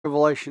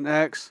Revelation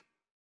X,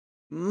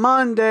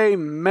 Monday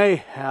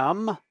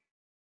Mayhem.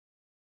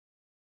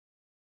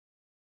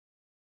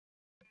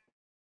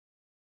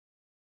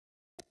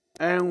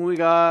 And we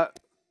got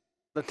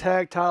the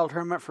tag title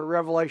tournament for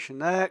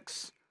Revelation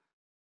X.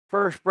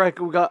 First break,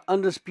 we got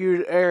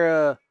Undisputed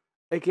Era,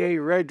 aka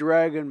Red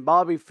Dragon,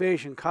 Bobby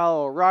Fish, and Kyle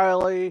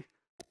O'Reilly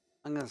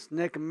against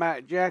Nick and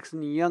Matt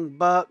Jackson, the Young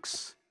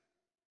Bucks.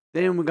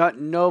 Then we got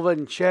Nova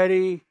and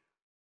Chetty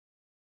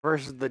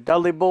versus the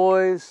Dudley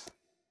Boys.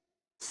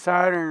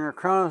 Saturn and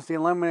Kronos, the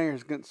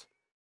Eliminators, against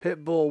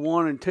Pitbull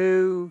 1 and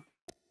 2.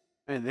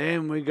 And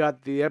then we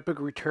got the epic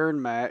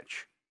return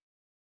match.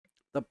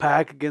 The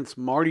Pack against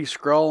Marty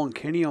Scurll and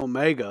Kenny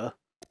Omega.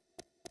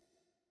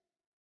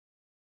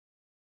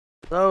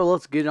 So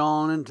let's get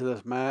on into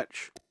this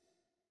match.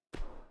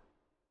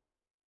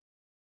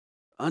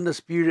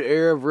 Undisputed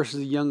Era versus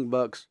the Young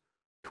Bucks.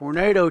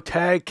 Tornado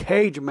Tag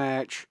Cage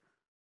match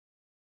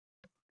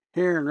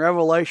here in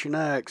Revelation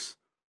X.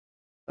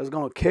 I was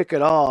going to kick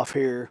it off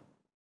here.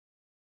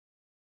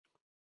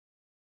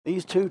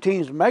 These two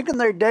teams making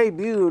their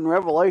debut in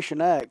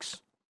Revelation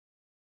X.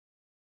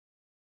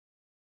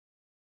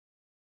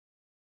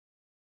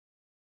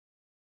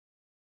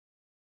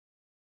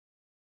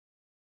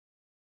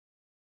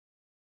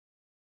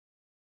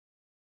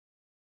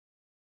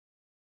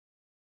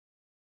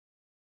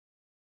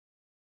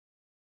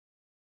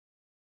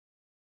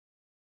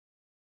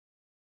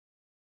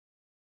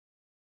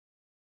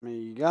 I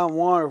mean, you gotta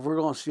wonder if we're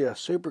gonna see a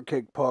super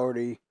kick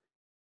party,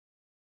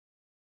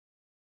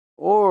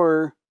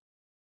 or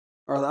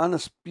are the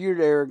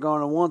Undisputed Era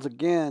going to once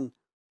again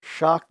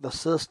shock the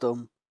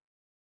system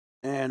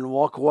and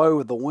walk away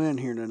with the win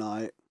here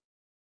tonight?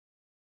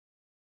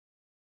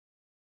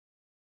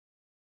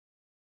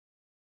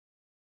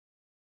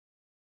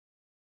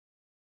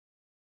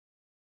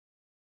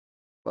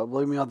 But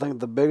believe me, I think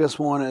the biggest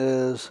one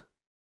is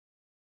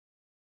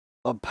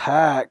a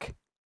Pack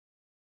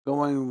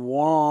going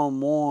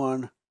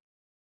one-on-one,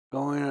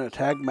 going in a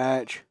tag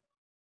match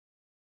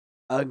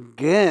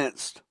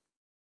against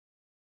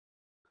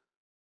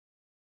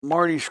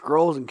Marty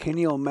Scurll and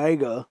Kenny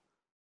Omega.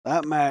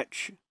 That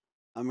match,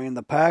 I mean,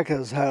 the Pack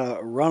has had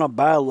a run of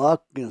bad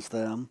luck against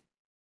them.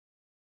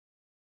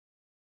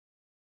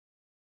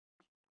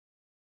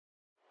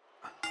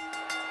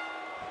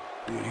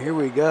 And here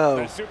we go.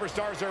 The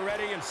superstars are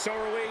ready, and so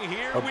are we.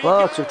 Here the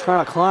Bucks are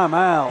trying to climb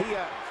out.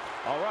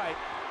 All right.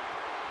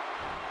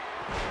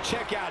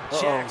 Check out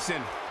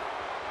Jackson.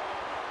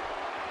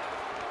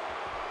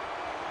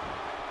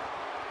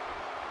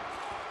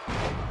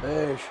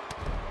 Fish.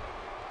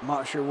 I'm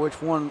not sure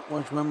which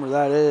member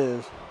that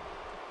is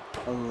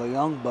of the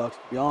Young Bucks,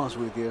 to be honest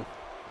with you.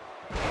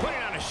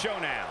 Putting on a show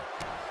now.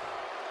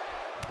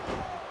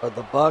 But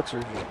the Bucks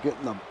are just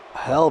getting the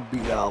hell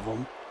beat out of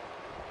them.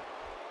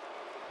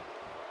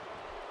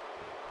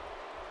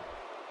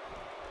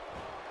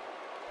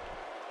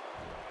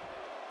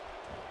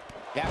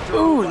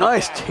 Ooh,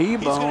 nice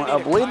T-bone.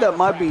 I believe that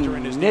might be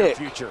Nick.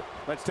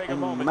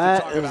 And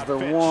Matt is the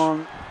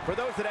one. For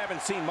those that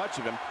haven't seen much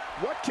of him,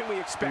 what can we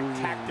expect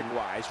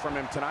tactic-wise from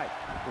him tonight?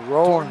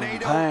 Rolling in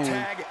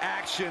pain.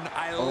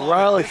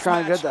 O'Reilly's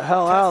trying to get the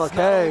hell out of the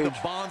cage. The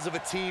bonds of a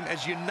team,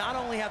 as you not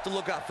only have to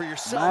look out for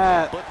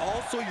yourself, but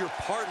also your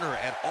partner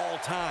at all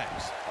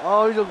times.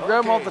 Oh, he's gonna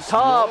grab him off the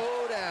top.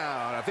 Slow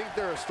down. I think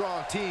they're a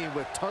strong team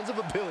with tons of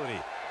ability,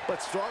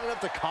 but strong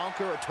enough to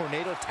conquer a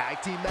tornado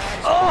tag team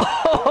match. Oh!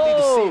 What do you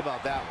need to see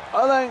about that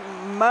one? I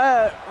think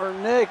Matt or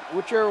Nick,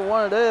 whichever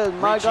one it is,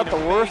 might got the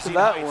worst of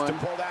that one. To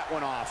pull that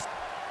one off.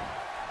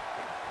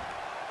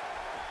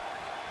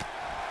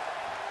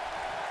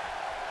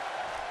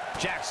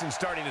 Jackson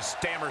starting to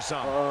stammer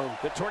some.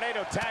 The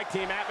tornado tag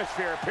team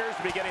atmosphere appears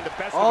to be getting the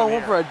best of him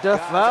went for a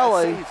Death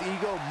Valley. His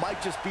ego might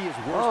just be his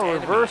worst enemy.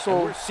 Reversal.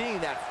 And we're seeing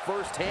that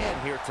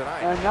firsthand here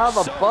tonight. And now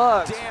the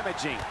Bucks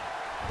damaging.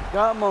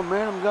 got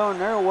momentum going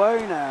their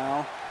way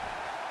now.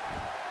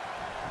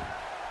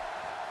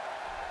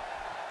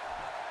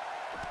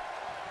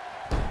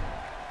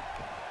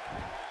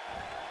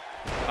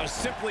 A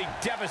simply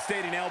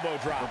devastating elbow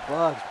drop. The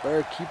Bucks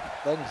better keep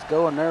things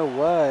going their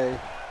way.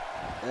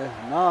 If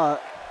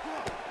not,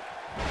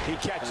 he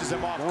catches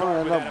him off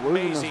guard with that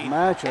amazing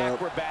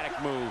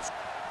acrobatic move.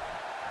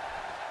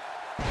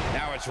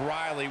 Now it's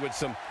Riley with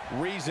some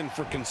reason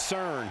for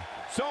concern.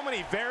 So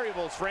many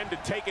variables for him to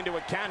take into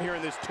account here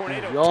in this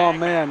tornado tag y'all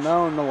may have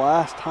known the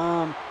last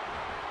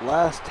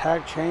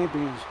tag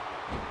champions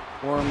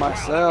were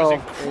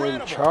myself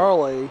and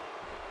Charlie,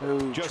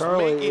 who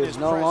Charlie is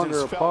no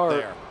longer a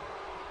part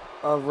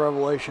of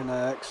Revelation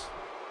X.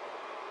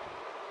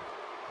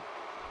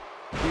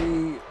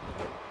 He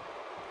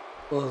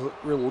was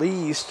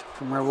released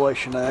from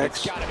Revelation X.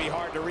 It's got to be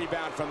hard to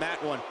rebound from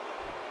that one.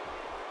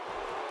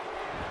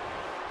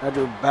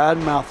 After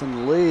badmouthing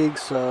the league,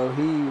 so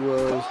he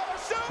was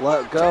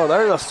let go.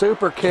 There's a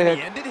super kick. Can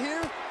he end it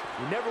here?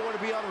 You never want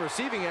to be on the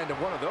receiving end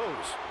of one of those.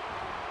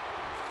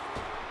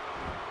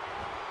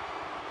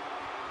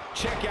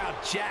 Check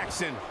out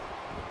Jackson.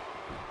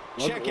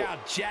 Check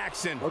out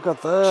Jackson. Look at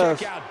this.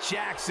 Check out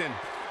Jackson.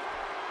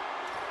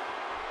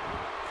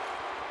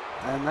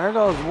 And there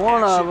goes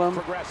one of them,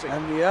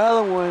 and the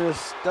other one is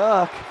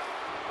stuck.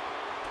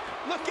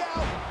 Look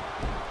out!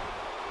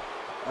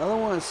 The other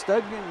one is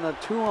stuck in a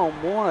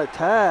 2-on-1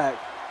 attack.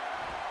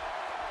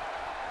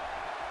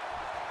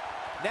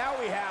 Now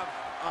we have,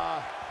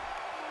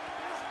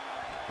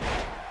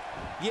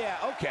 yeah,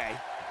 okay.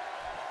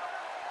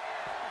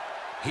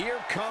 Here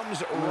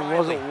comes Riley. It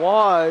wasn't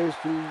wise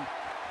to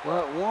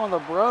let one of the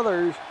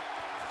brothers,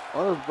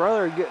 let his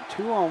brother get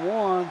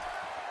 2-on-1,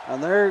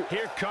 and there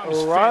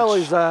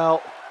O'Reilly's Finch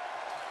out.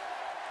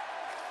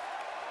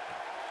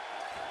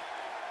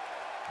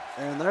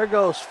 And there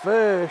goes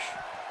Fish.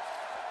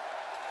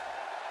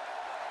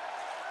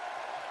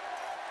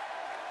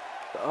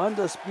 The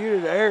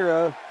Undisputed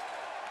Era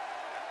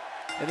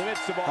in the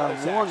midst of all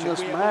have won action,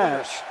 this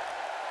match.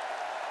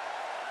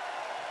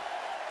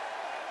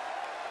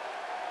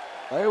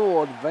 They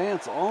will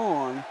advance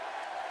on.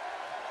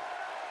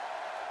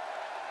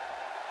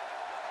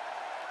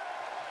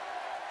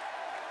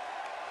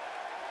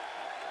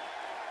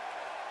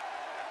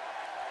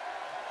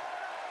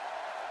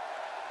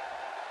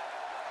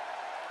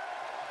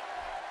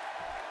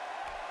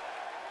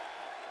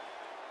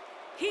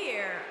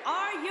 Here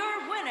are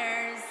your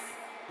winners,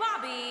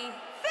 Bobby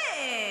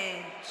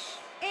Finch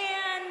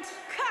and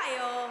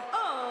Kyle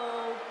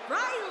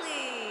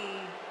O'Reilly.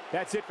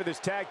 That's it for this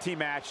tag team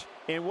match,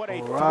 and what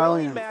a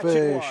O'Reilly thrilling match Fish.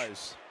 it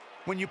was.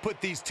 When you put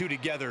these two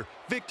together,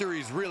 victory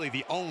is really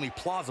the only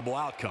plausible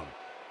outcome.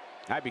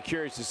 I'd be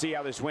curious to see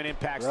how this win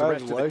impacts the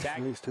rest of the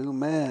tag. These two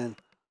men.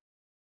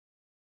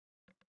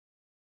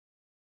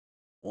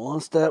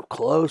 One step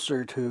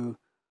closer to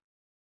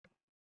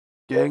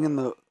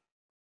getting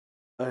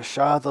a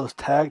shot at those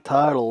tag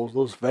titles,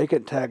 those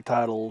vacant tag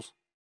titles.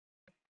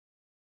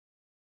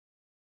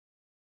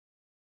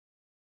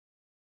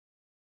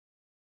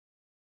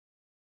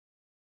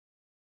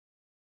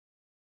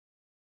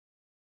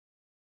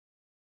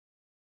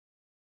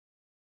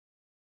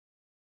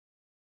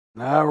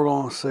 Now we're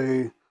going to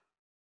see.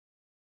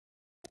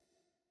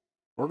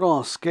 We're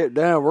going to skip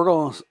down. We're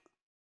going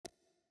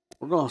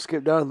to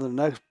skip down to the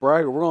next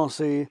bracket. We're going to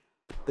see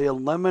the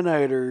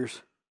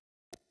Eliminators.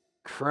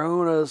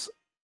 Cronus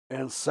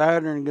and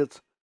Saturn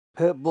gets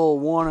Pitbull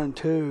 1 and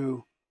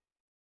 2.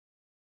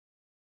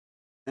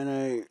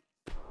 And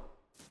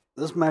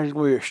this match is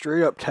going to be a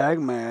straight up tag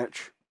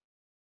match.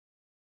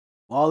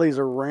 A lot of these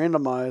are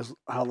randomized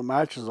how the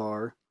matches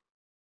are.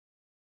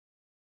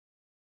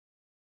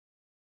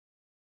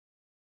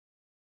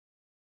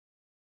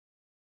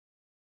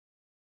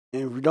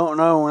 And if you don't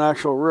know in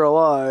actual real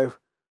life,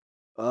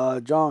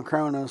 John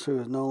Cronus, who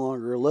is no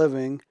longer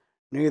living,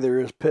 neither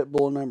is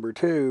Pitbull number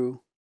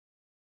 2.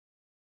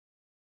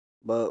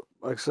 But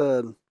like I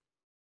said,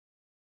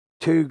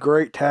 two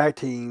great tag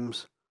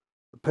teams.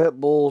 The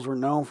Pitbulls were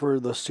known for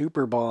the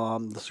Super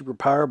Bomb, the Super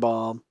Power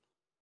Bomb,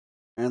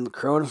 and the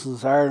Cronus and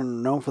Saturn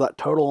are known for that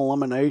total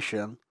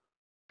elimination.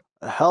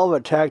 A hell of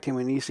a tag team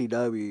in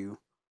ECW.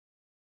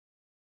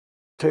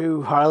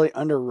 Two highly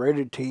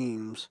underrated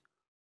teams.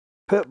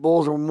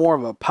 Pitbulls were more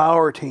of a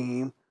power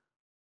team.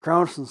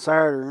 Cronus and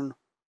Saturn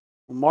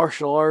were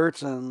martial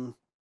arts and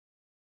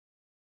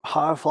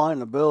high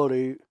flying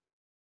ability.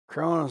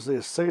 Cronus,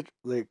 the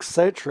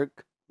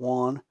eccentric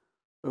one,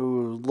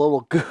 who was a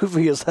little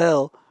goofy as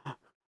hell.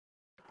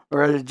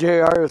 Or as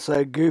JR would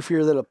say,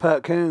 goofier than a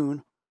pet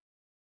coon.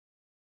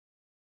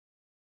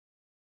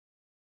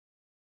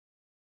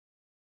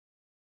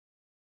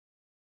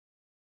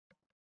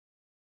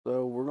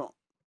 So we're going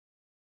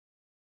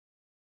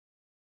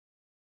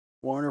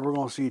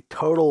to see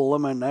total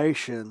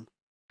elimination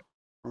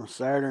from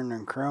Saturn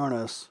and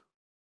Cronus.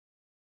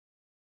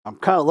 I'm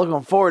kind of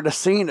looking forward to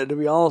seeing it, to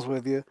be honest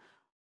with you.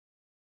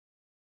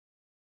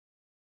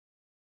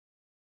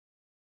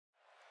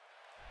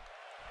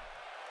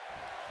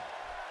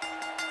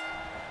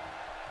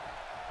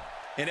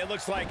 And it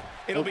looks like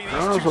it'll be these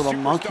Cronus two with a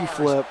monkey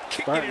flip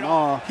starting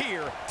off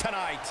here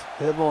tonight.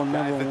 Pitbull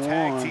number 1. The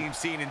tag team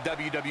scene in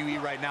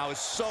WWE right now is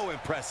so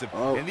impressive.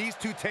 And these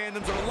two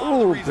tandems are a lot of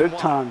the reason big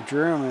time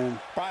German.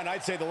 Brian,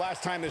 I'd say the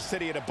last time this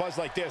city had a buzz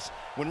like this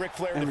when Ric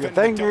Flair and if defended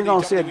you think the you're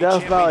going to see a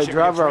Death Valley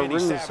driver out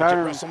ring the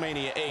Saturn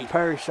WrestleMania 8. and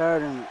Perry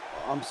Saturn,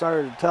 I'm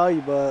sorry to tell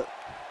you, but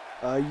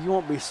you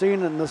won't be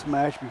seeing it in this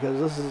match because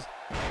this is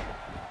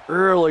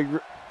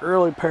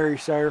early Perry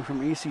Saturn from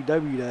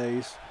ECW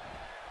days.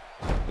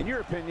 In your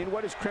opinion,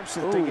 what is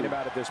Crimson thinking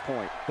about at this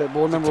point?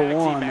 Pitbull number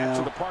 1 now.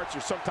 So the parts are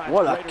sometimes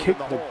what a kick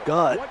to the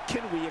gut. What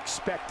can we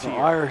expect here?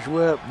 Irish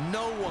whip.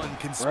 No one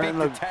can speak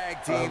the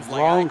tag teams like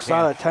wrong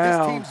side of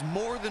town. This team's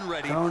more than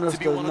ready Cronus to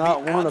be does one not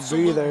of the want to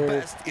be there.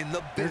 best in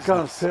the Here business.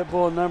 comes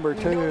Pitbull number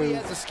 2.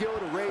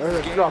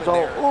 There's a drops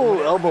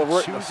elbow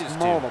right in the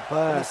small of the The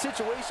back.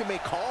 situation may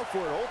call for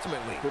it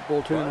ultimately.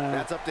 Pitbull 2 now.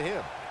 That's up to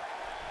him.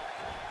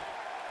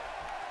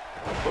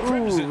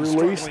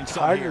 Release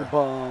Tiger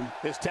Bomb.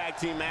 This tag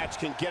team match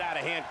can get out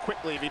of hand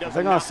quickly if he doesn't.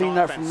 I think I've seen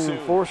that from the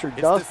Enforcer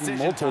Dusty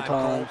multiple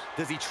times.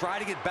 Does he try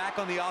to get back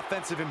on the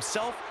offensive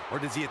himself, or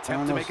does he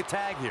attempt to make a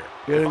tag here?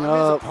 Getting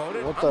up.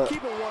 What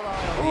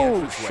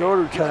the?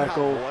 Shoulder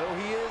tackle.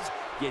 He is,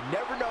 You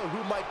never know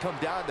who might come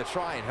down to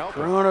try and help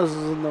him. Coronas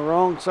is in the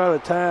wrong side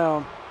of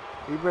town.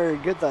 You better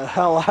get the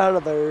hell out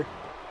of there.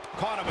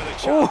 Caught him with a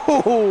chop.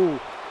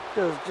 Oh,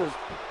 just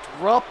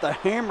drop the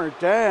hammer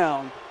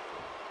down.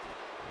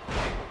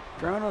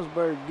 Coronas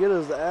better get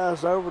his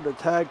ass over to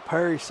tag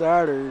Perry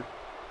Saturn,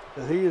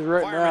 because he's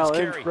right now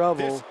in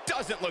trouble. This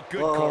doesn't look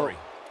good, Corey.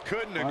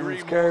 Couldn't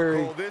agree more,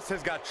 Cole. This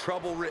has got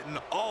trouble written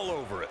all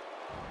over it.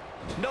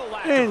 No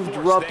lack And of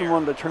force dropped there. him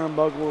on the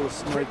turnbuckle with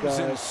snake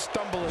Crimson eyes.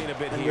 stumbling a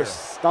bit And here.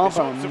 just stomping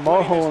a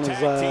mohole in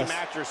his ass.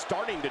 Match are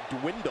starting to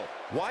dwindle.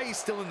 Why he's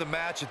still in the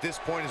match at this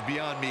point is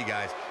beyond me,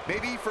 guys.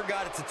 Maybe he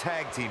forgot it's a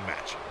tag team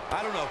match.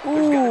 I don't know.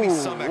 There's got to be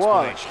some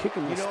what a explanation. kick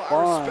in the I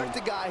spine. respect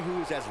a guy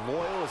who is as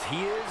loyal as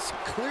he is.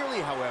 Clearly,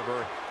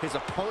 however, his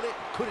opponent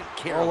couldn't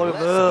care Oh, look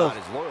less at this. about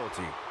his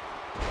loyalty.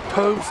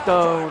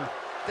 Tombstone.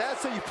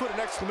 That's how you put an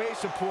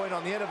exclamation point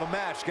on the end of a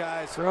match,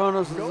 guys.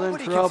 Cronus is in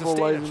Nobody can trouble,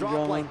 sustain ladies a and drop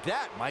gentlemen. like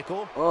that,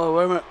 Michael. Oh,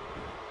 wait a minute.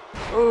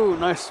 Oh,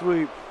 nice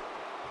sweep.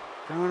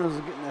 Cronus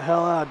is getting the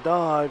hell out of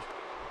Dodge.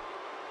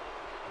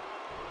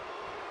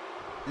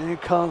 And here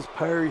comes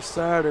Perry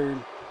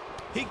Saturn.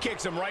 He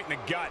kicks him right in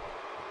the gut.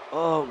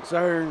 Oh,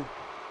 Saturn.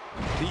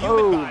 The human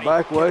Oh, body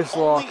back can waist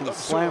lock only and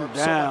slam absorb so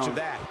much down. of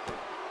that.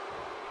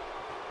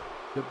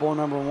 Hit ball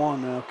number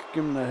one now. Kick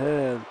him in the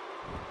head.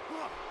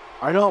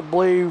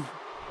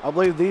 I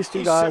believe these two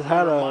He's guys simply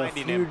had a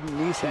reminding feud him in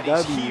that he's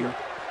ECW. here.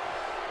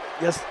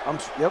 Yes,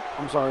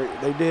 I'm sorry,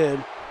 they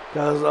did.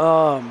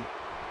 Because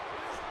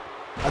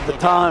at the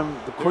time,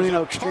 the Queen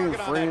of Extreme, target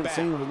on that back.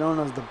 Francine, was known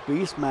as the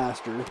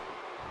Beastmaster.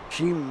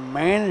 She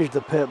managed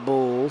the Pit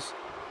Bulls,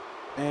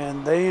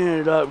 and they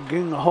ended up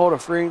getting a hold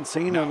of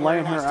Francine and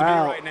laying her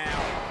out right now.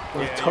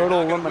 with Yeah, total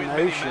you're not gonna win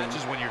many elimination.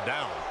 matches when you're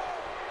down.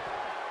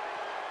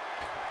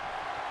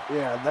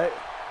 Yeah, the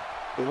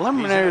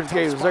Eliminators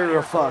gave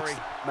zero fucks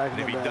back And in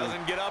if the he day.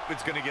 doesn't get up,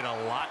 it's going to get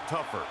a lot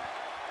tougher.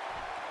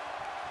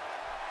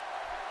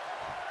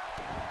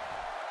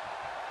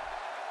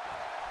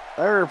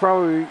 They were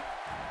probably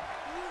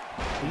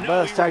the No,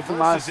 best he tag team I've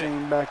reverses it.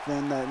 seen back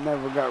then that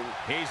never got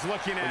He's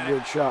looking a at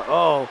good it. shot.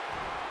 Oh,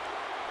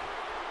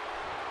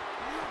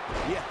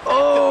 Yeah,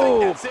 oh,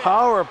 that's it.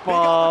 power Big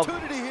bomb.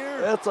 opportunity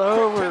here. It's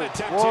over. attempt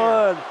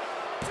here. 1,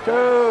 2,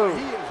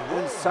 He is and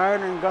rolling.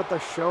 Saturn got the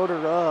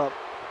shoulder up.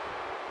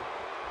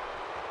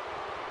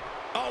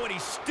 Oh, and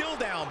he's still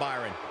down,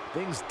 Byron.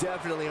 Things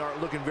definitely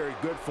aren't looking very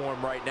good for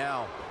him right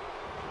now.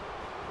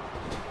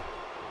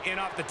 In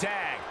off the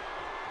tag.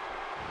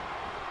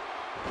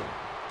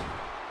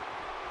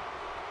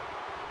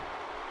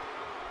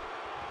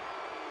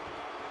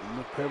 And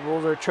the Pit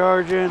Bulls are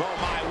charging. Oh,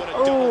 my, what a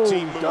double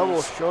team move.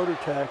 Double shoulder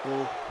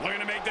tackle. Looking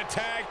to make the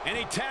tag, and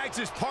he tags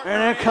his partner.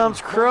 And here in.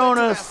 comes Momentum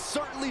has Cronus.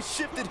 certainly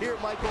shifted here,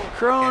 Michael.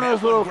 Cronus And that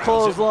with one a grounds him.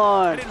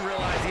 clothesline. I didn't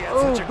realize he had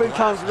Oh, such a big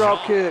time glass drop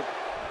jaw. kick.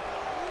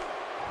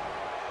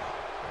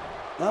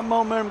 That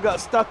momentum got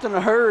stopped in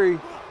a hurry.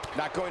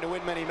 Not going to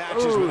win many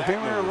matches Oh, with that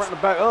hammer move. right in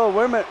the back. Oh,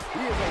 wait a minute. He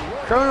is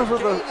a Cronus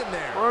with running a gain in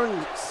there.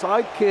 running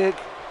side kick.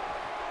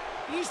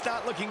 He's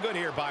not looking good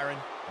here, Byron.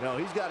 No,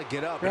 he's got to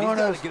get up. And he's got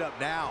Cronus to get up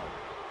now.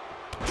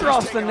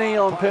 drops He's the taking knee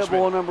a lot on of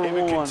Pitbull punishment. number If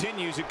it 1.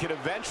 continues, it could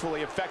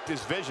eventually affect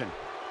his vision.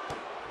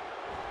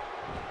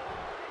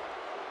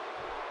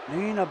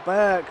 Knee in the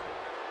back.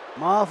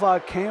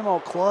 Modified camel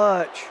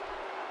clutch.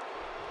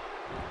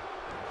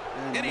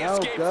 And he no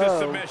escapes go. the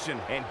submission.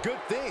 And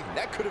good thing.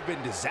 That could have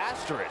been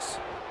disastrous.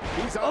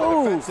 He's on the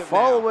Oh, defensive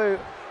fall now. away.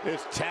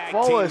 This tag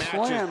Fall team away match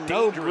slam, is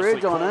no dangerously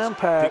bridge on close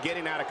impact. to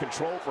getting out of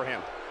control for him.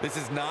 This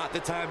is not the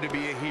time to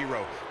be a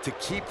hero. To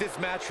keep this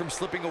match from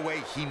slipping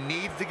away, he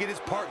needs to get his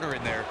partner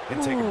in there and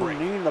take a Ooh, break.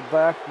 knee in the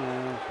back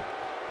now.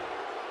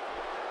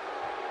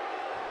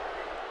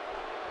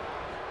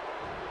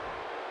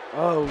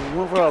 Oh,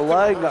 went for a Got the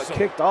leg, got reversal.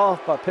 kicked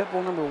off by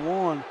Pitbull number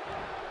 1.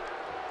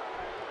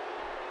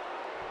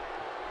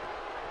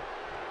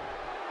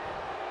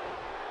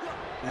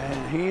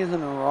 And he's in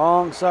the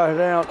wrong side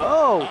down.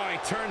 Oh, Oh, he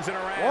turns it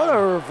around. what a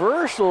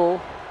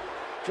reversal.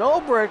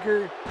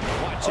 Jawbreaker.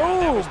 Watch out,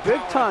 that Oh, was big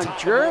power time on top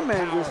of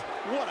German more just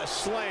power. What a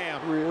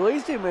slam.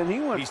 released him and he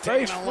went He's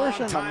face taking a long first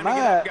in the time to get up,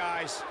 mat.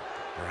 guys.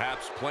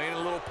 Perhaps playing a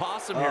little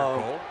possum here,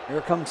 Oh, Cole.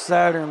 here comes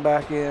Saturn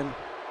back in.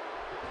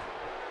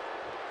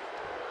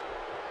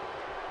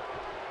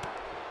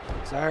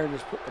 Saturn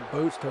just put the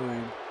boots to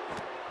him.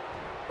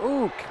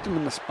 Oh, kicked him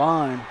in the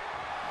spine.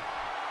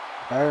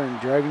 Saturn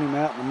dragging him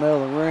out in the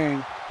middle of the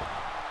ring.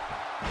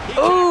 He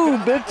Oh, can't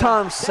get big up.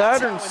 time That's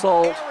Saturn how an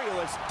salt.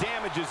 aerialist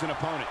damages an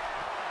opponent.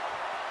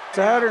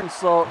 Saturn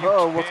salt. You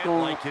Oh, what's can't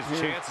going on like his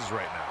here? chances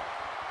right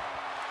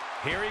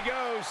now. Here he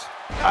goes.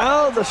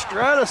 Oh, the That's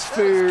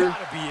stratosphere. got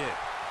to be it. Now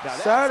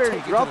that's Saturn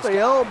taken to dropped the skies.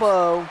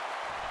 elbow.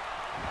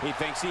 He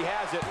thinks he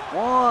has it.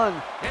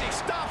 1. And he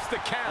stops the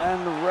count.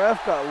 And the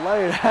ref got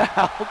laid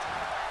out.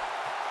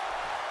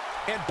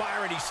 And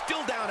Byron, he's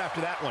still down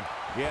after that one.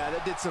 Yeah,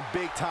 that did some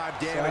big time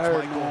damage,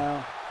 Saturn Michael.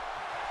 now.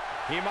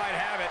 He might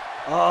have it.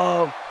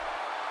 Oh.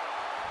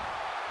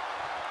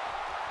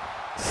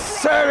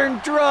 Saturn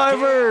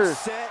driver. Game,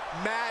 set,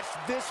 match.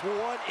 This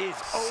one is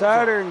over.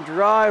 Saturn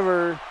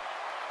driver.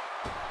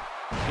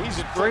 He's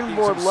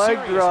springboard some leg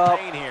serious drop.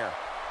 pain here.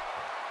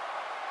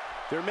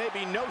 There may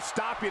be no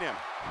stopping him.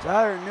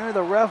 Saturn knew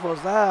the ref was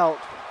out.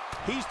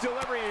 He's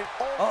delivering an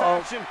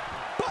old-fashioned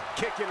butt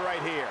kicking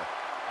right here.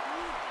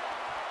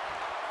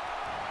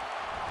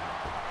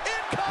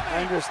 Incoming!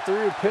 And just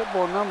threw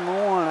Pitbull number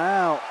 1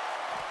 out.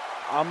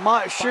 I'm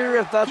not sure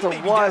if that's He a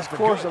may be wise down for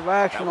course good. of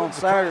action That on wouldn't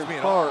surprise Saturn's me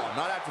at all. part.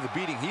 Not after the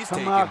beating he's Come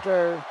taken. out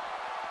there.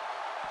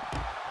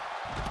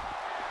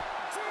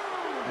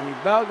 And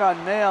he about got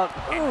nailed.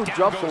 Ooh,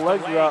 drops the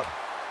leg drop.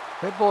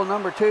 Pitbull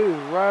number 2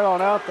 right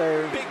on out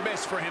there. Big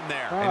miss for him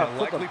there. Trying to And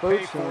put the likely pay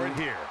boots for in. it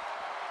here.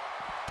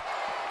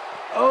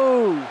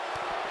 Oh.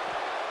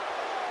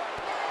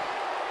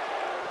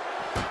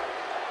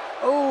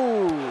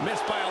 Oh.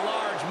 Missed by a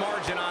large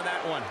margin on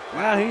that one.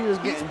 Now he's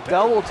just getting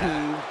double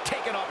teamed.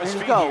 Taken off And his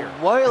he's feet got here.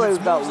 waylaid It's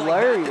with that moves like that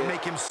lariat. that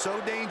make him so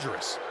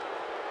dangerous.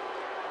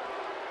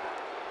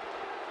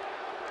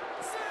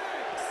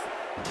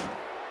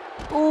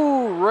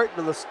 Ooh, right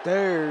to the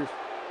stairs.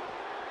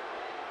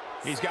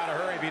 He's got to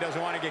hurry if he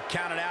doesn't want to get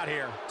counted out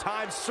here.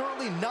 Time's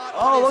certainly not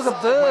Oh, on his look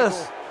at side, this.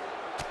 Michael.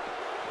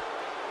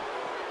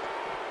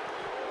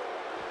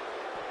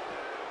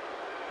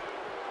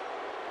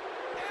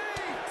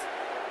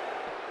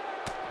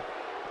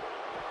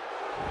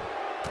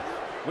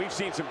 We've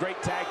seen some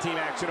great tag team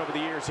action over the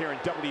years here in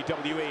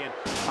WWE, and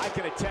I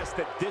can attest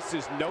that this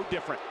is no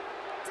different.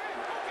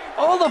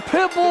 Oh, the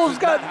Pitbull's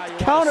got Not how you wanna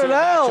see counted a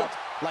out.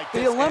 matchup like The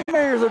this.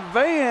 Eliminators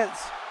advance.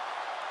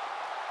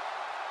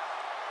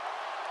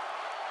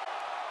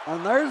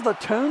 And there's the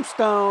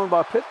tombstone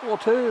by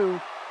Pitbull 2.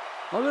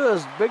 Look at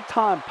this big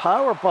time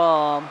power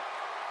bomb.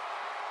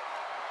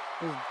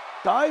 His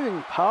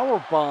diving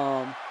power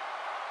bomb.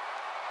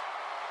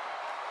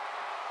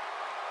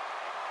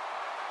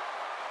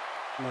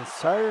 And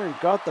Saturn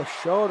got the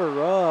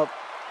shoulder up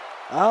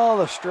out of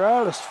the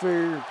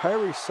stratosphere.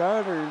 Perry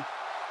Saturn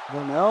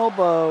with an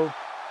elbow.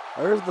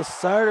 There's the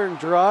Saturn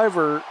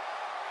driver.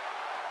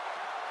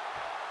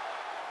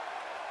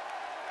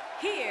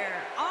 Here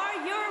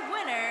are your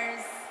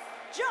winners,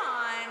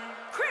 John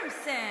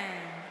Crimson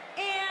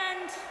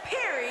and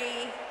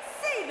Perry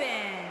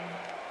Saban,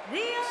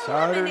 the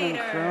Saturn and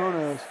Eliminators.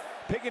 Cronus.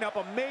 Picking up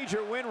a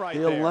major win right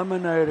The there.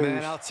 Eliminators.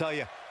 Man, I'll tell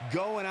you,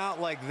 going out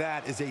like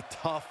that is a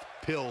tough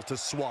pill to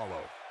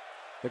swallow.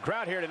 The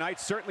crowd here tonight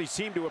certainly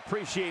seemed to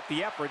appreciate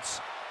the efforts.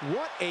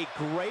 What a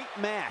great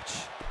match.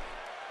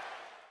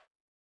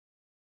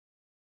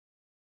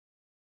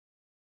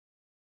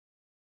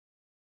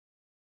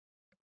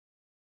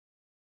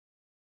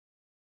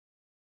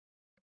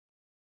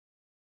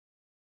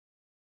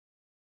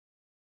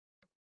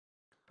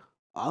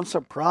 I'm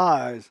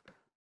surprised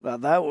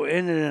that that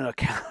ended in a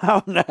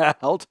count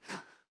out.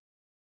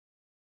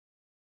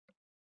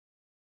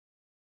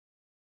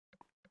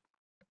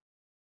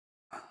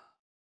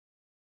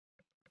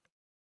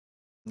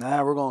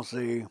 Now we're going to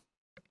see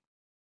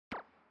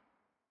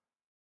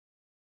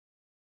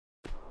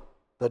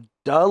the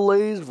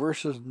Dudleys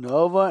versus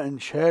Nova and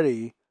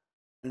Chetty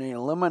in an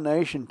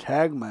elimination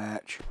tag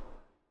match.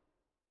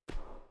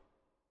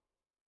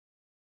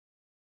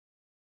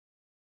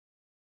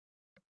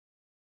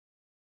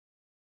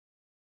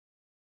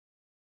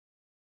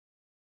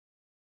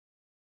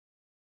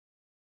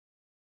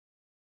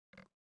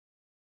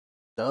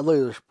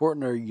 Dudleys are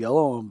sporting their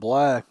yellow and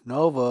black.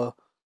 Nova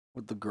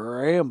with the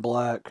gray and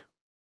black.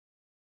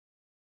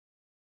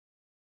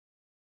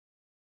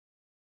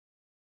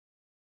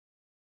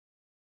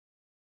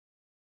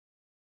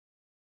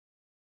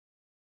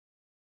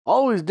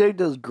 Always dig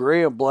this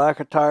gray and black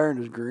attire and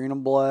his green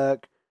and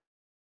black.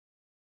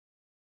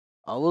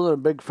 I wasn't a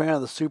big fan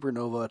of the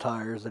Supernova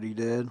attires that he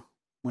did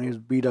when he was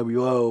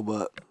BWO,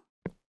 but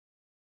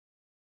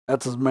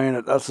that's his main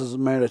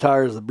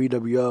attire is the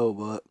BWO,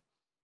 but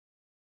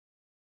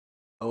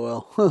oh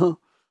well.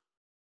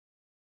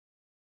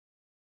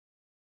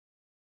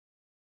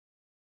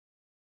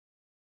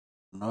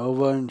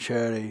 Nova and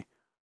Chetty.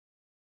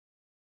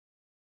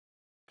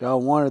 God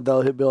wondered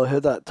they'll be able to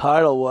hit that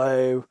tidal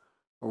wave,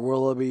 or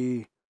will it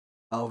be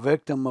a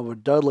victim of a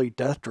Dudley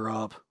death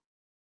drop?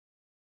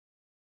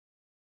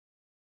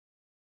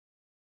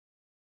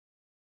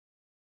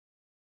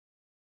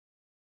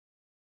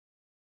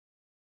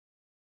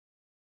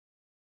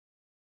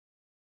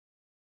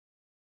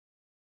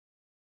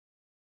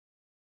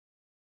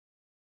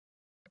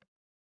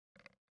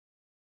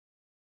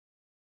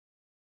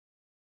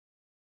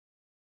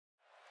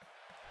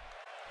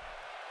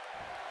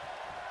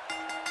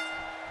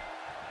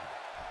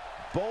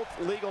 Both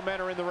legal men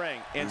are in the ring.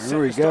 And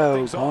Here we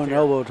go, going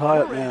elbow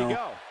tight We're ready to now.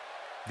 go.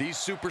 These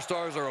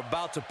superstars are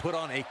about to put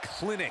on a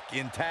clinic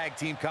in tag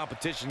team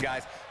competition,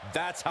 guys.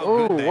 That's how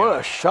Oh, good they what are.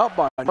 a shot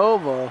by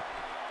Nova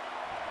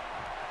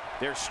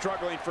They're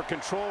struggling for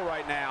control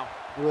right now.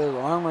 with his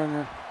arm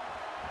wringer.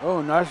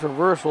 Oh, nice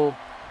reversal.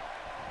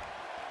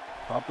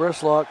 Top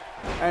wrist lock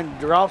and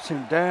drops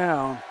him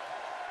down.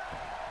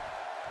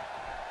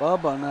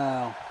 Bubba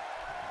now.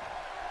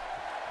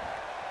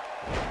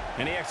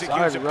 And he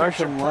executes Side a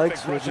Russian leg picture-perfect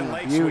sweep Russian and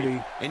leg beauty.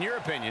 sweep. In your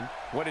opinion,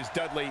 What is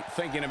Dudley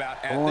thinking about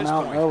at Pulling this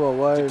out point? Nova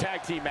way. It's a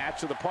tag team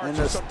match, so the parts And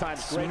are the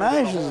sometimes greater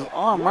smashes than the his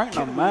whole. arm right What in the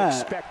can we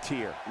mat. expect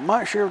here? I'm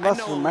not sure if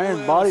that's the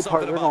main body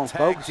part they're going to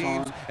focus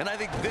on. And I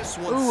think this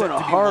one's Ooh, set and a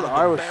to be hard one of the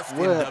Irish best in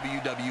whip.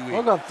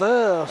 WWE. Look at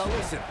this. Now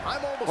listen,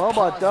 I'm almost Well, by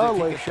positive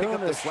Dudley he can pick showing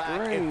up the his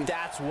slack strength. if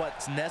that's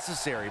what's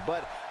necessary,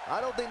 but I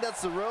don't think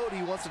that's the road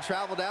he wants to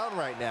travel down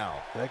right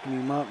now. Backing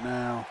him up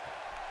now.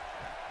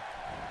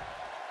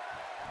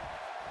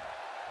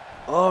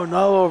 Oh,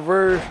 no,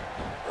 reverse.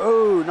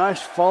 Oh,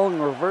 nice falling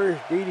reverse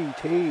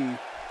DDT.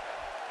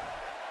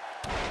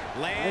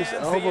 Nice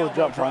elbow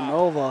drop by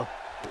Nova.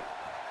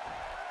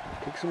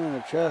 Kicks him in the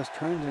chest,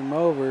 turns him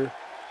over.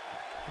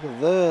 Look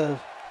at this.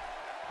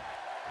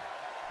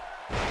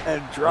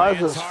 And drives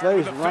his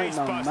face right in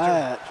the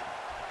mat.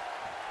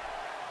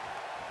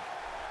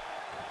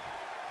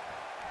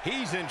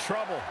 He's in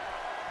trouble.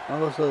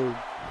 Also,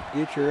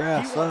 get your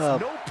ass He wants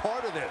up. no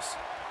part of this.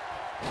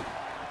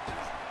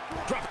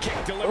 Drop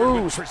kick delivered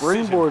Ooh, with precision.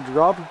 springboard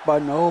dropped by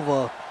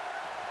Nova.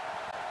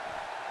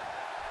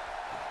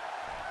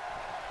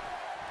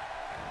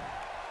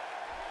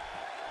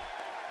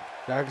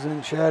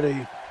 Jackson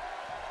Chetty.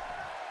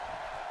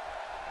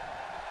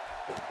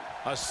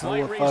 A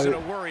slight Nova reason to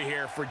fight. worry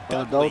here for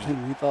Adult Dudley.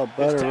 team, he thought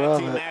This better tag of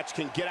team it. match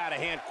can get out of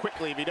hand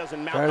quickly if he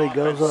doesn't mount Chetty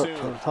offense goes up soon.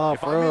 to the top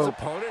If I'm his rope.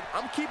 opponent,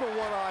 I'm keeping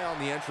one eye on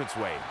the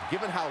entranceway.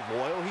 Given how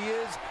loyal he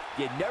is,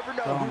 you never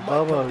know Come who on, might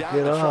Bubba, come down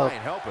get to try up.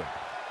 and help him.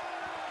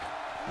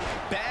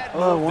 Bad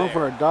Oh, move went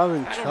there. for a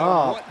diving I don't know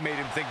chop. what made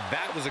him think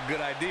that was a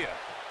good idea.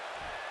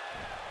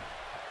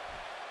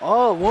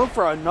 Oh, went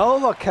for a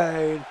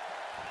Novocaine.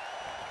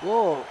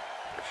 Whoa,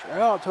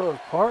 shout out to his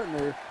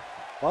partner.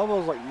 Bubba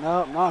was like,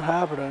 nope, not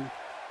happening.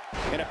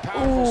 And a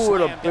powerful Ooh,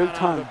 and slam a down big onto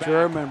time the back.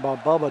 German by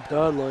Bubba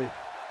Dudley.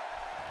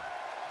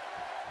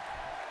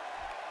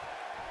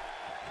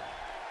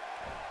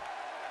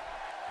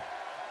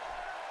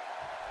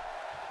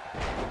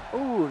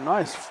 Ooh,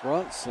 nice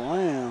front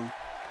slam.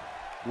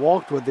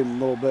 Walked with him a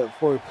little bit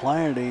before he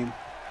planted him.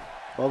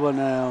 Bubba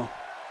now.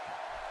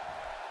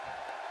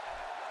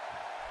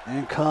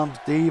 In comes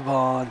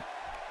Devon.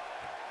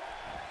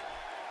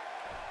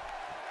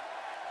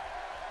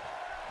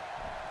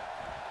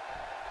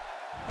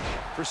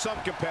 For some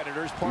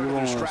competitors, part You of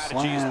their wanna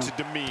strategy is slam.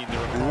 to demean their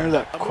And opponent. there's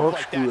that A move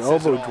like corkscrew that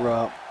says it elbow all.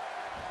 drop.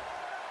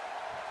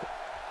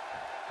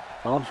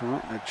 Bumps him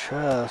right in the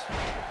chest.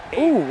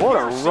 Ooh, what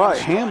a Piercing right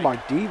hand by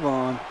strike.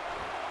 Devon.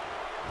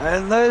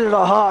 And there's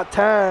a hot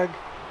tag.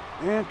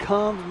 In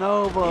comes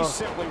Nova. He's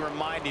simply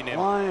reminding him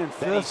Lion that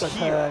fist he's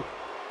here. attack.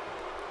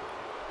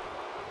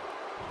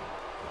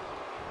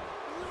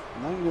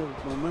 And then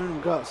the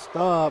momentum got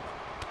stopped.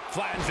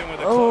 Flattens him with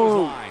a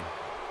Oh. clothesline.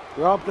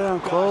 Drop down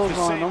Gosh, the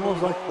clothesline, same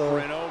almost move like over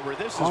the and over.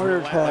 This is heart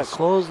attack relentless.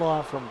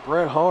 clothesline from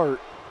Bret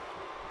Hart.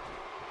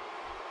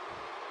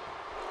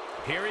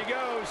 Here he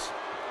goes.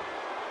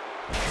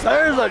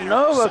 There's a Somebody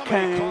call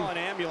Novocaine. an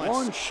ambulance.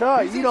 One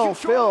shot, He's you in don't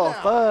control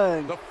feel a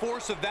thing. The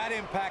force of that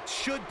impact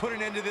should put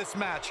an end to this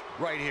match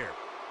right here.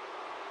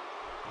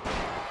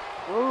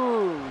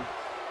 Ooh.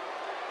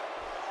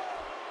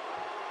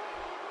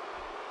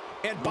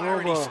 And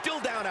Byron, he's Nova. still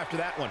down after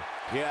that one.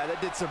 Yeah, that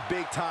did some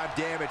big time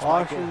damage,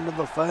 Michael. Caution to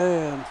the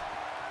fans.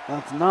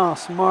 That's not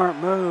a smart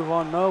move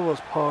on Nova's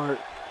part.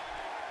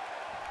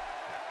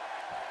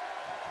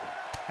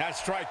 That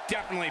strike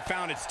definitely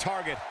found its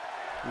target.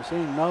 You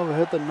seen Nova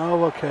hit the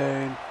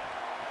Novocaine.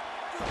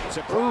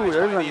 Surprised Ooh,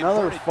 there's by the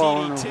another inverted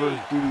falling DDT. reverse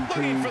Looking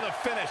DDT. for the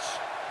finish.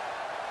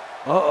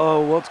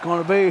 Uh-oh, what's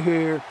going to be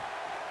here?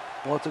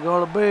 What's it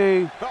going to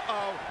be?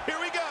 Uh-oh. Here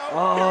we go.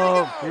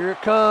 Uh-oh, here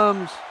it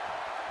comes.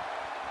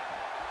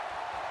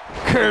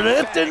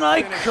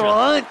 Kryptonite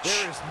Crunch.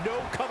 There is no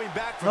coming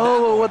back from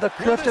Nova that with a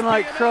one. Will this be Kryptonite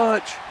enough?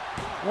 Crunch.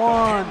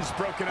 One. pin's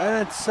broken up.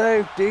 And it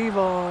saved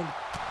Devon.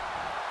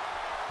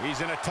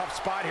 He's in a tough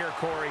spot here,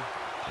 Corey.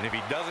 And if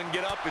he doesn't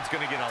get up, it's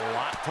going to get a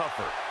lot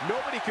tougher.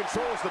 Nobody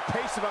controls the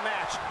pace of a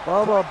match.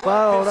 Bubba Quite like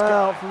bowed this guy.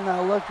 out from that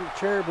electric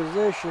chair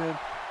position.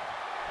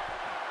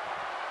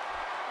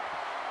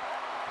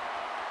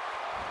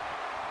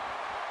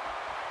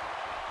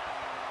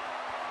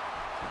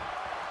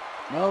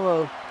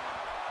 Nova,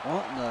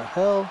 what in the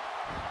hell?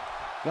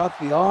 Got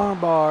the arm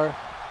bar.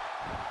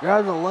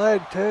 Grabbed the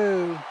leg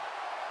too.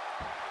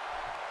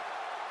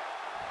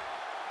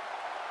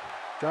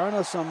 Trying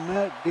to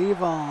submit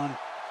Devon.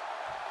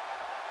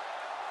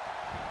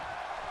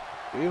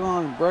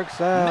 Devon breaks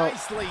out.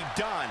 Nicely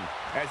done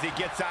as he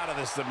gets out of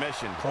the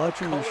submission.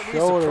 Clutching his Color me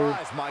shoulder.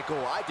 surprised,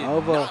 Michael. I did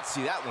Nova. not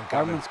see that one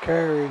coming. Fireman's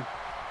carry.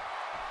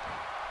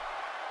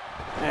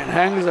 And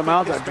hangs him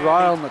out to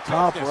dry on the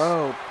top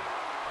rope.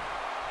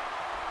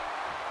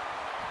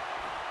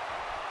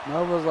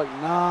 Nova's like,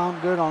 nah, I'm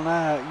good on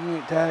that. You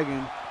ain't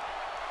tagging.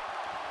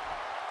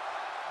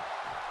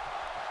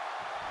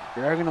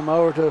 Dragging him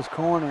over to his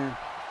corner.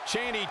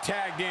 Cheney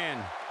tagged in.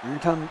 In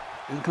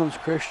comes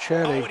Chris Oh,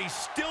 Chetty, and he's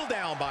still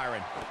down,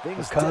 Byron. the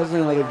Things cousin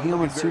of definitely the aren't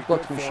human looking very suplex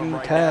good for him machine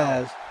right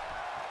now. Taz.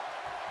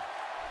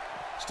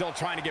 Still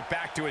trying to get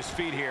back to his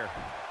feet here.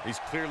 He's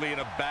clearly in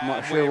a bad I'm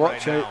not way sure what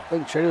right Chetty. now. I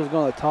think Chetty was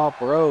going to the top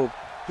rope.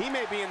 He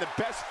may be in the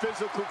best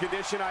physical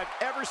condition I've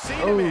ever seen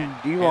Oh, him in.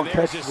 Devon And there's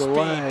catches his the speed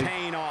leg.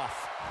 paying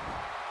off.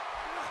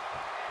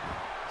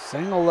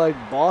 Single leg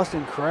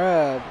Boston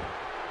Crab.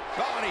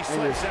 Oh, and he And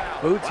slips just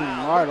out. boots him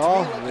Wow, right looked to me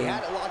off like of he him.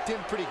 had it locked in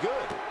pretty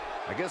good.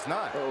 I guess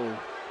not. Uh-oh.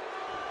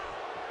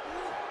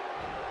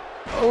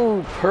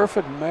 Oh,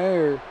 perfect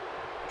mare.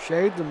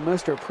 Shades of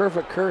Mr.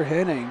 Perfect Kurt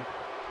Hennig.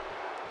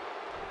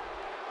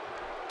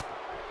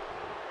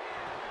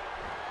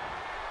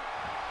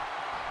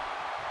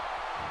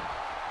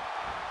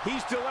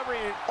 He's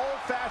delivering an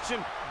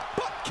old-fashioned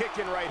butt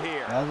kicking right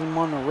here. Has him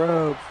on the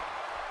ropes.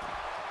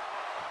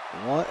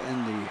 What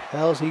in the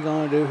hell is he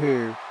gonna do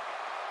here?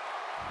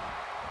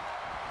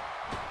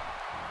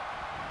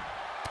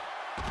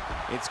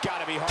 It's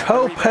got to be hard to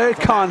Tope rebound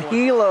from con that one.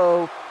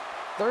 Hilo.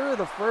 Third of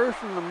the first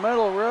from the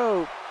middle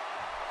rope.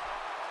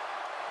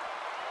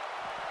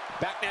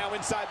 Back now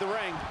inside the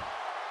ring.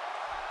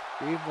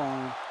 Keep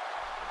on.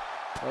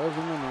 Throws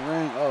him in the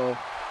ring. Uh-oh.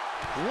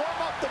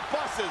 Warm up the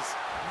buses.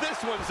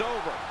 This one's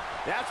over.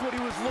 That's what he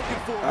was looking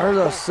for. There's a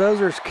Michael.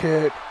 scissors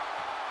kick.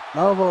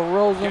 Nova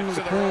rolls into Gets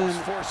the to the ropes,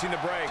 pin. forcing the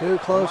break. Too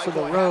close to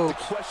the Michael, I have ropes.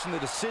 to question the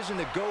decision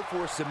to go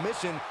for a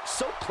submission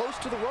so close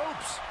to the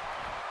ropes.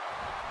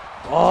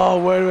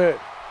 Oh, wait a minute.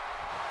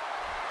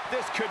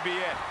 This could be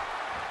it.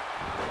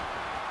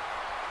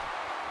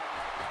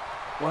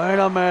 Wait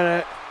a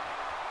minute.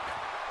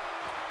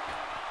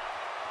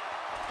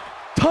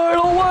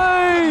 Tidal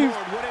wave!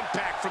 Lord, what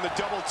impact from the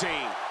double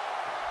team.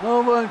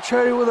 Nova and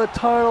Chetty with a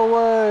tidal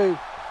wave.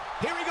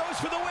 Here he goes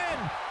for the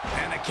win.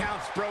 And the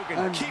count's broken,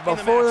 And keeping the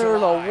before match there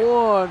was alive. a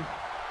one,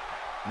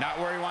 Not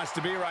where he wants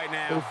to be right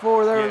now.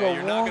 before there was Yeah, a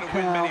you're not one going to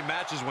win many count,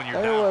 matches when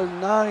you're there down. was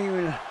not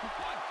even.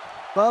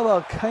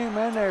 Bubba came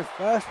in there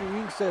faster than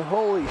you can say,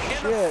 holy And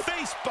the shit.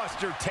 face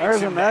buster takes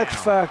There's him an down. X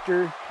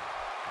Factor.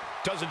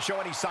 Doesn't show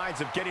any signs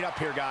of getting up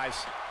here, guys.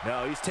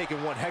 No, he's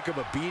taking one heck of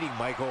a beating,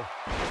 Michael.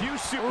 Few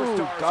superstars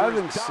are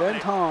diving as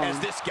dominant senton. as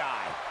this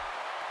guy.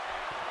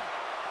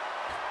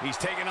 He's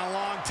taking a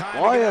long time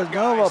Why to get is up,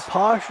 Nova guys.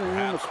 posturing in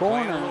the Perhaps playing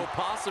a corner? little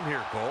possum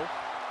here, Cole.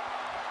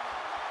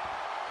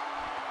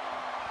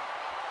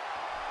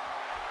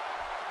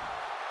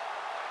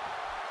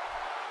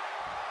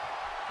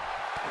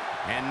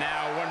 And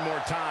now one more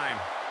time.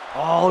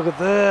 Oh, look at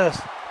this.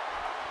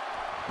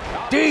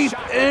 Oh, Deep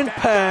shot at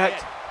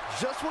impact. that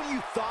Just when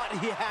you thought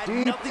he had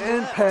Deep nothing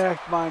left.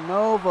 impact by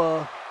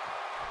Nova.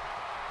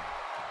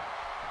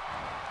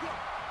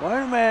 Wait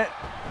a minute.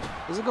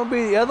 Is it going to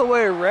be the other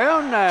way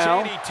around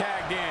now? JD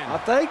tagged in. I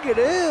think it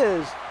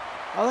is.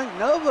 I think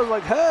Nova's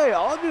like, hey,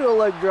 I'll do a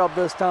leg drop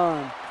this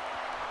time.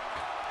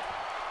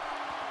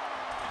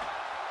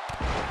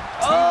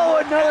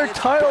 Oh, another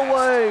tidal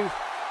wave.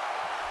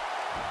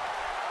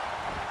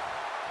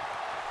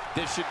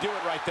 This should do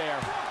it right there.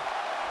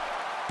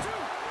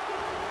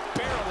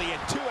 Barely at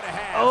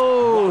 2.5.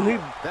 Oh, he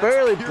That's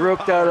barely pure broke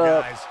that power,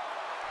 up. guys.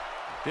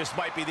 This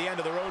might be the end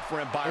of the road for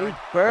him, He Byron.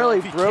 barely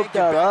If he broke can't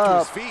get that back to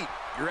up. his feet,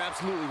 you're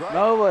absolutely right.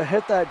 Nova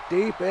hit that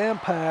deep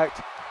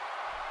impact.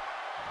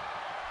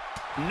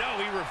 No,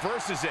 he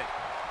reverses it.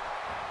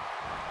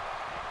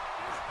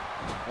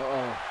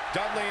 Uh-oh.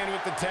 Dudley in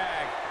with the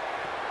tag.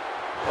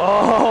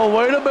 Oh,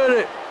 wait a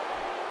minute.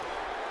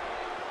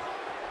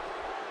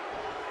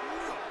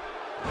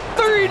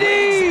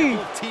 3D!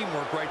 Example of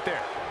teamwork right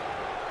there.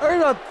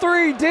 There's a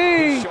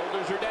 3D.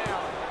 Shoulders are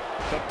down.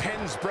 The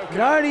pin's broken.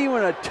 Not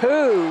even a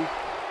 2.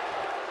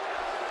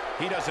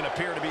 He doesn't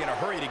appear to be in a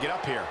hurry to get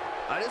up here.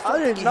 just I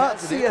don't think did he not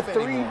has it see in a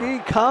him anymore.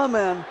 3D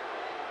coming.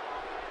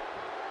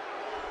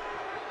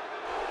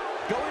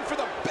 Going for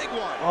the big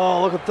one.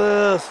 Oh, look at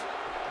this.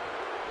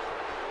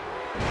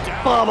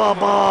 Down Baba for the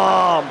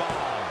bomb.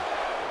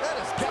 That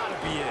has got to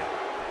be it.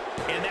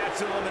 And that's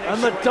elimination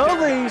And the right there,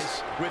 Dudleys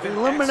guys, with an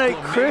eliminate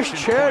Chris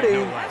exclamation point, Chetty.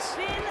 no less. Has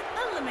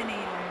been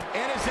eliminated.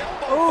 And his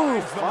elbow Oh,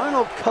 finds the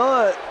final mark.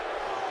 cut.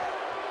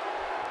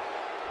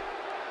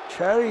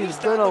 Chetty's He's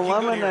been not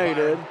looking good here,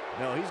 eliminated. Byron.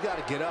 No, he's got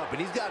to get up,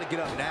 and he's got to get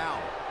up now.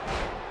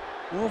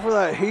 Going for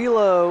that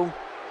helo.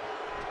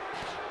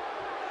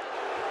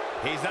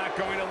 He's not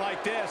going to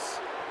like this.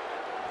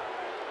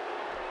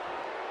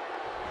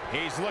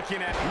 He's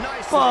looking at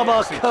nicely Bubba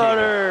executed.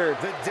 Cutter.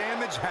 The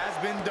damage has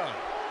been done.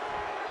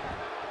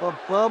 The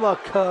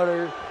Bubba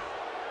Cutter.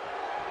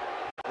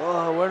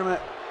 Oh, wait a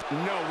minute.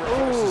 No,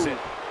 reverses Ooh. it.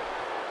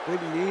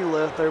 Big knee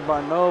lift there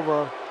by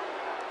Nova.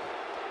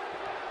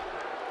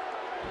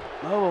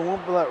 Nova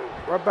went for that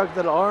right back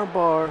to the arm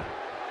bar.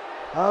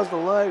 How's the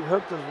leg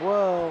hooked as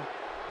well?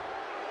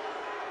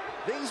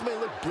 Things may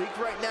look bleak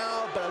right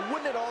now, but I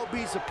wouldn't at all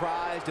be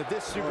surprised if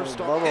this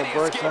superstar... Bubba And he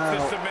breaks escapes the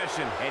out.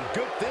 submission. And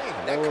good thing,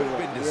 that Oh, could have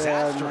been yeah,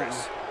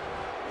 disastrous.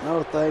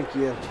 No, thank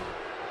you.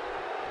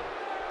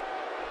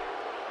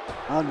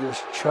 I'm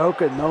just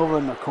choking Nova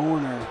in the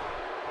corner.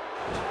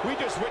 We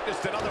just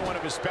witnessed another one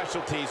of his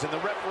specialties, and the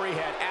referee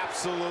had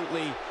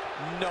absolutely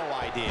no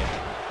idea.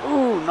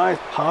 Ooh, nice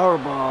power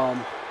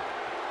bomb.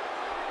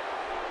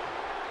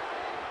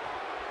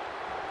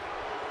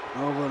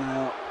 Nova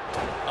now.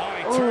 Oh,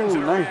 he turns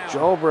Ooh, it nice around.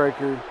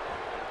 jawbreaker.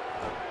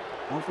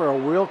 Went for a wheel kick. Oh, nice jawbreaker. Went for a wheel kick. Oh, nice jawbreaker. Ooh, nice jawbreaker. Went for a wheel kick. Oh, nice jawbreaker. Went for a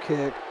wheel kick.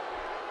 Went for a wheel kick.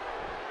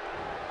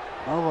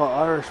 Nova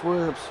Irish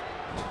whips.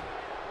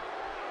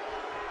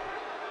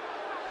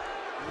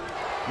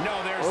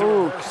 No, there's the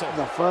Oh, reversal. kick in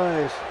the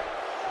face.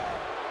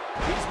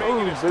 He's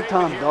making a Oh, big statement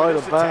time here belly with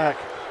to this back. attack.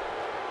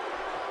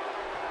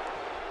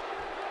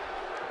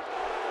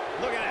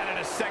 Looking at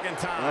it a second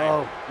time.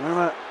 Oh, wait a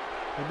minute.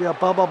 Maybe a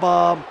bubble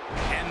bomb.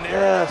 And there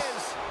Yes. it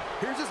is.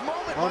 Here's his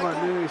moment, Bubba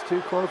Michael. knew he's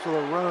too close to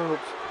the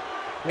ropes.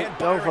 And Hit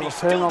go for Byron, the he's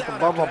pin still off the down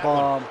bubble after that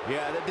one. bomb.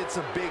 Yeah, that did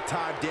some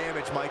big-time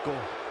damage, Michael.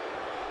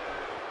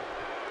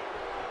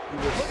 He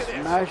Look just at this.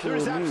 smashes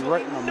There's the knee absolutely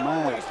right in the no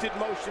mat. wasted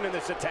motion in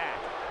this attack.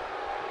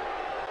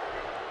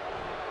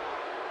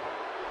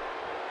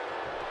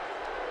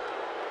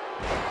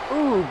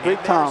 Ooh, big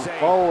And time there's a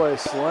fallaway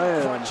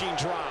slam. Crunching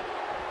drop.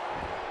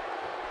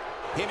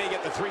 He may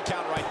get the 3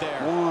 count right there.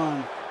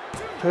 1,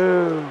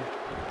 2,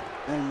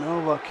 and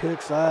Nova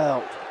kicks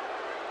out.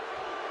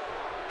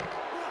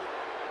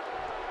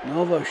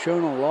 Nova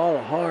showing a lot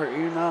of heart,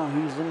 even though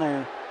he's in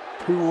there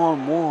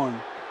 2-on-1.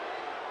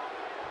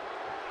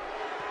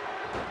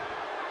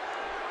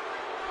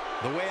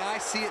 The way I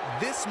see it,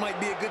 this might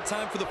be a good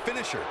time for the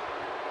finisher.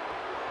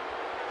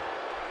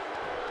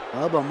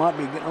 Bubba might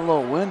be getting a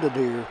little winded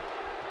here.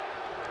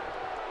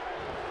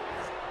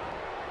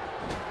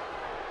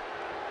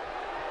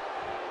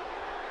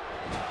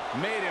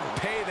 Made him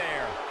pay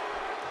there.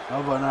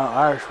 Nova now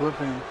Irish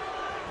whipping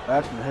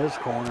back in his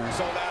corner.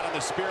 Sold out on the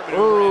spear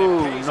maneuver. Ooh,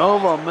 and it pays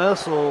off. Nova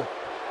missile.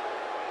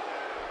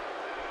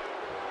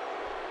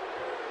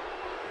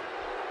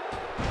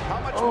 How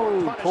much Oh,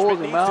 more pulls punishment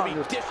him needs out to be and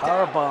just dished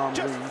power out? bombs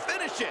Just him.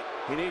 finish it.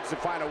 He needs to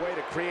find a way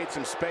to create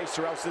some space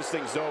or else this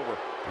thing's over.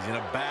 He's in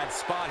a bad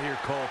spot here,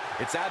 Cole.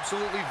 It's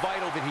absolutely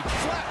vital that he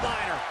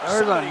Flatliner. There's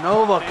Somebody a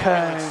call Nova an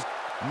ambulance.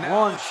 King.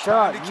 Now One it's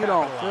shot, time to you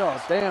don't feel a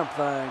capitalize. damn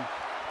thing.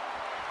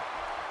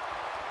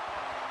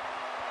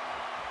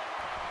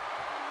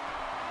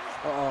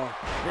 Uh-oh.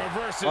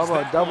 Reverses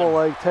Bubba, that double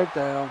one. leg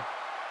takedown.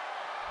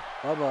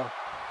 Bubba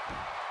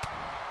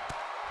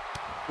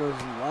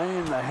just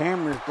laying the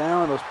hammers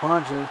down with those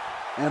punches.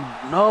 And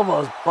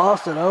Nova's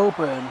busted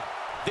open.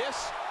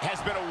 This has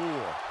been a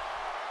war.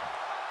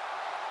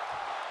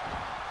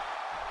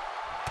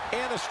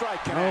 And the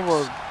strike connects.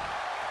 Nova.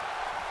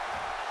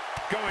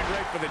 Going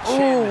right for the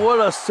chin. Ooh, what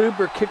a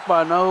super kick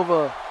by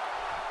Nova.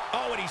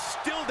 Oh, and he's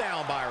still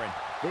down, Byron.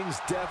 Things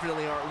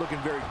definitely aren't looking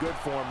very good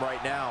for him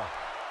right now.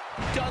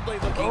 Dudley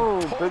looking Oh,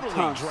 big totally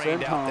time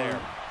drained out senton. there.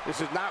 This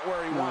is not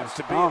where he No, wants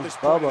to be Tom's at this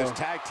point in Bubba. this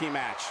tag team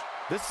match.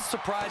 This is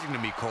surprising to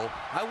me, Cole.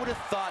 I would have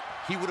thought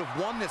he would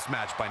have won this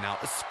match by now,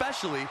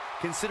 especially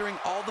considering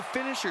all the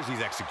finishers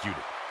he's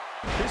executed.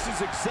 This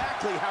is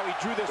exactly how he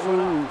drew this one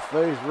up. Ooh,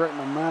 face right in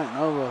the mat.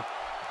 Nova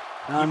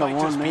He down to might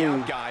just one be knee.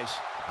 out, guys.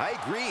 I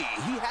agree.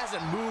 He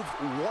hasn't moved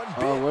one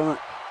bit. Oh, wait a minute.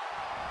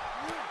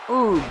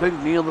 Ooh, big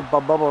knee by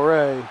Bubba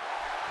Ray.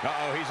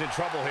 Uh-oh, he's in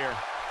trouble here.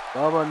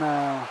 Bubba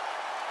now.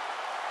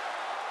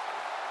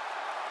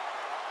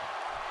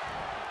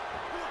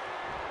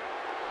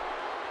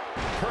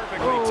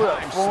 Perfectly Ooh, that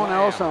timed full slam.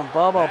 Nelson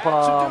Bubba That should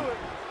bomb. do it.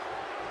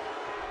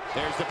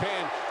 There's the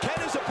pin. Can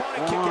his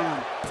opponent kick 1,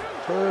 out?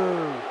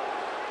 2.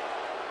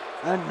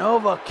 And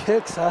Nova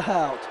kicks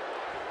out.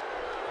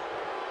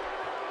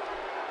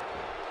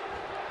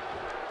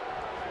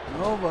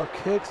 Nova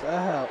kicks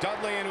out.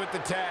 Dudley in with the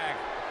tag.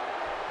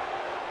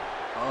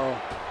 Oh,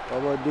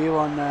 Bubba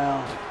D1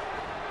 now.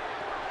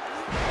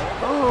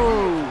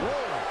 Ooh,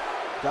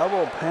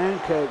 double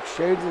pancake,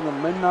 shades of the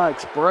Midnight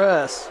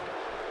Express.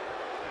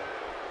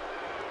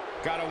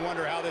 Gotta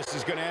wonder how this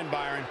is gonna end,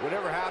 Byron.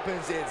 Whatever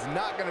happens, it's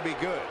not going to be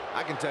good.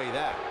 I can tell you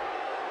that.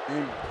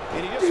 And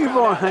And he just D1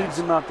 found out hangs that's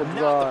him out to not the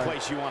dry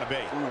place you want to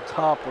be. on the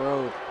top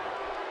rope.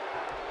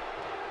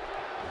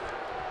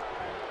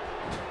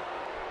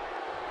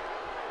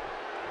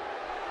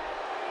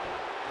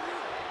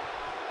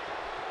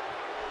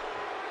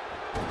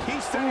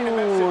 He's sending a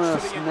Ooh,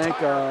 message to the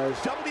snake entire eyes.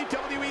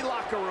 WWE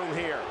locker room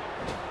here.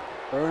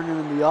 Burning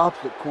in the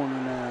opposite corner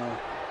now.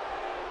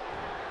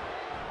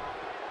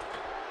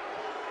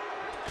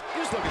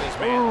 Just look at this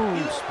man.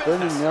 He Ooh, knows spinning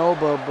business.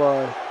 elbow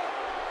by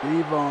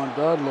Devon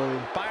Dudley.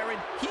 Byron,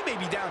 he may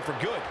be down for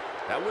good.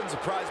 That wouldn't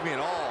surprise me at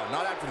all.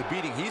 Not after the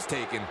beating he's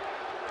taken.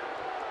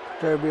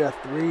 There'd be a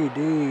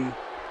 3D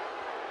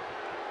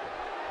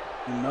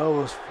in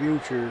Nova's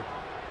future.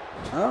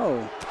 Oh,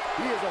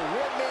 He is a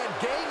one-man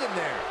gang in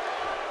there.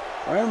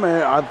 wait a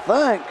minute,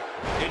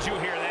 Did you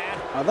hear that?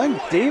 I think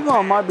What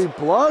Devon impact. might be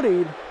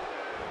bloodied.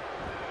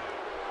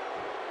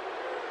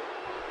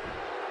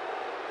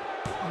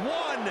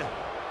 1,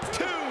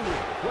 2.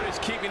 What is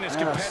keeping this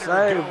And a competitor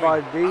save going?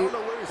 by I don't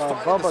know where he's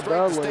finding the Bubba strength to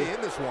Dudley. stay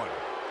in this one.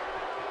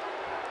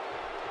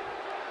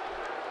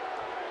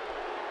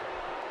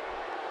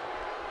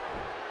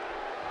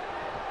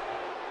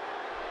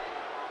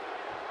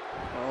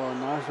 Oh,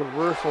 nice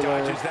reversal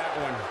there. Dodges that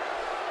one.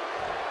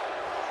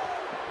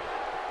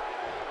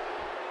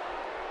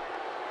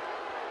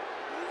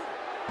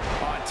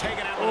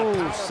 Taken out with a Oh,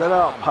 power set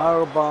out bomb.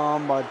 power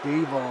bomb by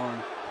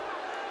Devon.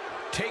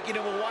 Taking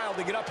him a while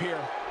to get up here.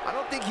 I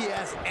don't think he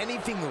has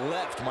anything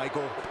left,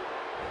 Michael.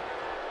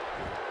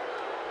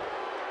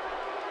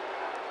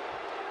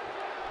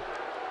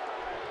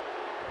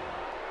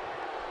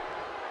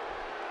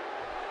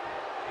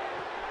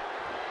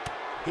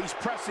 He's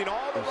pressing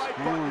all the right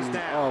buttons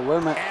now. Oh, wait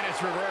a minute. And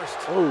it's reversed.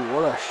 Oh,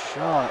 what a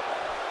shot.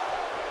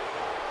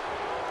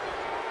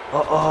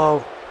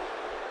 Uh-oh.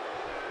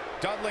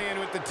 Dudley in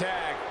with the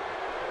tag.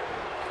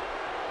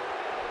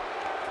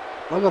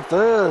 Look at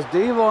this.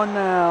 Devon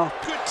now.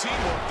 Good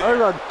teamwork there.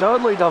 There's a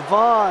Dudley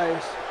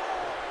device.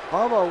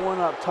 Bubba went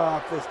up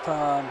top this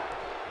time.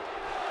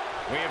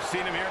 We have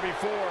seen him here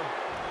before.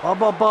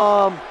 Bubba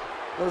bomb.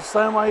 The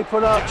same way he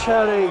put out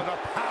Chetty. With a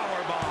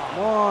power bomb.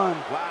 One.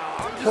 Wow,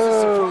 I'm just Two.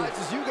 as surprised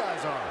as you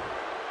guys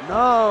are.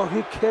 No,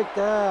 he kicked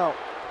out.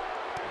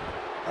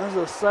 That's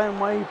the same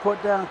way he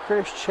put down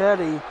Chris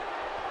Chetty.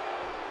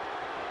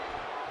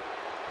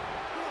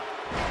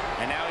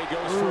 And now he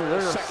goes Ooh, for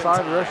there's a a second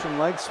side time. Russian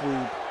leg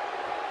sweep.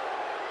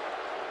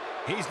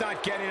 He's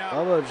not getting up.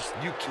 Bubba just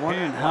You can't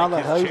wondering how the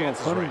like hell his he's going to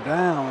chances put him right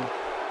down.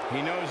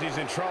 He knows he's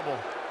in trouble.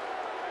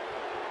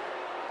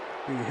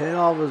 He hit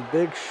all of his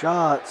big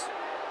shots.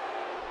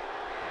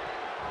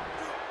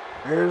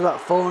 Here's that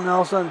full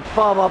Nelson.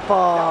 Bubba Now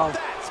bomb.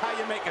 that's how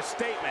you make a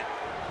statement.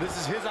 This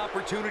is his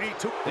opportunity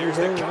to... There's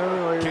the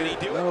cover. Can he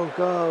do it? No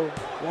go.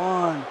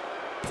 1,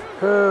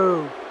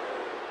 2.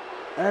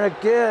 And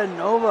again,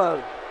 Nova.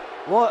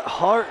 What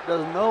heart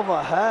does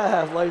Nova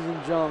have, ladies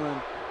and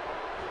gentlemen?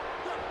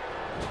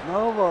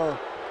 Nova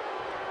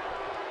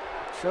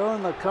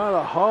showing the kind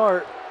of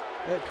heart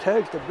it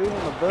takes to be in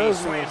the He business.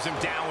 slams him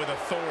down with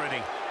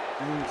authority.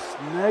 And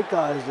Snake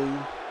Eyes him.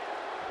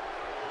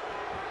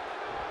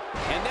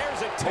 And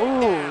there's a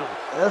Ooh,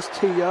 takedown.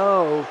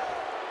 STO.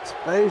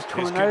 Space This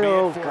could be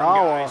Tornado it for him,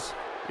 Gawa. guys.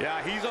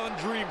 Yeah, he's on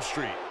Dream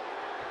Street.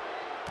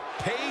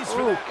 Pays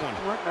for Ooh, that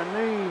one. went the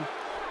knee.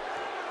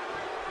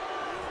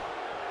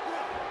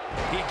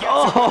 He gets it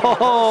with the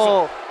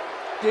Oh, reversal.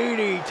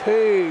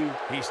 DDT.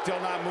 He's still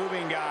not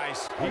moving,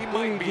 guys. A He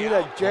might be DDT out,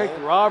 that Jake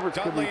Cole. Roberts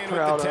could Dudley be in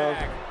proud with the of.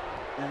 tag.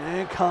 And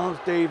in comes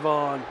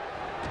Devon.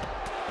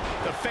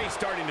 The face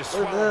starting to Look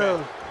swell at a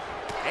this.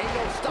 bit. Ain't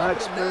no Back stopping him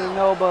spinning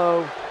now.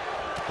 elbow.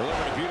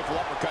 Delivering a beautiful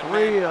uppercut.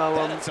 Three Man, of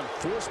that them. had some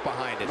force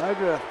behind it. Make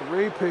it a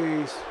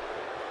 3-piece.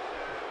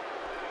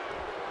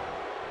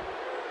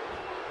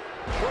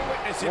 We're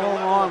witnessing a Hold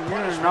level on, of you're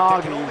punishment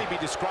that can noggy. only be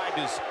described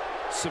as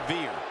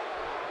severe.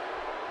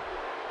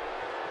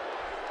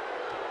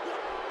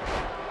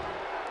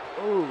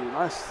 Ooh,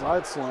 nice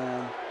side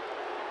slam.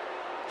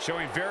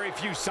 Showing very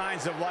few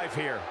signs of life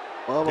here.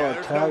 Bubba Yeah,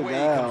 there's no tagged way he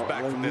comes out.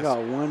 back Like, from he this. got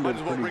Might winded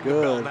as well pretty ring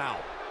the bell good. now.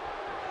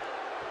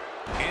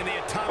 And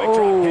the atomic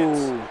drop hits.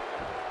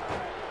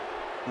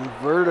 Oh,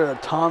 inverted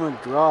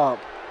atomic drop.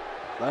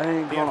 That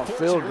ain't The gonna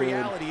feel unfortunate good.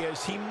 reality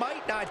is he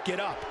might not get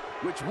up.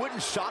 Which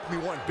wouldn't shock me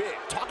one bit.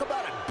 Talk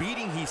about a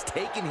beating he's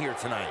taken here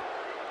tonight.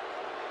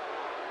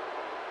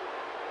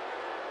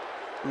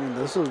 I mean,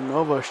 this is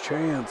Nova's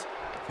chance.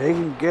 If he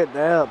can get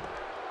up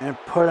and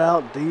put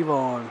out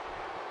Devon,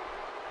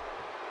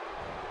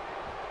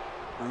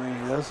 I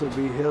mean, this would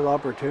be his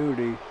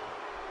opportunity.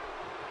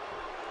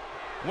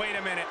 Wait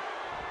a minute.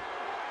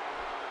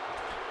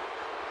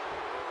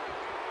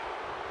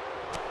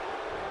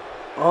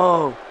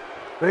 Oh,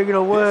 speaking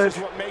of This which,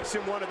 is what makes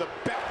him one of the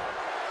best.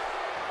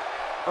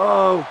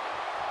 oh,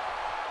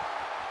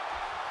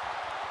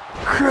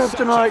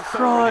 Kryptonite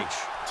Crunch.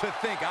 To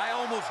think, I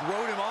almost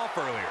wrote him off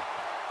earlier.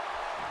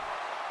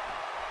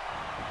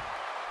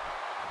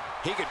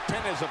 He could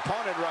pin his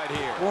opponent right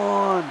here.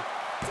 1,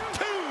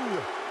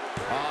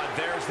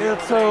 There's the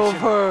it's elimination.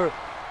 over.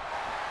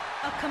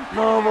 A competitor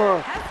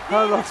Nova has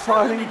has been a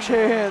fighting eliminated.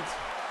 chance.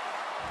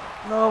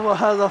 Nova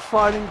has a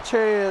fighting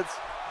chance.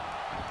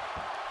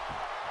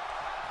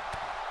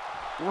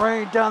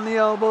 Rain down the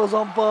elbows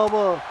on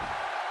Bubba.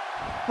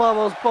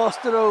 Bubba's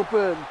busted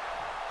open.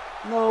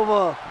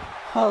 Nova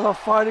has a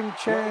fighting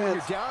Well, when you're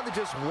chance. down to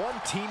just one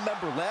team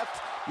member left,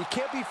 you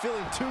can't be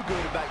feeling too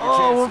good about your Oh,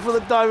 chances. went for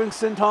the diving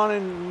senton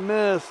and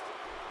missed.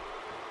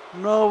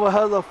 Nova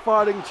has a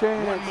fighting One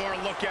chance. more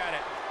look at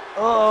it.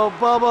 Oh,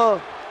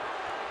 Bubba.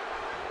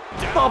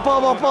 Bob,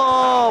 Bubba,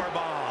 Bob.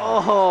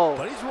 Oh,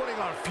 But he's running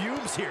on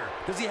fumes here.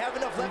 Does he have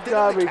enough left you in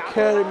him gotta to be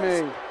kidding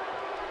capitalize? me.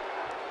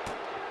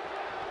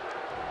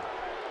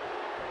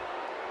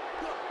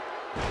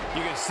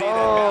 You can see that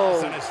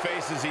balance on his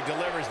face as he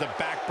delivers the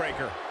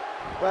backbreaker.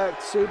 Back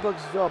suplex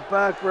is a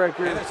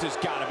backbreaker. And this has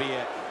got to be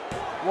it.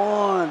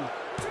 1,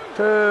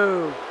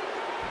 2,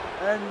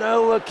 and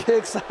Nova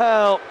kicks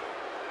out.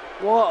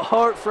 What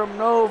heart from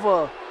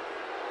Nova.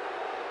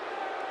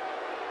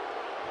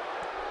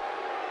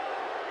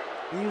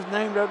 He's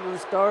named after the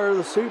star of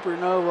the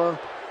supernova,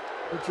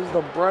 which is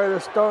the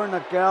brightest star in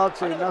the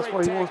galaxy, and that's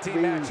why he wants to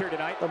be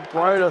the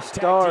brightest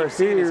star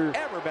here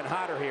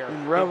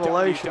in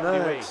Revelation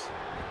X.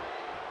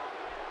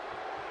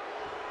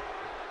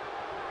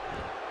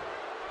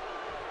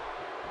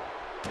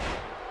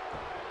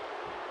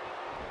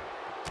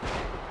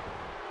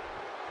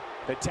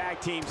 The tag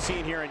team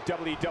scene here in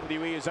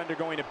WWE is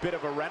undergoing a bit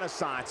of a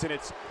renaissance, and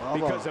it's Bubba.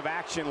 because of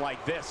action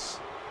like this.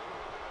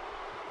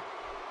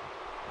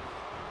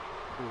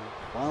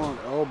 Violent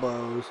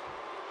elbows.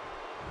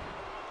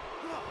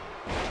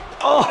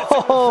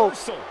 Oh, Oh!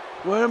 it's a reversal.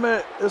 Wait a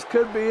minute, this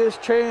could be his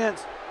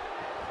chance.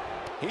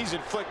 He's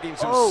inflicting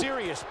some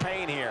serious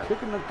pain here.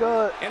 Kick in the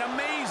gut. An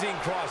amazing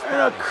crossbody.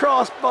 And a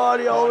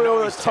crossbody all the way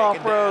over the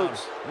top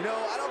ropes. You know,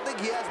 I don't think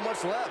he has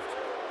much left.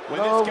 When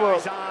this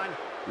guy's on,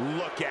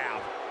 look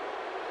out.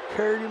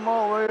 Carried him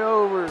all the way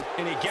over.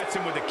 And he gets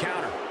him with the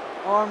counter.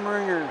 Arm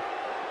wringer.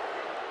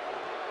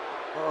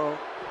 Uh-oh.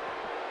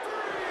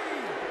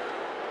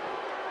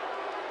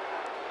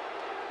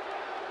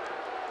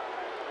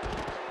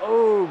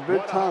 Oh,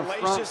 big time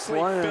front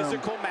slam.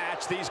 Physical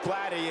match these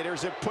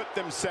gladiators have put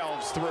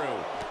themselves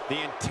through.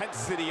 The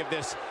intensity of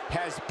this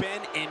has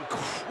been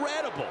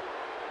incredible.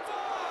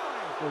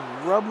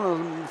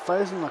 Rubbing his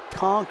face in the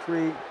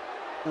concrete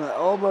and the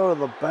elbow to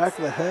the back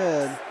of the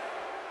head.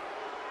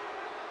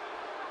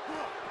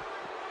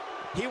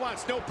 He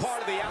wants no part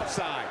of the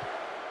outside.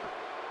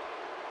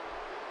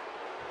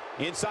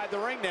 Inside the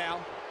ring now.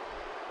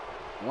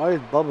 Why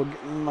is Bubba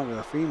getting like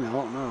a female? I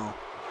don't know.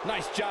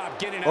 Nice job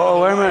getting out of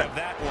the way of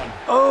that one.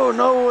 Oh,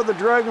 no, with the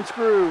dragon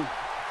screw.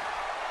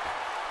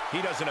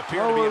 He doesn't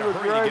appear to be in a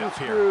hurry to get up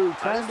here.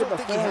 Trying to get the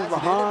fans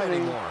behind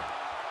him.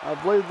 I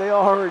believe they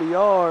already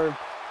are.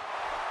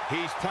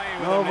 He's playing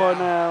with Nova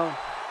now.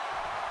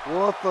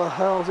 What the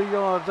hell is he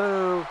going to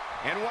do?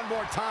 And one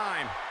more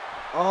time.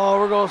 Oh,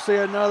 we're going to see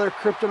another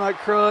kryptonite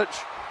crutch.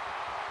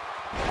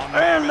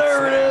 And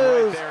there it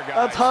is. Right there,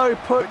 that's how he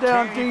put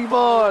down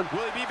Devon.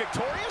 Will he be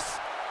victorious?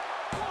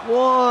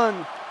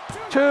 1,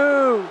 2.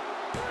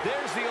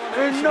 There's the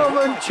and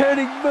Nova and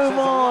Chetty move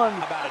on.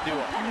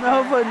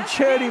 Nova and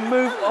Chetty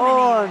move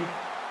on.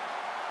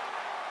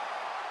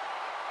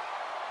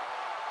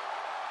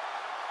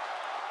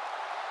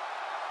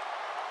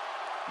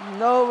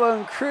 Nova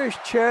and Chris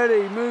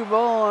Chetty move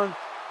on.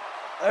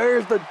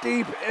 There's the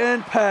deep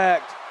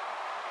impact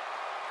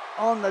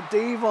on the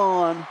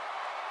Devon.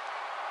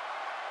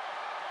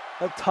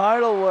 A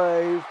tidal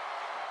wave.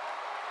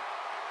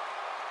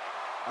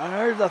 And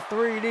there's a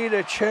 3D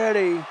to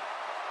Chetty.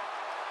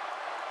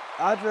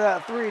 After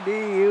that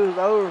 3D, he was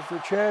over for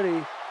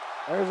Chetty.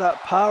 There's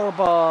that power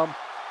bomb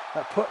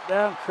that put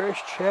down Chris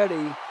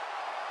Chetty.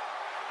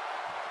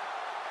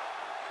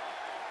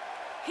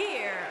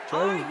 Here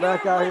Chetty's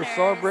back out here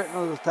celebrating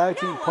with his tag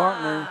team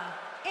partner.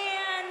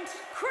 And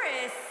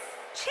Chris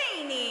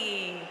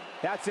Cheney.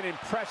 That's an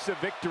impressive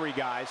victory,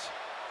 guys.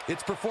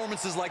 It's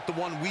performances like the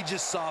one we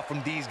just saw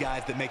from these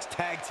guys that makes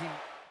tag team.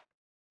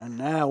 And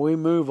now we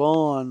move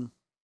on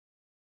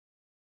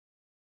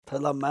to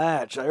the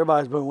match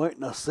everybody's been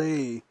waiting to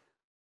see.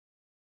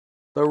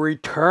 The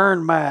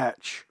return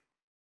match.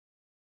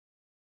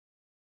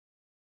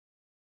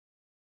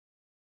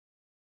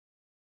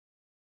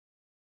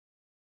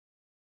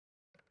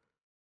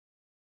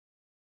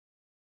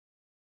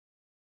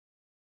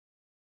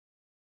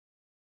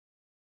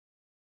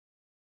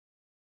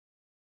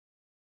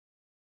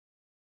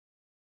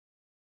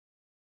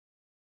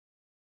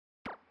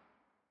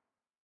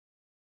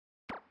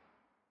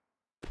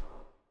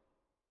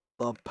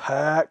 The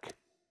Pack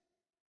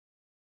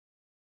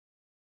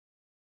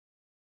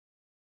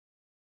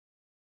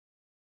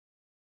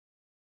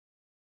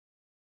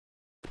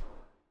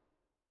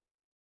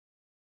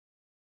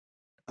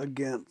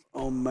against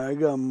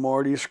Omega and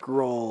Marty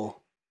Scurll.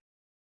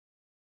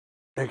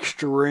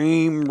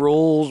 Extreme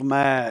Rules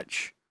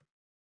match.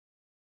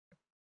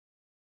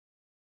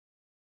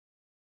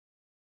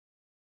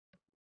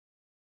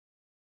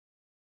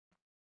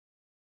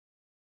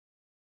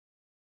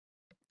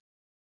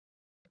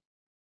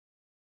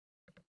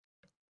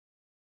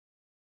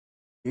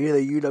 He's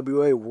the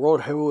UWA World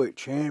Heavyweight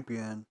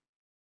Champion.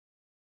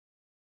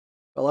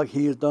 Felt like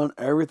he has done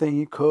everything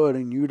he could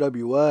in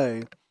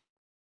UWA.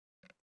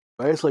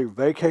 Basically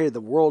vacated the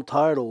world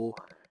title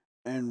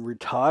and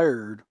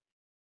retired.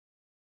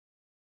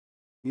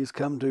 He's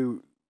come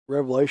to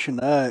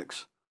Revelation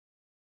X.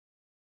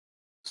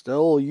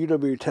 Still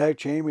UWA Tag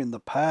Champion,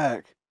 the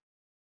Pack.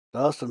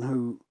 Dustin,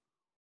 who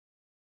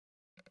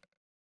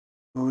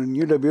in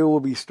UWA will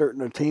be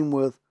starting a team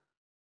with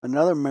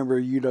another member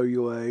of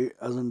UWA,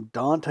 as in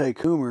Dante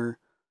Coomer,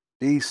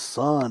 D's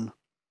son.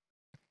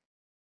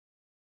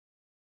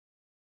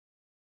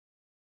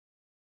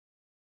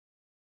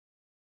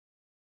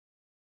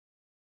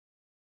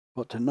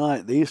 But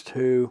tonight, these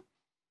two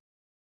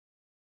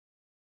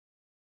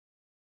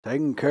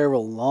taking care of a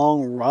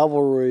long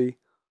rivalry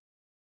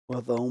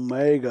with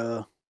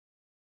Omega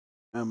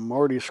and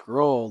Marty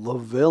Scurll, the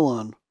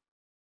villain.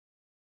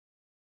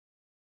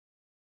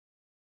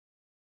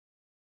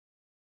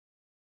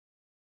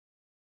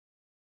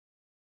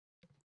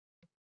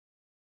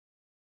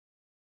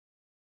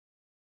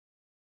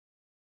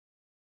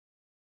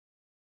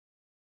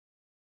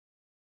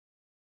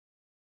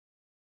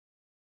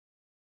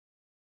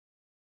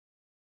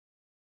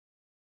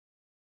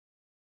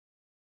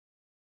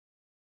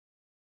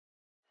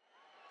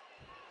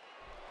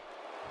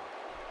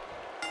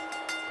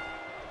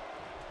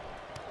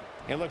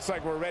 It looks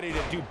like we're ready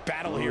to do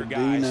battle here,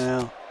 guys.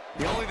 Now.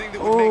 The only thing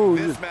that would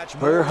make this match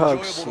more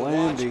enjoyable to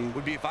watch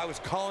would be if I was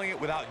calling it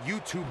without you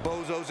two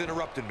bozos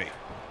interrupting me.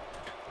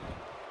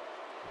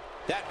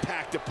 That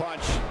packed a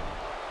punch.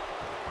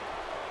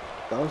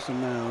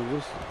 Dawson now,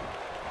 just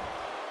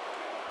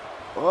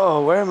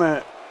Oh, wait a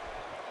minute.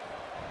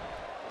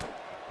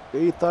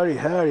 He thought he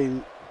had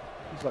him.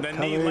 He's like, The come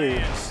knee here.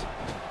 lands.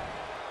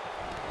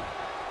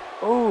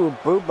 Oh,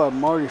 boot by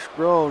Marty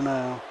Scurll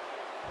now.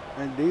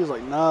 And D's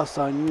like, nah,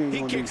 son, you ain't He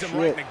gonna do kicks him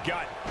right shit. in the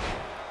gut.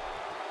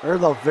 There's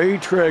the V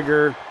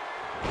trigger.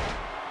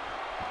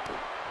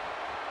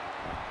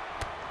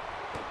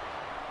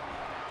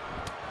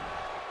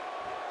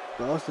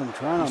 Dustin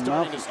trying He's to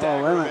starting mount. to Oh,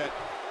 stagger wait a a minute. bit.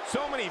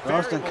 So many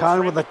Dustin variables Conner for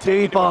him with to a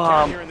take into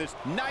account D-bomb. here in this.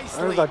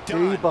 Nicely There's a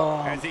done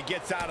D-bomb. as he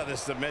gets out of the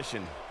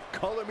submission.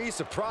 Color me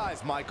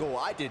surprised, Michael.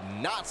 I did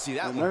not see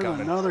that And one there's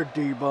coming. another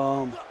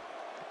D-bomb.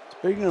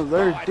 Speaking of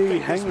their I D think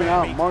this hanging man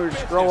out, means Marty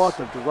business. Scurll out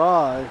to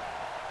dry.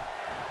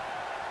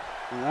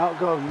 And out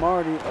goes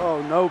Marty.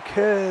 Oh, no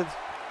kids.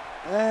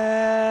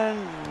 And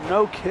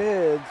no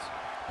kids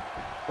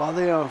by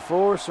the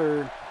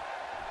enforcer.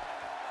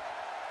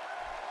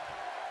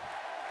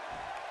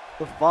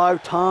 The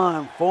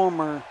 5-time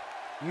former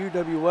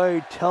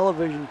UWA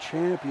television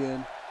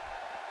champion.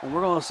 And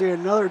we're going to see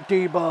another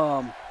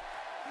D-bomb.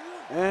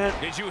 And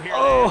Did you hear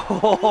that?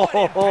 What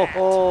impact?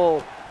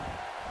 oh,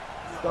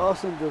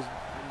 Dawson just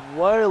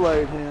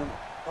waylaid him.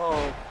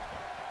 Oh,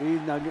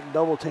 he's now getting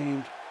double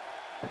teamed.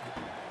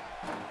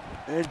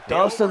 And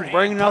Dustin overhand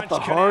bringing out the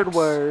punch connects.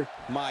 hardware.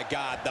 My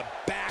God, the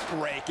back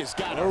rake has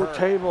got to Oh, hurt.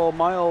 table,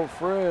 my old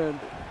friend.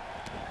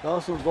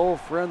 Dustin's old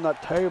friend,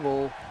 that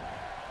table.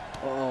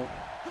 Uh-oh.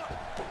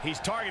 He's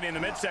targeting the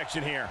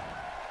midsection here.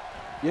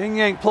 Yin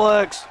Yang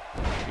Plex.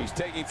 He's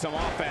taking some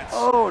offense.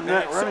 Oh, And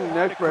net it's running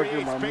hard neck to breaker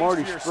create by space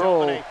Marty for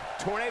yourself in Scurll.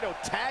 a tornado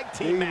tag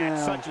team Hey, match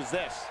now. such as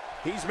this.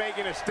 He's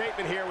making a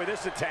statement here with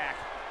this attack.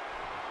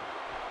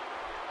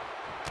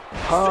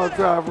 Pile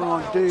driver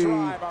on Pile D.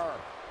 driver.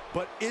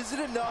 But is it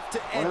enough to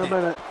Wait end a it?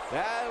 minute.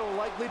 That'll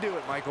likely do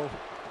it, Michael.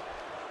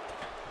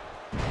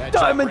 That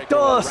Diamond jawbreaker will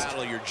dust.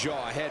 rattle your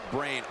jaw, head,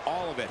 brain,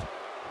 all of it.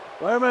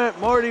 Wait a minute.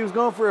 Marty was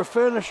going for a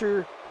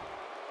finisher.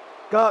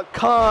 Got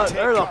caught. Take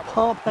There's a cover.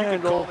 pump You can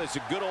handle. call this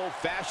a good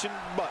old-fashioned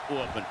butt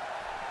whooping.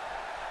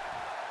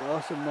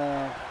 Dawson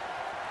now.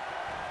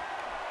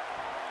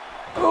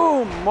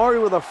 Oh, Marty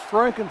with a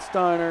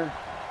Frankensteiner.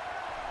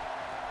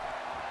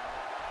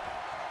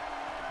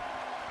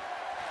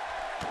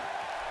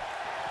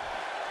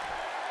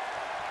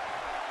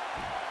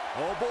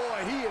 Oh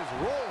boy, he is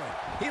rolling.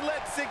 He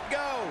lets it go.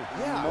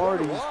 Yeah, Marty I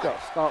wonder just why.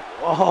 got stopped.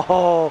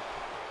 Oh,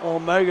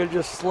 Omega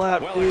just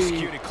slapped Well D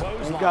executed and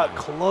clothesline. got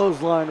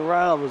clotheslined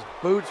right out of his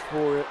boots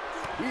for it.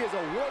 He is a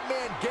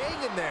one-man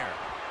gang in there.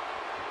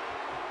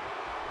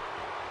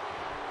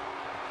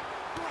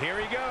 Here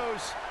he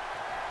goes.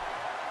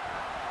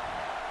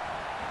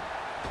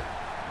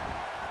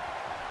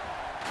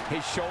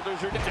 His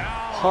shoulders are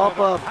down. Pop with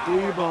a up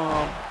power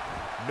D-bomb.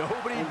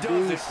 Nobody And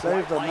does D it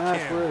saved quite the like match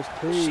him. for his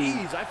team.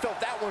 Jeez, I felt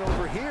that one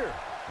over here.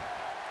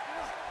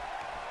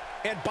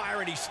 And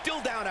Byron, he's still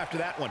down after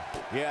that one.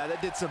 Yeah,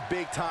 that did some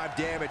big-time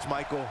damage,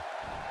 Michael.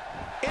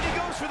 And he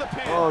goes for the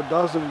pin. Oh,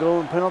 doesn't go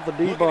and pin out the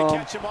Looking to D-bomb.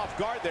 catch him off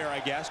guard there, I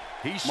guess.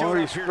 He's showing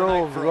Marty up here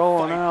Scurll's tonight for a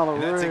rolling fight, out of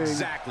and the that's ring.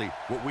 exactly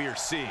what we are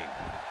seeing.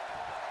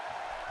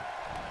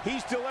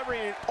 He's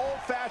delivering an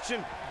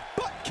old-fashioned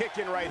butt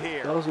kicking right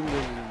here. Dawson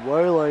was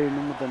waylaying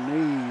him with the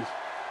knees.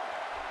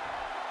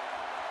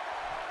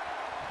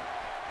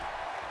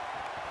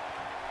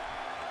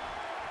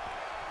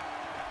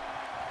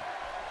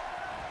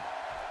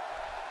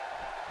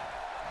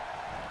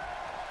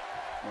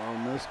 Oh,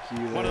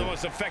 miscue One of the there.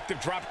 most effective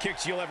drop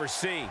kicks you'll ever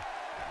see.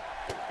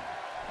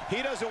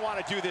 He doesn't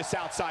want to do this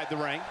outside the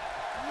ring.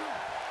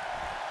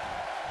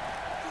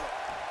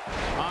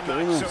 I'm not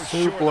Damn, so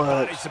sure the suplex.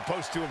 body's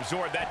supposed to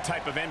absorb that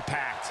type of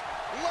impact.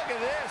 Look at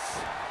this.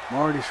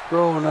 Marty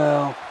Scurll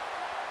now.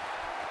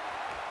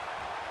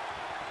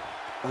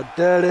 A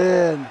dead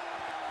end.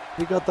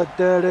 He got the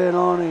dead end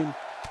on him.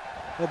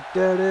 A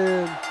dead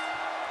end.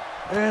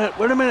 And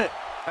wait a minute.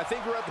 I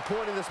think we're at the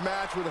point in this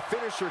match where the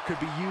finisher could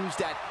be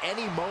used at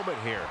any moment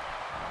here.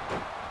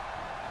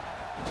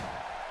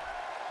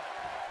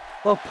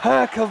 The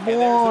Pack have And there's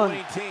the won.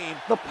 winning team.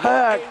 The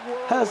Pack What a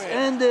whirlwind. has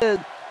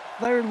ended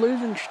their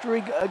losing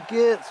streak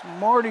against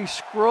Marty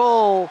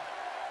Scurll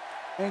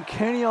and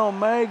Kenny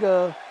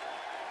Omega.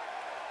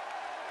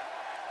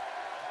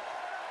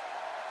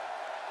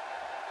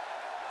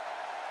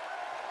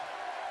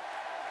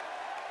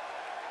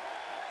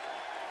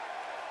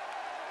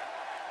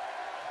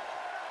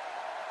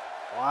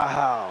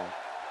 Wow.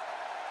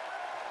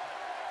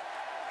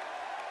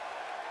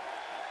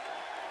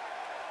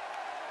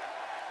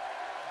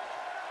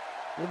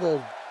 With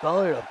a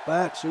belly to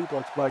back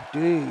suplex by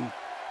D.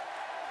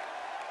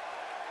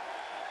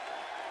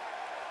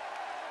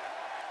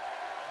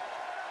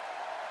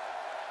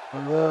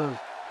 Look at this,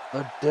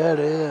 the dead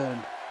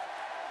end.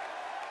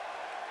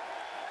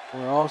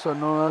 We're also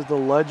known as the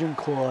Legend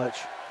Clutch.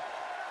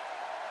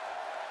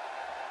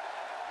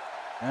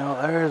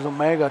 Now there's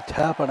Omega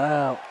tapping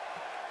out.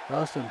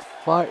 Dustin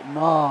fighting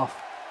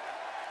off.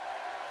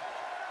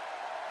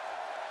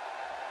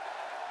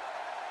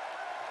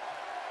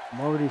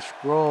 Marty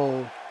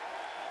Scurll.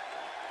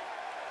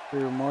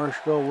 Here, Marty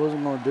Scurll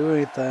wasn't going to do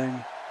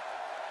anything.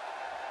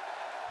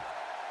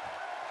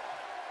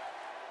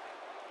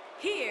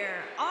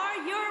 here are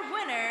your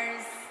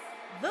winners,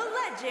 the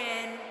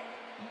Legend,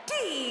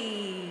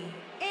 D,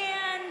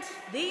 and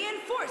the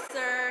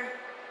Enforcer,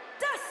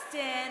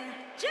 Dustin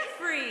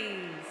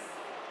Jeffries.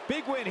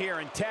 Big win here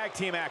in tag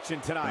team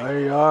action tonight. There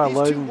you are, These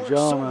ladies two and work so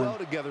gentlemen. well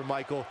together,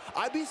 Michael.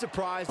 I'd be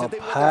surprised if they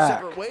went their pack.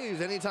 separate ways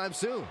anytime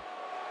soon.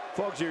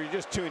 Folks, you're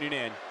just tuning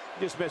in.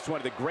 You just missed one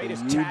of the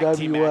greatest The tag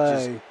team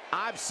matches UWA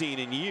I've seen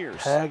in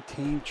years. Tag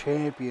team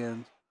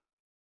champions.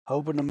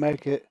 Hoping to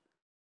make the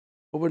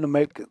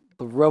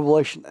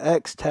Revelation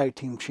X tag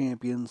team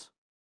champions.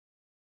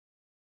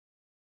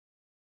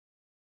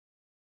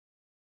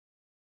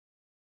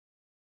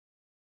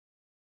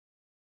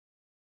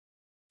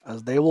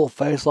 As they will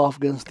face off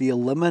against the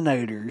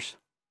Eliminators.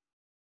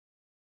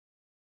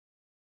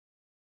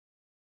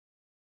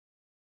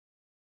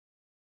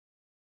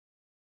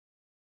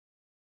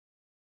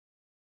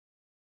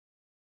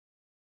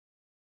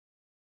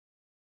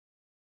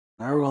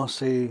 Now we're going to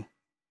see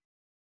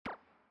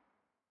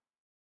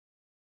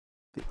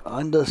the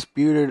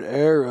Undisputed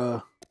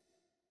Era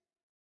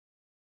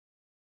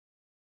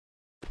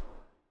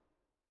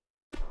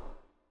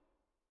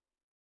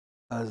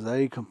as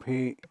they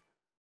compete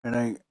in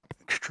a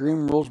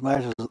Extreme Rules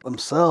matches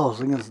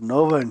themselves against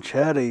Nova and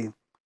Chetty.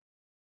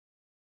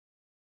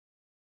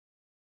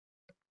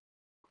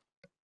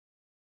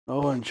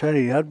 Nova and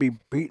Chetty had to be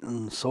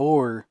beaten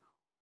sore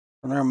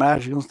in their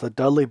match against the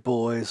Dudley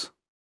Boys.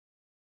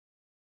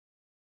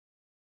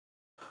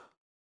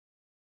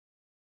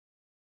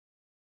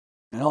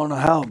 I don't know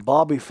how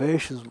Bobby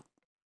Fish was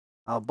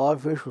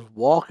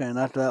walking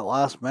after that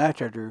last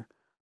match after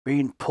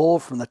being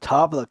pulled from the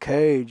top of the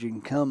cage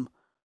and come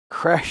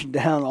crashing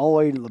down all the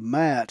way to the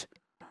mat.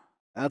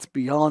 That's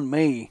beyond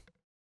me.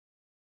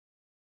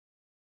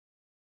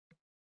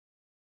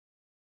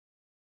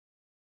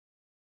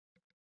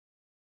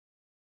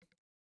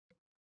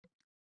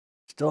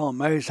 Still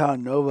amazed how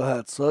Nova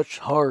had such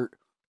heart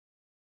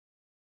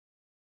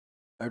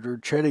after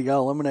Chetty got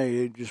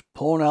eliminated, just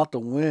pulling out the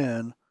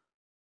win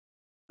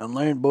and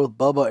laying both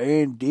Bubba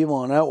and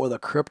Devon out with a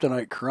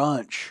kryptonite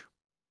crunch.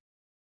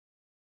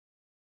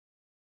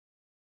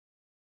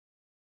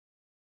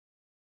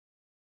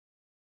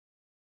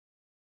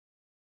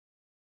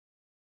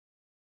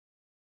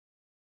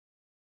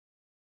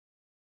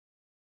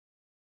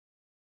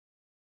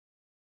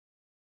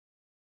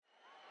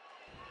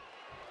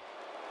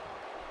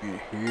 And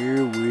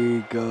here we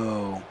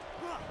go.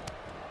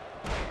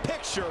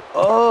 Picture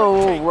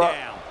Oh,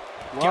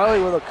 takedown.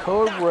 Riley with a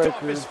code Knocked off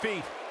breaker. his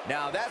feet.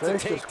 Now that's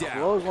Fish a just takedown.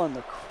 clothesline the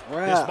This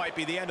crap. might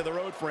be the end of the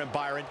road for him,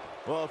 Byron.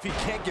 Well, if he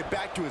can't get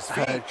back to his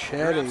feet, you're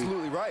Chetty.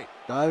 absolutely right.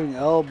 Diving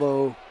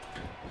elbow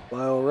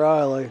by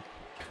O'Reilly.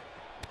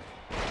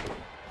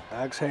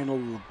 Axe handle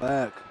to the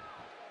back.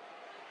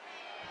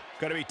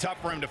 Going to be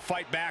tough for him to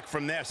fight back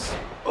from this.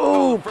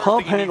 Oh, First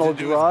pump thing he needs handle to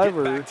do is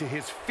driver. Get back to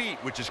his feet,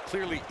 which is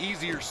clearly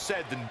easier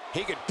said than.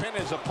 He could pin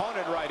his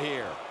opponent right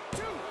here.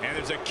 And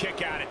there's a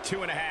kick out at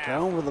 2.5.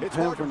 Down with the It's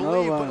pin hard for to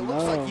believe, Nova. but it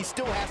looks like No. he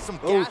still has some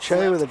Oh, gas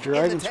Che with a left in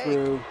dragon the tank.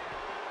 screw.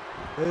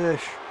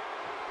 Fish.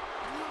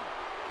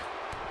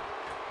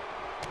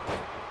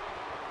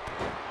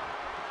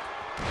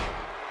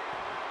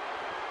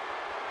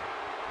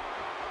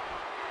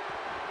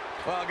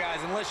 Well, guys,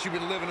 unless you've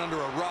been living under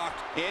a rock.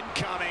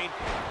 Incoming.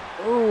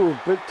 Oh,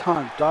 big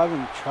time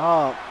diving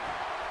chop.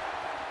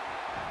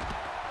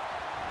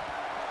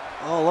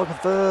 Oh, look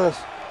at this.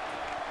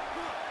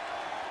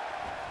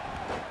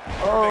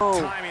 Oh,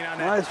 timing on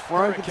that nice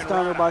Hurricane Frankensteiner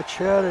Rana. by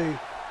Chetty.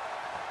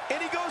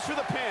 And he goes for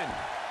the pin.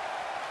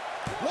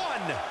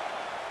 1,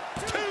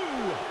 2.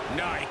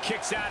 No, he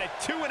kicks out at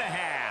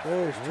 2.5.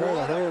 Fish, try to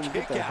What a hit him, get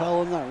kick the out.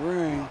 hell in that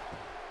ring.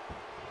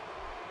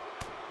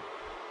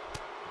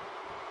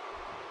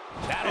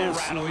 That'll And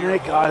rattle your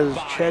Snake whole Eyes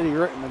body. Chetty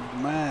right in the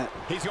mat.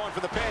 He's going for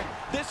the pin.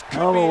 This could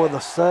Nova be with it.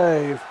 a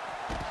save.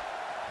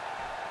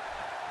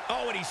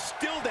 Oh, and he's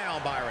still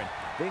down, Byron.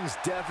 Things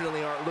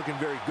definitely aren't looking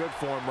very good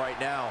for him right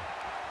now.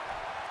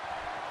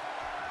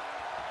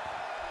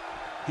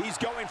 He's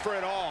going for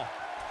it all.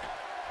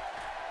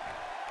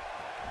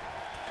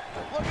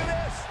 Look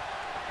at this.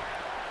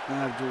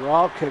 And a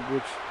drop kick,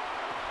 which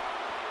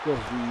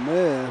just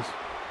missed.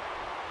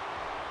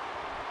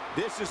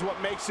 This is what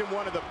makes him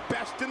one of the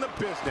best in the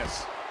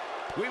business.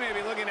 We may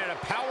be looking at a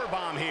power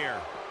bomb here.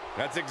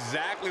 That's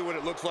exactly what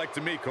it looks like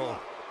to me, Cole.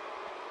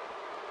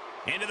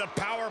 Into the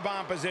power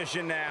bomb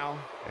position now.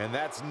 And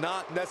that's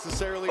not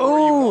necessarily where you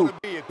want Oh, to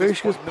be at this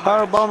Fish gets point in the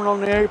power match. bombing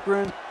on the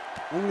apron.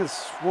 Then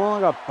gets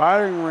swung like a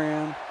battering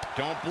ram.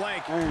 Don't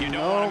blink. And You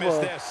don't want to miss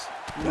Nova. this.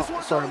 This No,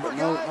 one's sorry, over, but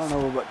no, guys. I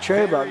know, but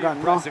Cheba Very got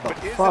knocked impressive, the but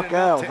is it fuck enough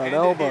out to with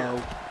that end it here?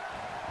 elbow.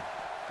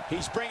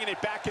 He's bringing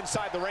it back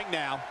inside the ring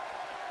now.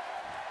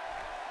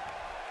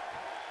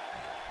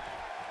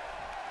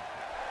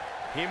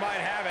 He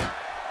might have it.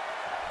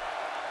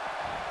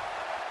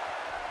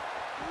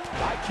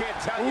 I can't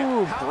tell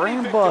you Ooh, how brain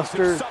many victims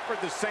buster. have suffered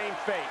the same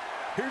fate.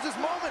 Here's his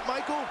moment,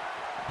 Michael.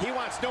 He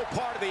wants no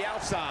part of the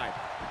outside.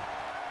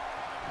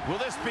 Will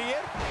this be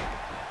it?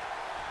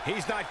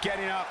 He's not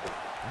getting up.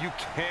 You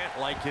can't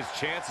like his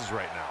chances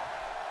right now.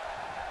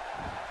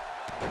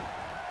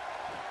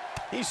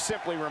 He's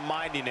simply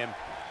reminding him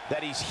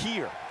that he's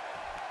here.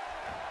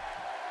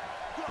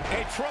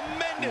 A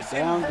tremendous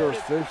Down goes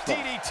inverted Fish,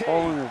 DDT.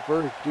 falling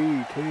reverse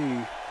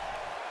DDT.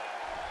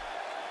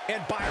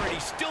 And Byron,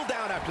 he's still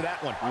down after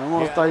that one. I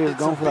almost thought he was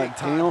going for that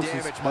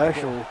Danielson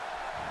special.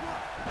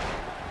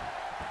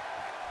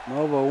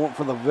 Nova went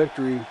for the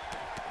victory.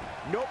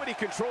 Nobody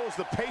controls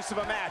the pace of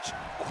a match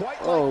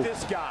quite like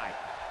this guy.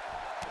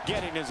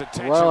 Getting his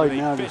attention Riley with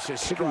now a just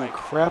vicious kicking the strike.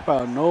 crap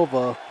out of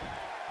Nova.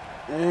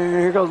 And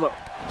here goes the...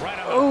 Right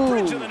on the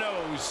bridge of the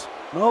nose.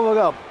 Nova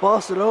got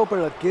busted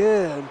open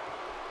again.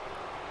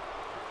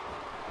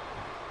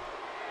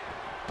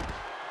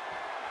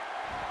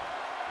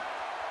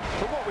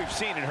 From what we've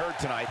seen and heard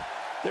tonight,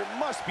 there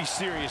must be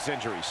serious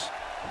injuries.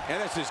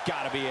 And this has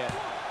got to be it.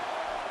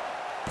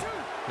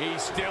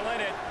 He's still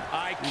in it.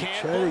 I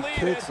can't believe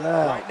kicks it.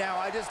 out. Right now,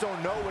 I just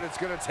don't know what it's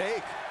going to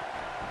take.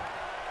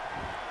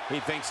 He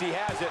thinks he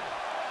has it.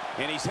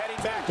 And he's heading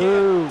back Two.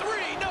 in. 3,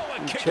 no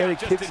one kick Chetty out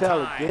just kicks in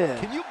out time. again.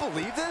 Can you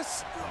believe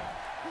this?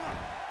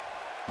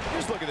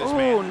 Just look at this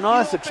man. Oh,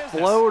 nice He no business.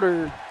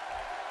 exploder.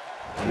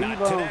 Not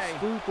T-bone today.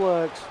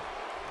 suplex.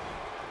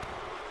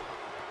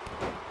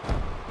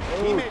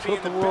 He Oh, may be took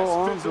in the the roll best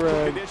arm physical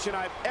drag. condition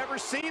I've ever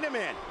seen him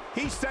in.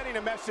 He's sending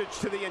a message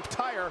to the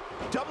entire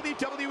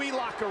WWE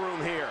locker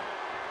room here.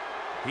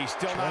 He's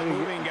still not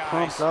moving, guys.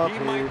 Pumped up He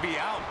here. might be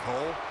out,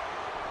 Cole.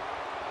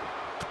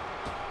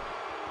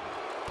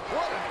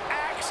 What an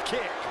axe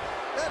kick.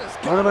 That is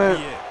Wait a got to minute.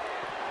 be it.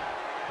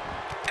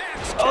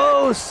 Axe kick.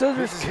 Oh, scissors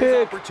This is his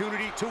kick.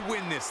 opportunity to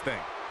win this thing.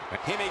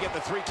 He may get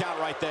the 3 count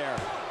right there.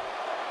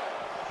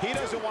 He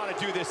doesn't want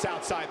to do this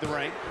outside the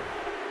ring.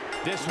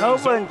 This one's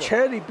Nova and over.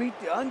 Chetty beat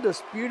the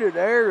Undisputed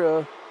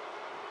Era.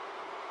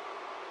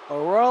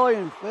 O'Reilly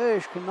and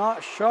Fish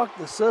cannot shock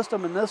the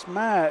system in this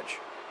match.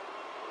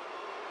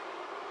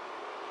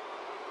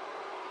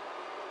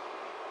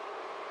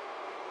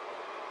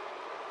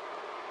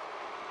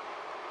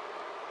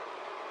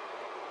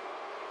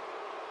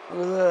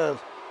 Look at this.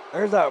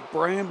 There's that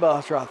brain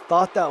buster. I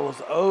thought that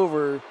was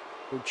over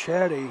for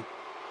Chetty.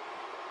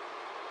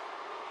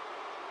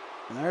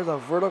 And there's a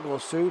vertical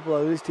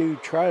suplex. These two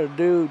try to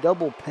do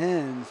double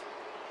pins.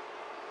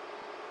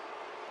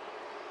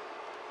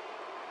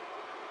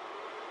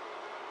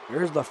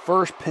 There's the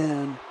first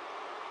pin.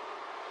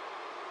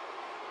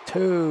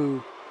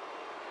 2.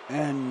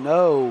 And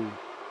no.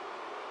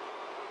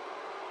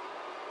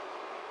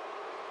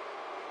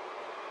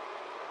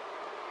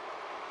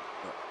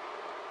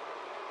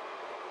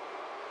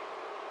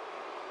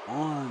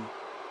 One.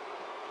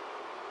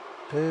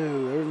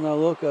 2. There's no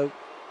look up.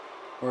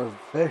 Or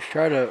Fish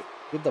try to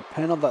get the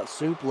pin of that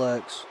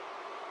suplex.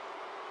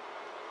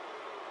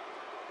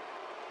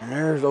 And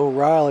there's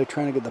O'Reilly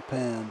trying to get the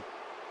pin.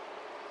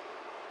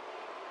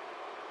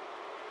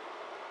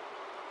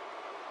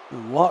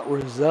 And what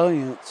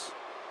resilience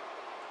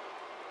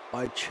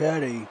by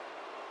Chetty.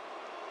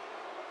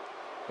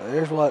 But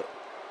there's what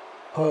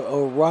put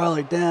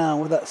O'Reilly down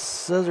with that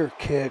scissor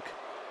kick.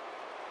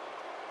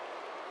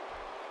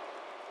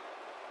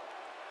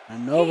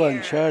 And Nova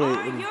and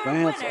Chetty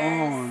advance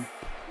on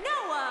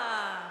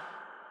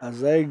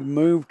as they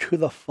move to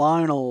the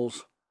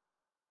finals.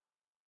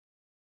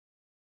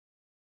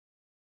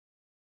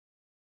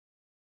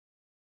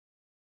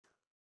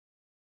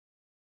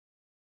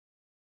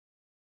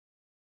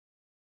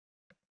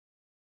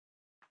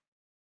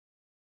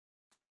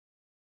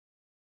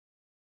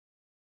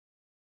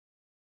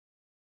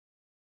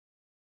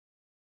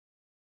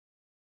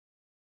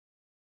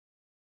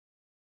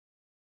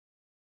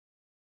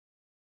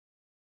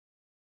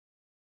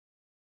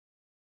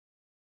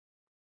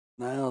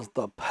 Now it's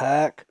the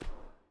Pack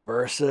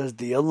versus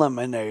the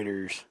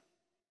Eliminators.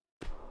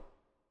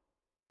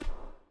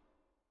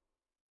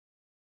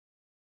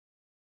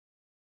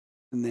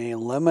 In the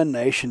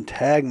elimination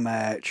tag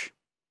match.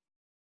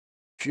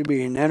 Should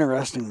be an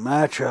interesting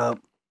matchup.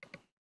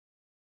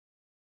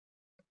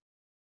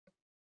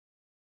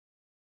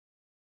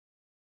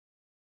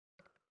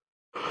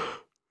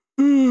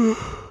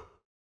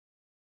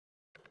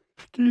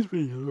 Excuse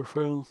me, other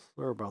fans.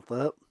 Sorry about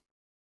that.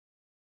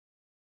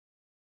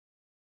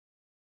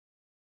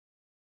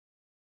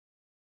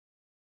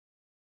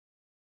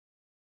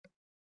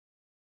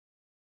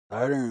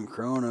 Ryder and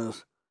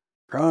Kronos.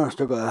 Kronos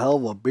took a hell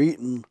of a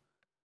beating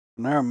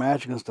in their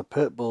match against the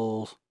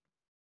Pitbulls.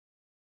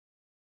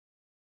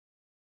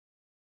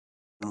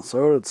 And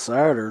so did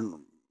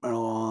Saturn, in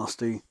all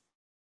honesty.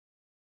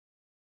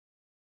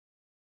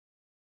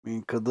 I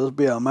mean, could this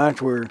be a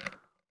match where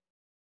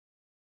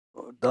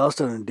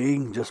Dustin and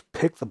Dean just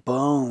pick the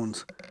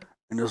bones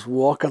and just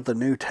walk out the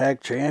new tag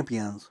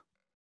champions?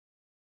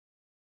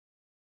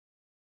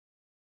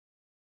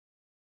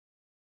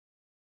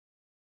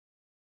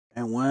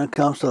 And when it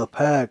comes to the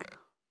Pack,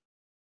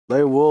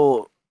 they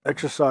will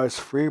exercise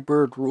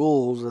Freebird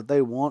rules that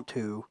they want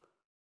to.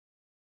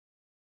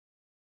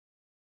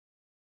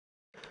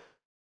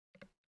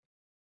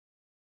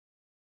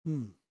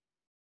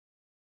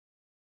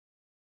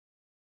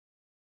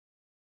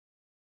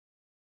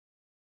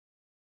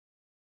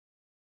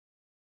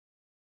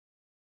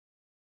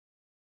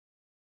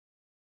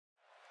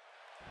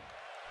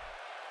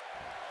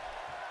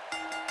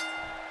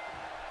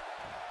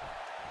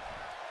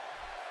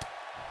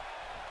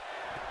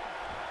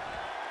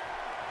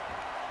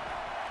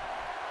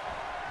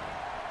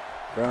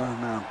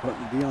 Driving now,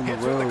 putting D on the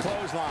Hits with rope. the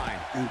clothesline.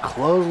 And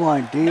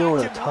clothesline deal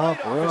with a Knocked him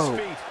top right off his rope.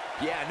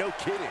 feet. Yeah, no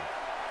kidding.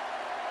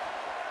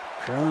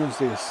 Jones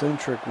the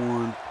eccentric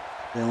one.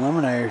 The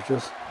Eliminator's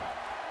just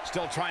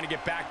Still trying to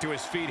get back to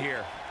his feet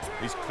here.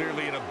 He's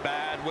clearly in a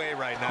bad way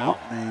right now.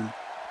 man.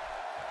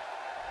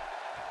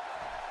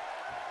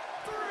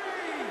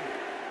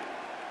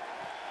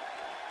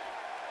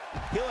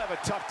 He'll have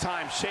a tough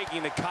time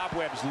shaking the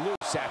cobwebs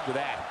loose after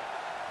that.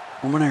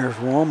 Eliminator's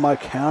won by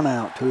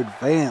countout to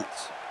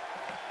advance.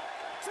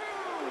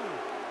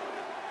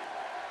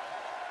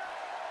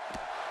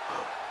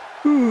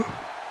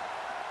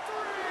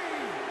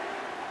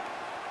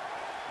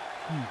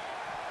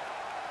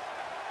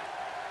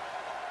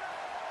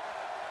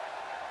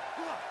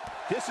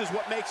 This is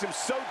what makes him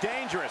so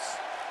dangerous.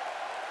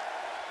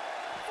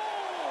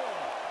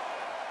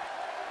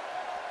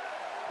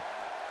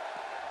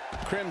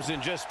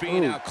 Crimson just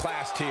being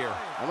outclassed here.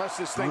 Unless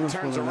this thing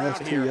turns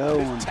around here,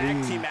 this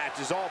tag team match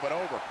is all but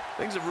over.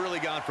 Things have really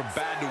gone from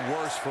bad to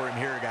worse for him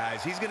here,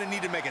 guys. He's going to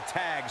need to make a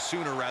tag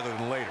sooner rather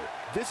than later.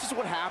 This is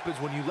what happens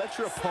when you let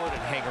your opponent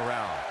hang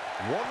around.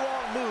 One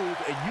wrong move,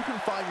 and you can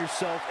find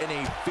yourself in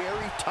a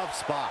very tough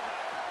spot.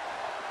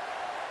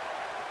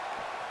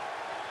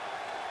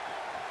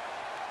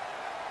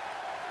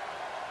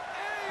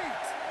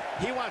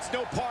 He wants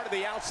no part of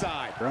the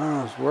outside.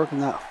 Brown's working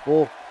that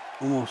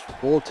almost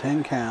full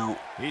 10 count.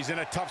 He's in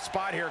a tough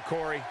spot here,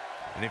 Corey.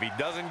 And if he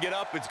doesn't get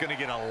up, it's going to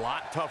get a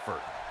lot tougher.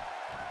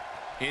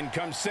 In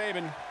comes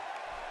Sabin.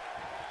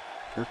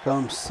 Here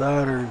comes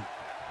Saturn.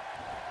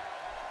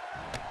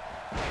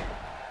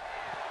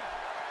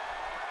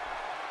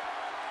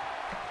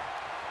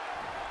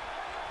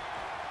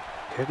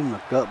 Kicking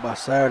the gut by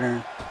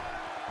Saturn.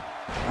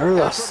 There's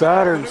a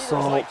Saturn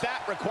salt. Like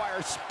that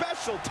requires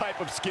special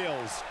type of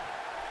skills.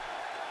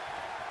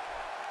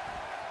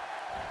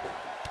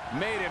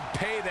 Made him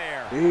pay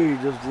there. He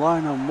just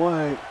line him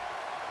weight.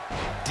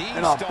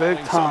 And a big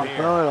time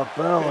belly to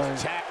belly.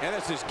 And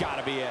this has got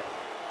to be it.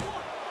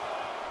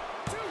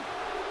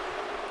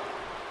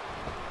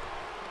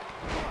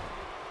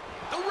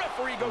 The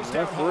referee goes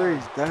down.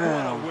 Referee's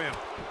down. What a whim.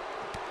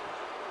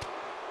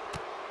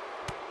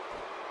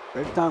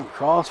 Big time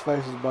cross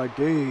faces by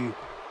D.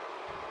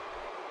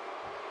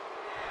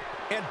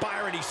 And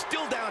Byron, he's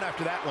still down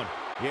after that one.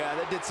 Yeah,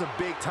 that did some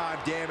big time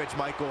damage,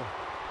 Michael.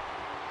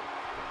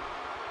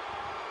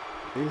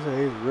 He's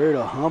ready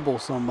to humble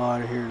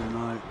somebody here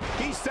tonight.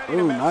 He's sending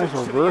Ooh, a message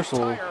nice to reversal.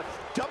 the entire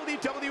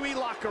WWE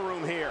locker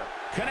room here.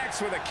 Connects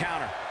with a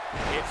counter.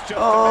 It's just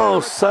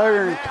Oh,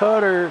 Saturn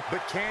cutter.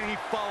 But can he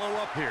follow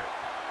up here?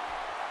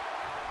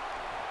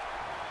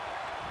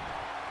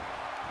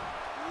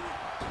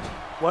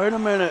 Wait a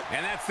minute.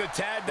 And that's the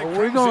tag that Are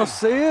we going to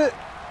see it?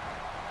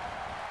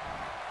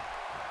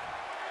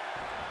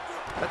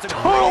 That's a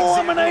Total great example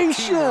of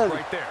elimination. teamwork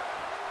right there.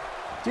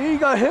 D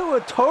got hit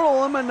with total This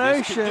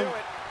elimination. could do it.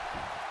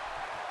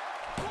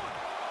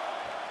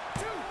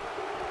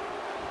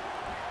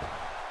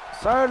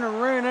 Saturn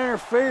ring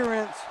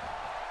interference.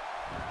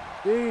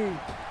 D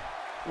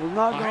was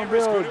not going to be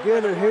able to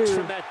get it From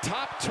here. that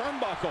top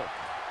turnbuckle.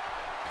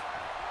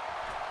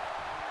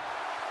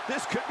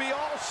 This could be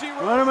all she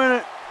wrote. Wait a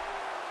minute.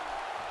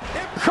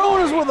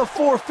 Cronus with a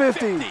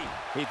 450.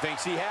 He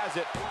thinks he has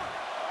it.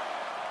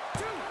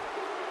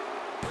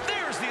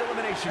 There's the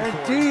elimination. And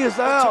Corey. D is What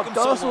out. took him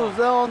so Dawson long? was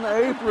out on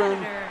the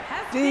apron.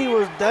 D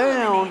was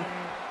down.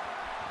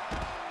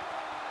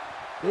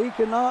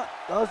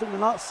 Dawson could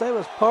not save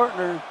his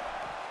partner.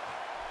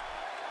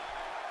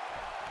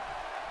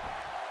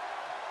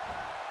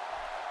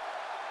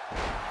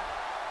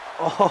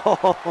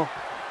 Oh,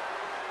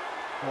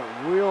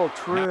 a wheel Not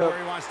trip. where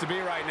he wants to be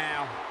right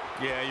now.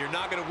 Yeah, you're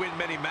not going to win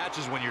many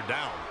matches when you're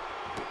down.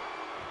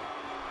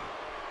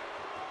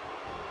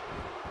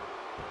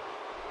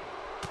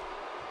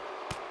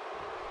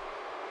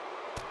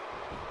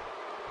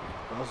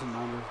 Dawson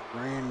now just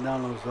ran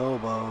down those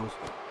elbows.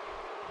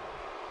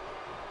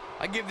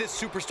 I give this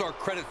superstar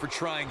credit for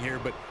trying here,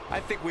 but I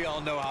think we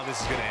all know how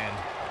this is going to end.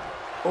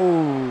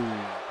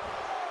 Oh.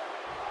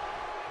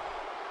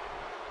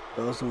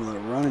 Dawson with a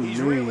running He's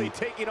knee. really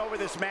taking over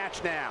this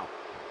match now.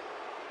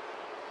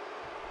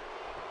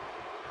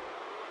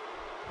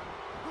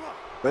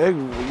 Big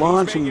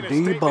launching He's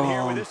making a statement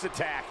here with D-bomb. this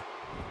attack.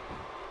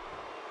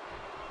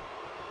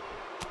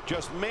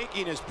 Just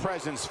making his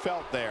presence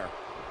felt there.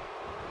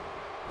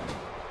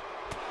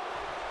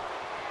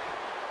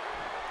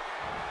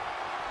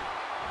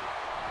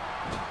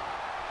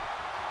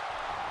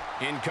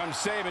 In comes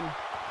Sabin.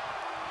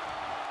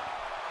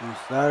 And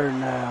Saturn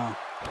now.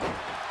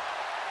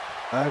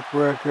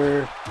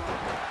 Backbreaker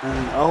and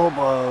an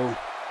elbow.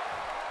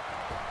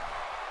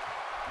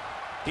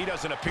 He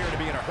doesn't appear to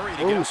be in a hurry to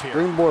get Oh, up here.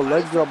 springboard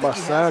leg drop by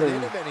He has it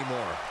in Saturn. him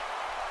anymore.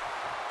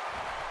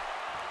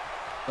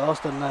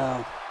 Dawson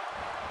now.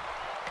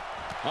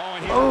 Oh,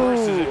 and he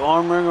reverses it. Oh,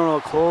 arm ring on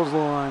a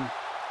clothesline.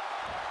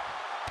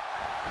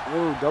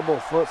 Oh, double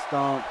foot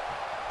stomp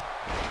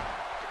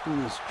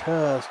in his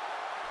chest.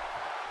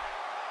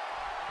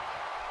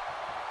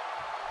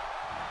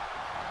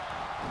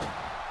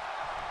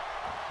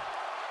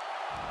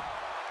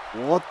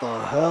 What the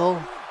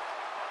hell?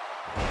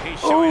 He's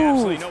showing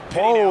absolutely no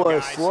pity now, Holy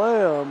guys.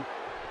 slam.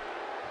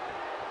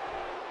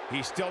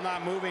 He's still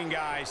not moving,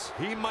 guys.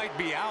 He might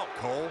be out,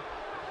 Cole.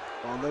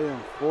 Oh, the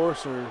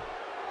enforcer.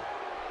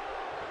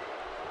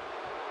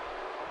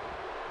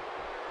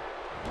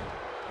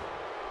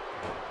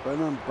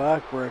 Venom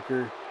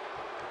backbreaker.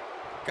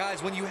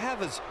 Guys, when you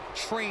have as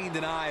trained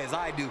an eye as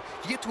I do,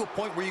 you get to a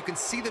point where you can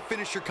see the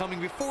finisher coming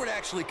before it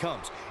actually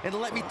comes. And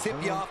let me tip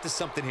you off to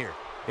something here.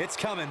 It's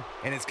coming,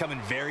 and it's coming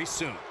very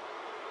soon.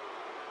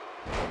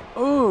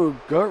 Ooh,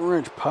 gut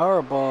wrench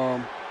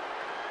powerbomb.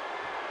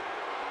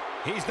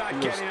 He's not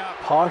Just getting up.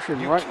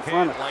 posturing right in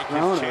front of like his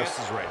Cronus.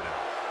 chances right now.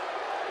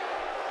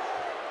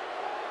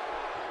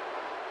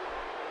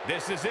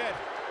 This is it.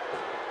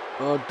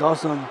 Oh,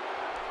 Dawson.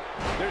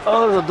 There's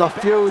Oh, the back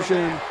from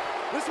diffusion. that.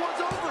 This one's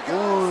over,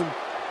 guys. 1,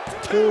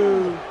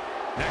 2,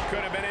 That could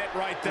have been it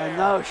right there. and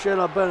that should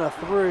have been a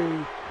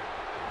 3.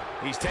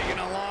 He's taking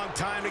a long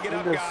time to get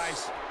up, This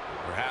guys.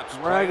 Perhaps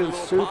Dragon playing a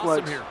little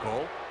possum suplex. here,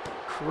 Cole.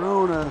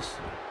 Cronus.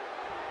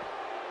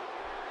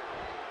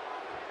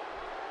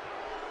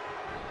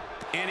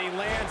 And he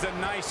lands a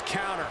nice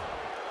counter.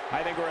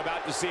 I think we're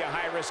about to see a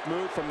high-risk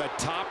move from the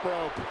top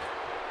rope.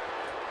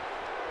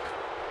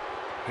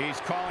 He's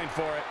calling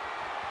for it.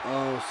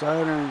 Oh,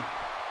 Saturn.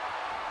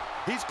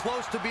 He's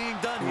close to being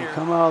done here.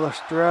 Come out of the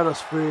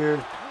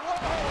stratosphere.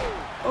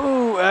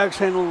 Ooh, axe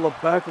handle to the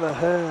back of the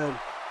head.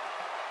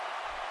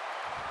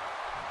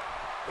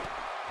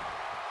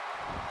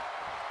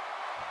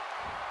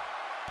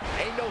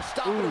 Ain't no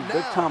stopping Ooh, him big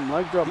now. time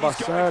leg drop by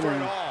He's going for it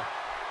Saturn. all.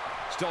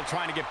 Still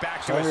trying to get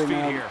back to his Saturn feet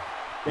now here.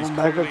 going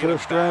back up to the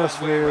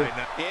stratosphere.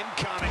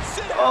 Incoming.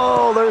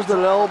 Oh, there's the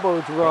elbow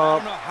I don't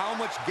drop. know how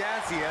much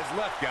gas he has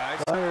left, guys.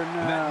 Saturn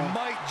And that now.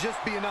 might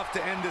just be enough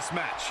to end this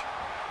match.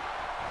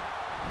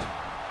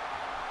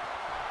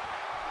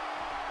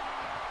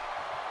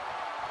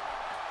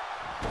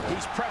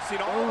 He's pressing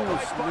all the Oh,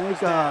 right buttons snake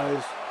down.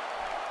 eyes.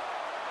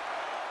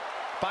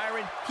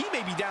 Byron, he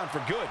may be down for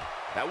good.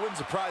 That wouldn't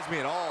surprise me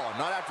at all.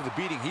 Not after the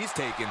beating he's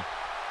taken.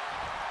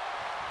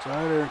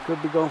 Saturn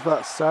could be going for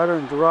that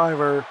Saturn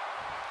driver.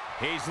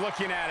 He's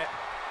looking at it.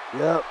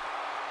 Yep.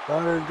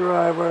 Saturn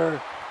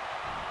driver.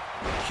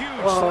 Huge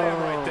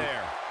slam right Oh.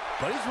 there.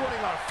 But he's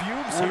running on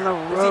fumes And here. the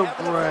Does he rope have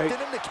enough break.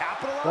 left in him to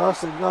capitalize?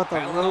 Dawson got the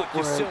That'll rope knock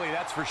you break. silly,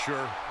 that's for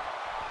sure.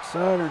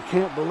 Saturn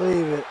can't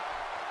believe it.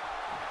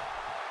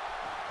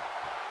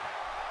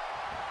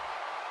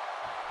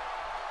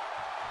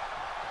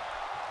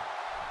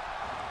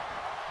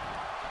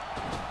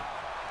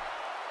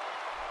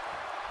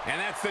 And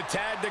that's the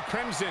tag to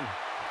Crimson.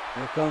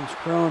 Here comes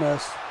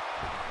Cronus.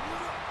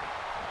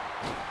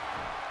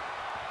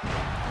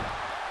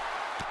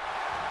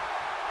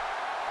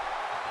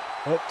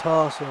 Hip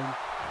toss him.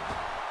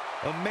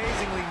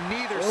 Amazingly,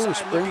 neither Oh, side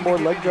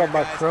springboard looking to leg give in drop here,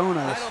 by guys.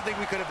 Cronus. I don't think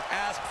we could have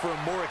asked for a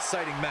more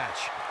exciting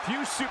match. Few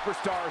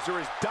superstars are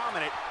as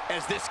dominant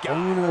as this guy.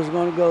 Cronus is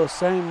going to go the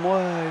same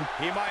way.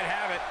 He might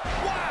have it.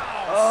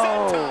 Wow! Oh.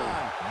 Senton!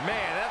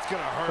 Man, that's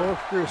going to hurt.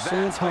 Corkscrew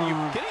That's how you...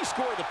 senton. Can he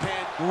score the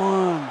pin?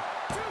 1,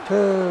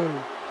 2.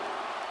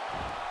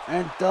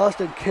 And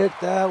Dustin kicked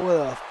that with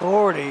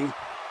authority.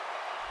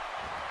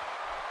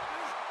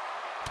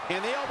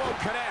 And the elbow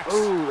connects.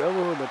 Ooh,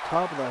 elbow at the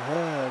top of the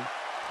head.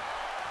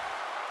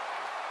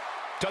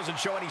 Doesn't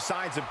show any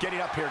signs of getting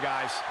up here,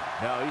 guys.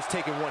 No, he's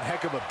taking one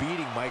heck of a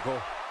beating,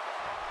 Michael.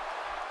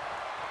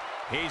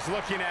 He's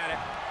looking at it.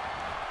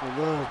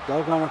 The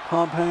duck on a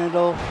pump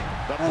handle.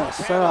 The And a pump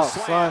set handle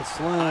outside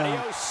slam.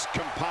 Adios,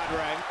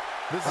 compadre.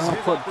 This I'll is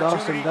his put opportunity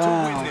Dawson to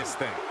down. win this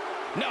thing.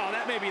 No,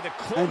 that may be the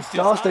closest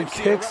Dawson I've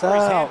seen kicks a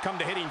referee's hand out. come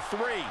to hitting 3.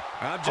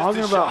 I'm just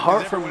Talking as about shocked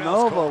Hart as from everyone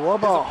else, Nova. Cole. What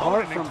His about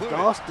Hart opponent from included.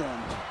 Dustin?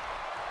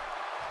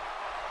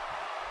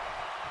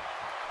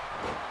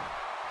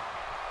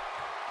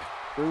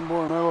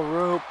 Springboard middle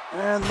rope.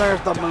 And there's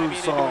the Diving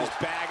into moonsault. his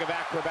bag of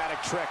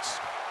acrobatic tricks.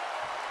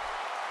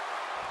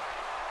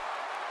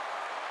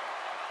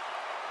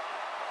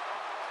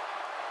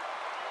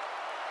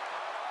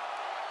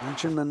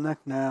 Mention the neck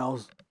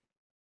nails.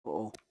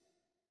 Uh-oh.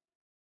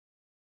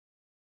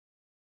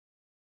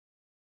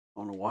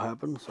 Don't know what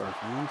happened. Sorry,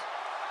 fans.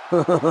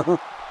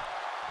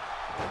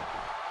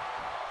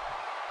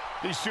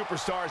 These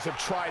superstars have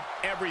tried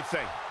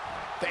everything.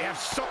 They have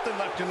something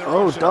left in their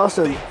Oh, arsenal.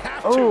 Dustin. They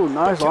have to, Oh, but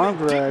nice can arm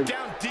they drag. dig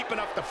down deep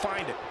enough to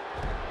find it?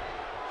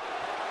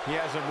 He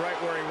has him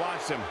right where he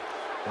wants him.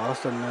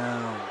 Dustin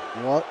now.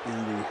 What in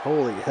the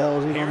holy hell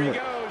is he Here going he to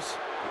hit? goes.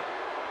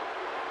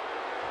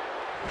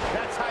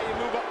 That's how you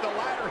move up the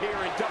ladder here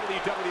in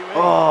WWE.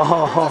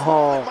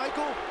 Oh,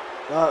 Michael?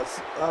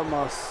 that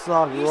must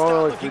suck He's not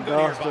royally for looking good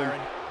here, Dustin.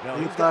 Byron. No,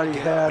 He he's thought gotta he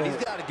get had up, but it.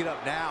 he's got to get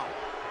up now.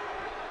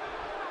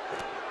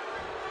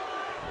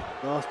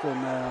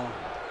 Dustin now.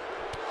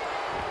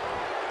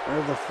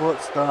 There's the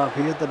foot stop.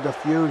 He hit the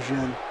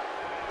diffusion.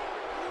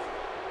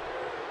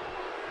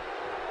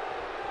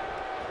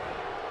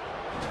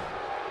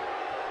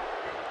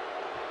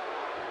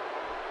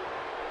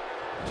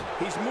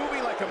 He's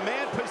moving like a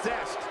man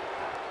possessed.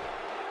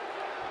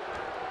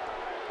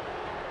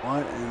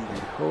 What in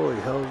the holy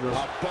hell is this?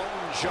 A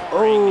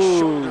bone-jarring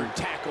shoulder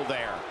tackle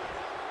there.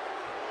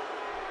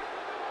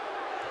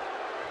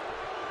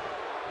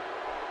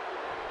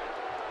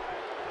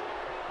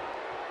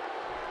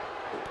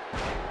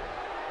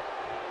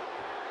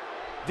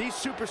 These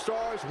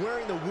superstars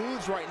wearing the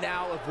wounds right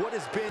now of what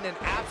has been an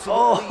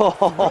absolutely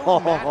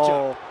thrilling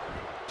matchup.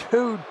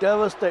 Two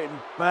devastating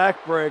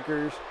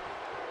backbreakers.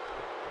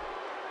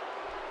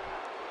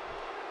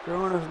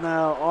 Throwing us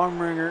now, arm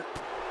wringer.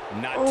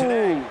 Not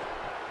today.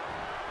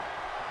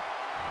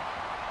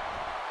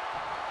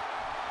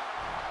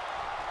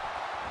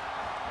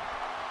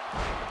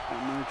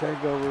 I'm going to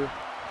take over.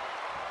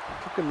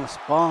 Kick in the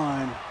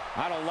spine.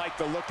 I don't like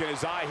the look in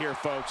his eye here,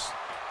 folks.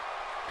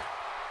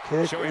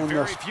 Kick Showing in the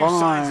very few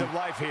signs spine. of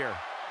life here.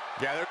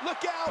 Yeah, look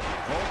out!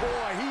 Oh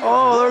boy,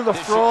 Oh, there's a This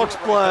should frog do it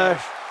right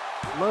splash.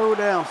 Low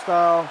down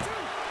style.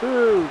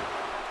 Two.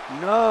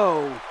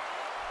 No.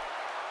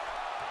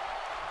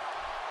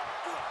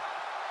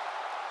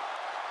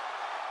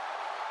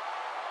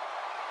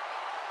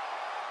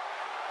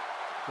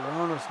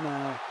 Coronas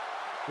now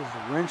just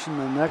wrenching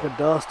the neck of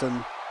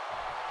Dustin.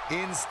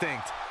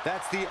 Instinct.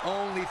 That's the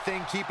only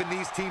thing keeping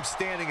these teams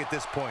standing at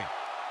this point.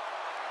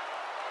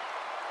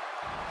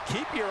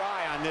 Keep your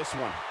eye on this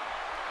one.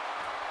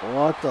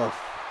 What the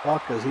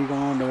fuck is he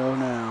going to do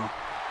now?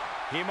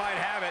 He might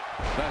have it.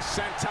 The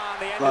senton,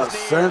 the end The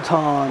is near.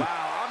 senton.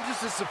 Wow, I'm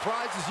just as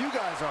surprised as you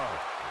guys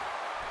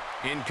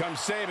are. In comes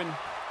Saban.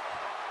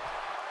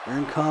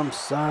 In comes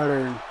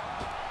Saturn.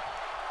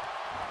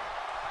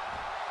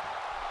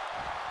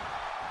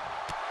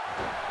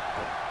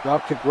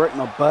 Drop kick right in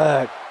the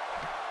back.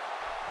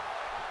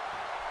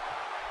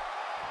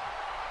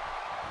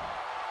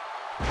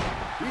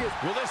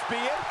 Will this be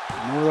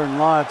it? Northern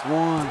Lights,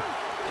 1,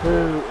 2,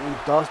 and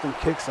Dustin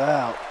kicks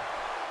out.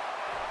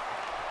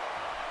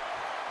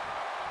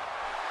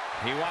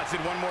 He wants it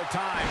one more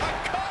time.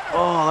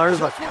 Oh,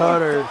 there's a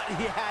cutter.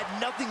 He had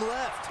nothing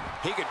left.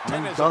 He could pin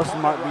And his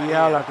Dustin might opponent be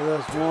right out here.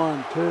 after this.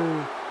 1, 2.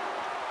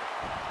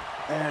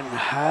 And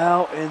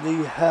how in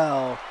the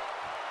hell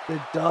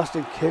did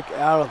Dustin kick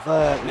out of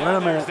that? Now Wait a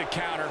there's minute. the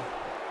counter.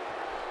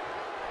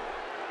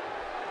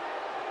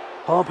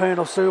 Pump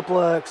handle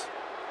suplex.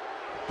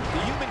 The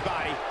human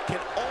body can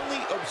only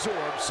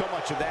absorb so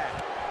much of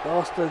that.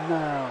 Dustin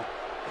now.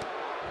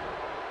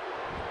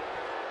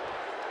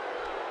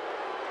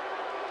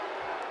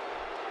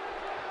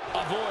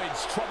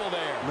 Avoids trouble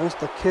there. Missed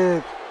the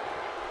kick.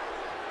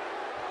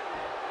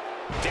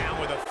 Down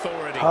with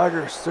authority.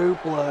 Tiger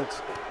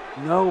suplex.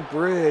 No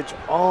bridge.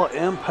 All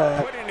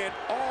impact. Putting it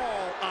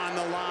all on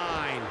the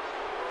line.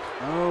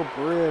 No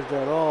bridge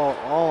at all.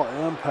 All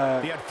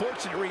impact. The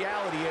unfortunate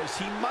reality is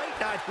he might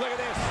not. Look at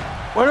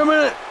this. Wait a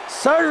minute.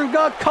 Saturn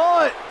got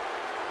caught.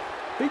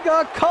 He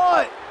got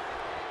caught.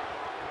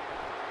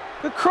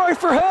 The cry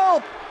for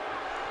help.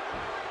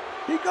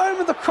 He got him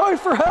with the cry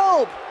for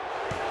help.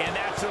 And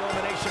that's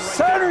elimination right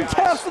Saturn there, guys,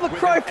 taps to the with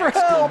cry an for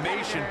help.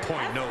 Exclamation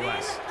point, no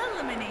less.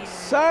 Eliminated.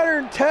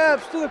 Saturn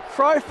taps to the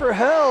cry for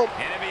help.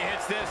 And if he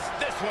hits this,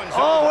 this one's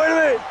Oh, over. wait a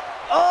minute.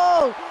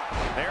 Oh.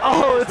 There it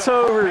Oh, is, it's the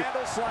over.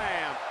 handle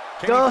slam.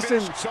 Can he Dustin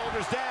finish?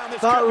 Shoulders down. This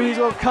thought could he be was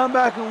going to it. come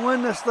back and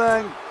win this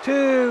thing.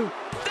 2.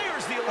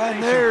 There's the elimination.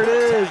 And there it for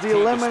is. tag The team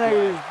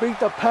Eliminators display. beat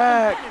the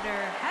pack.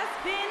 Competitor has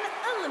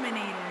been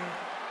eliminated.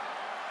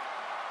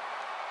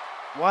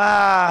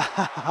 Wow.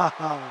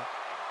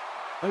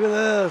 Look at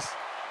this.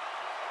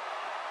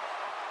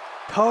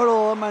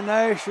 Total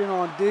elimination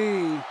on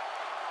D.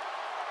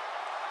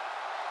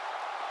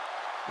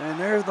 And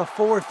there's the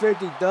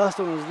 450.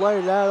 Dustin was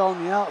laid out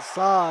on the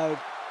outside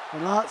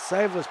and not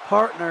save his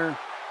partner.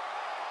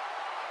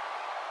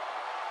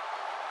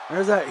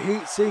 There's that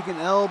heat-seeking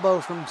elbow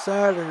from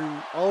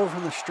Saturn over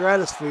from the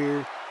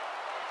stratosphere.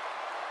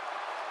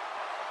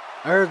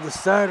 There's the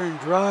Saturn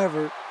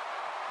driver.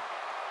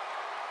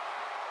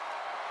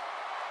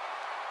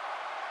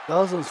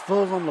 Dustin's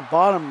foot on the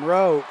bottom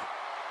rope.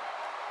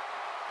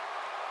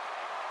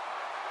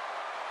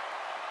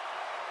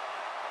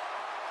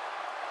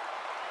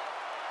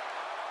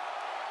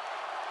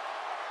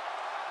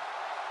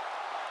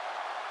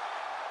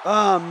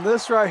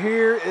 This right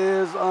here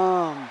is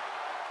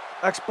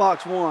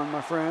Xbox One,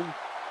 my friend.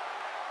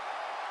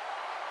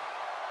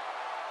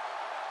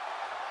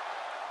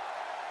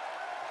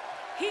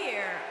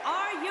 Here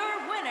are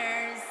your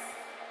winners,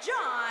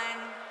 John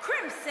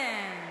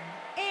Crimson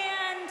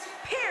and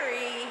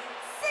Perry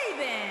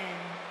Saban,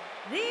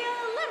 the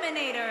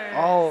Eliminators.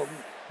 Oh,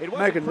 It wasn't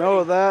make a pretty, note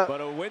of that.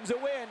 But a win's a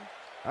win.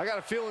 I got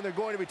a feeling they're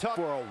going to be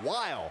talking for a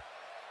while.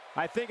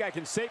 I think I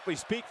can safely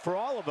speak for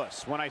all of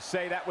us when I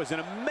say that was an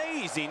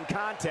amazing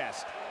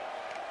contest.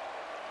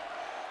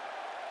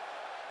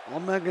 I'll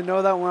make a note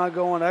of that when I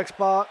go on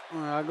Xbox,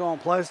 when I go on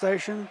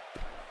PlayStation.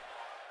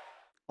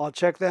 I'll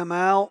check them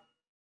out.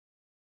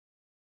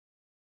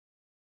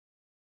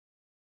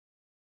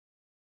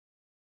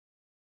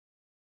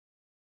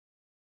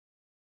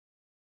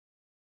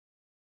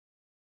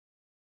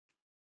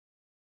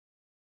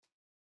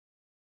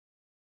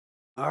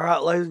 All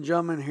right, ladies and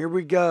gentlemen, here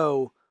we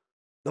go.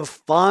 The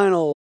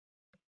final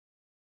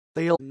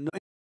The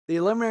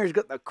Eliminators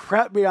got the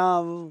crap beat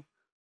out of them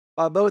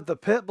by both the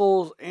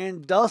Pitbulls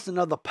and Dustin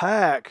of the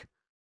Pack.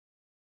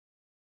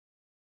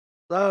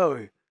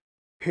 So,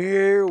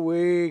 here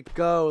we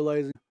go,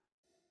 ladies.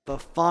 The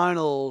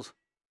finals.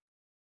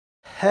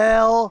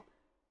 Hell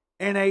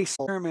in a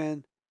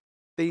Sermon,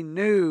 the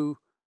new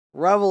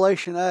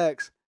Revelation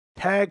X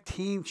Tag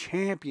Team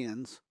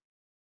Champions.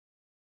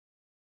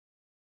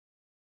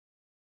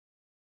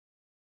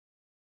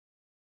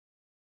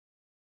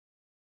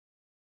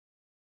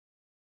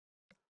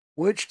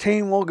 Which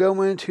team will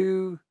go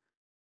into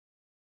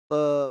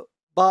the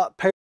bot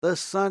pair this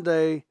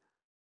Sunday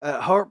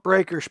at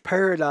Heartbreakers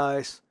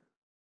Paradise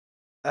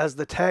as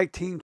the tag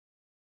team?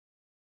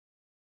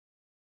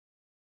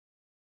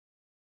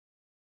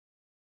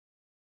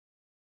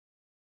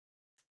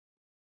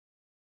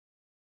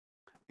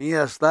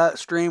 Yes, that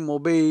stream will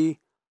be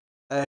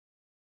at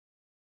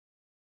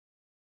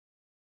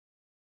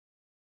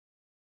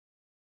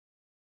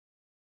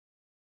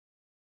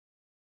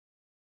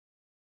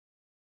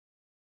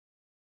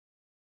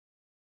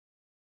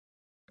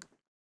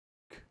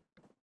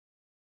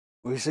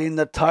we've seen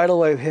the tidal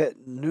wave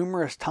hit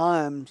numerous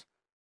times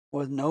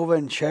with Nova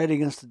and Chet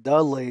against the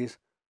Dudleys.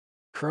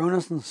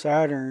 Cronus and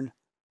Saturn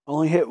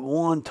only hit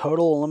one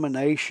total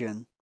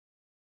elimination.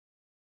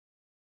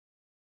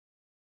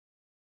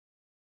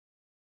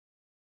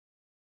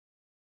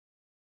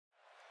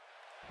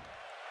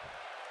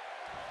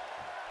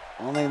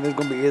 I don't think there's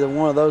going to be either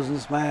one of those in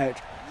this match.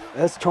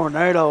 That's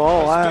Tornado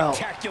all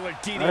out.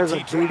 There's a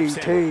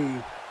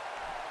DDT.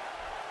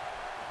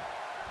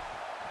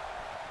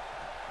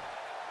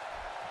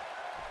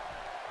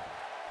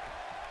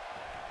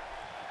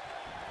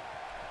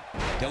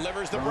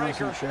 Delivers the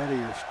breaker. And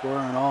Shetty are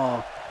squaring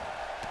off.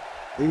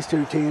 These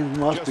two teams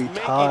must be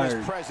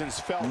tired.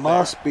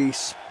 Must be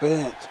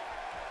spent,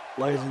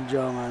 ladies and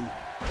gentlemen.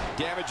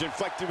 Damage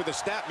inflicted with a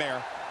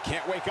snapmare.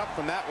 Can't wake up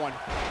from that one.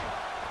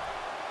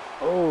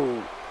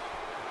 Oh,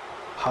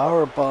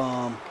 power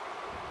bomb.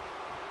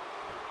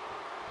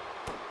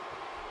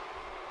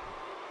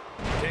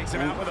 Takes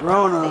him out with a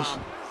power bomb.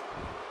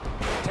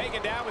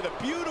 Taken down with a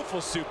beautiful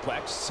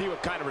suplex. See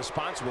what kind of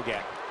response we'll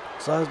get.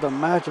 Decides the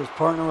match is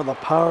partnered with a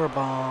power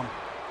bomb.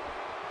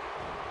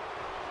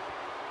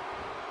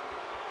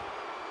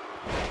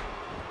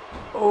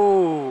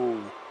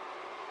 Oh,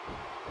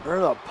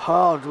 there's a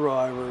pile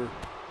driver.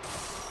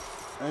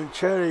 And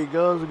Chetty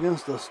goes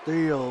against the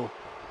steel.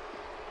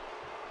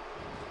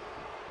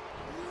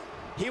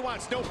 He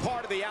wants no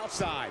part of the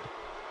outside.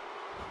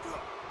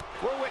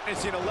 We're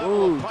witnessing a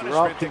level of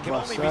punishment that can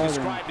only be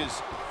described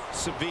as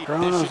severe.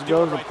 Cronus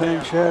goes to pin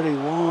Chetty.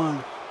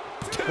 1,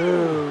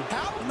 2.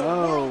 How in the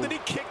world did he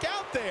kick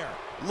out there?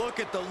 Look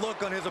at the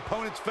look on his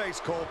opponent's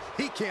face, Cole.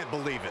 He can't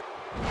believe it.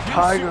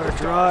 Tiger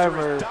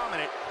driver. As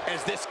dominant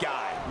as this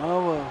guy.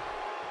 Nova.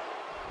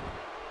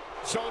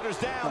 Shoulders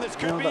down. This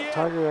could be it.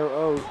 Tiger.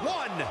 Oh.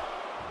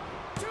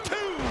 1,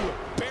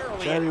 2.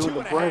 Barely. Chetty with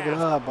the break it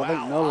up. I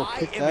think Nova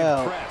kicked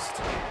out.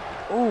 Impressed.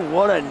 Oh,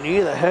 what a knee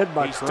to the head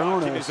by He's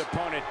Cronus. his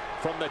opponent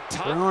from the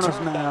top Cronus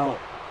now.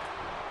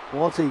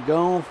 What's he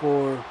going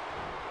for?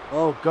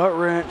 Oh, gut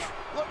wrench.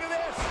 Look at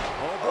this.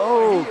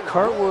 Oh,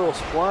 cartwheel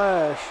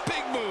splash.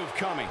 Big move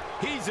coming.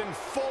 He's in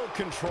full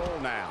control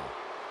now.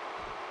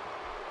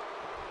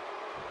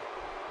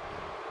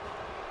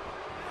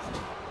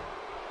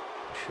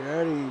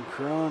 Chetty and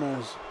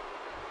Cronus.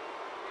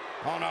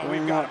 Oh no,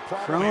 we've got a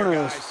problem here,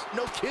 Cronus guys.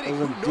 No kidding.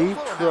 is a Who knows deep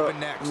what'll truck. happen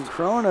next? And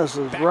Cronus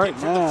is Back right in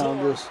from the now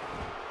floor. just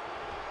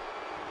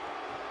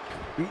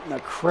beating the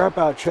crap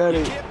out of You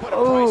Chetty. can't put a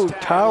Oh, price tag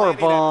on tower landing that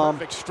bomb.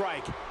 perfect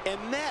strike,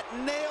 and that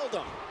nailed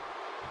him.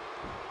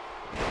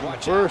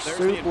 Watch First out.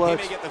 There's suplex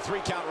he may get the 3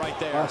 count right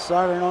there. by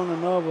Saturn on the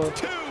Nova.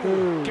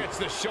 2. Gets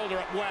the shoulder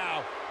up.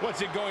 Wow.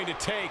 What's it going to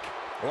take?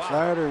 Wow.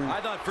 Saturn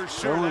I thought for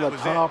sure going to that the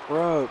was top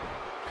rope,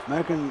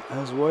 making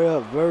his way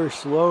up very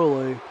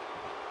slowly.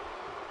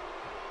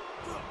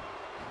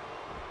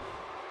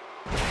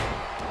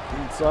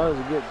 He decides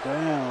to get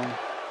down.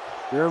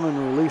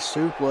 German release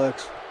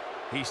suplex.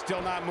 He's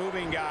still not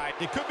moving, guy.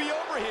 It could be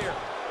over here.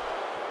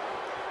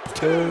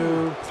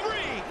 2. 3.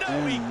 No,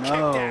 And he no. kicked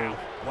out. it.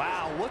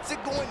 Wow, what's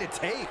it going to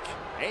take?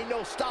 Ain't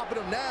no stopping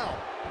him now.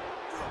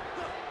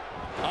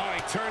 Oh, he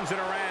turns it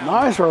around.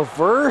 Nice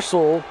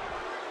reversal.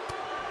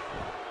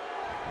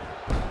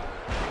 He's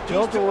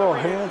Tilt-a-whirl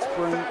delivering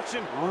handspring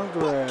old-fashioned on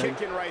butt drag.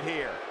 kicking right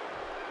here.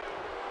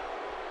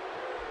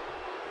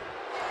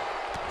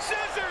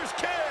 Scissors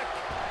kick.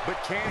 But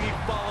can he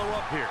follow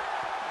up here?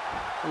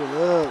 Look at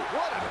that.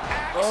 What an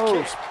axe Oh,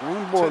 kick.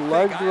 springboard To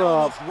leg think I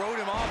drop. almost wrote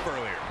him off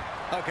earlier.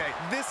 Okay,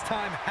 this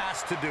time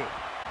has to do it.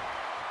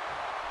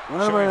 Wait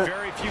a Showing minute.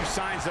 very few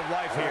signs of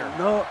life here.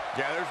 No,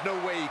 Yeah, there's no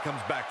way he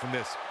comes back from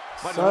this.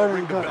 Might as well Saturn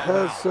ring the got bell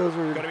head now. scissors.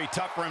 Going to be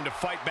tough for him to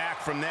fight back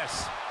from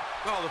this.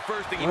 Well, the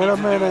first thing he Wait a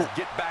needs to do is minute.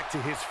 get back to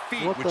his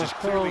feet, What which the is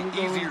hell clearly is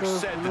he easier gonna do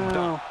said than done.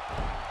 now?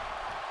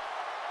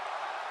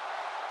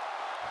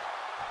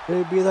 Could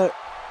it be that?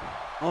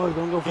 Oh, he's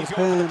gonna go for He's the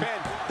going for the pin.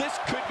 pin. This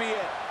could be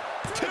it.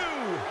 2.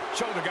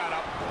 Shoulder got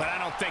up, but I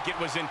don't think it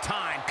was in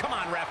time. Come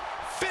on, ref.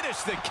 finish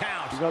the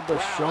count. He got the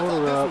Wow,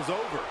 shoulder I thought up. this was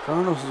over.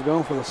 Kronos is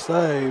going for the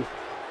save.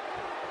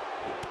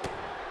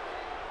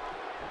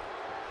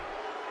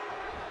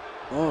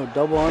 Oh,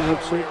 double unhook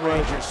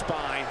suplex. Your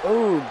spine.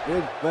 Oh,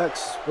 big back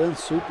spin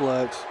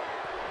suplex.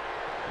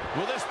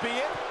 Will this be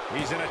it?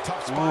 He's in a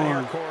tough spot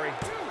here, Corey.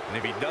 And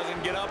if he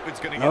doesn't get up,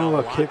 it's going to get a Nova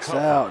lot kicks tougher.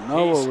 out.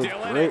 Nova He's with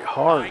still in great it.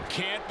 heart. I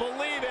can't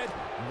believe it.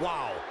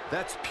 Wow,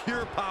 that's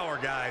pure power,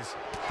 guys.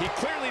 He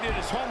clearly did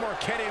his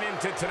homework heading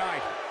into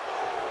tonight.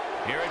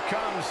 Here it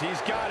comes. He's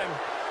got him.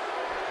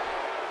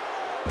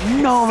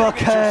 Nova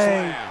Signature K.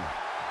 slam.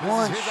 This is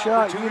One his shot,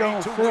 you opportunity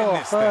don't to feel win a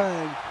this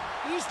thing. thing.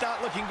 He's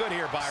not looking good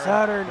here, Byron.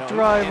 Saturn No,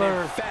 driver.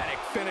 An emphatic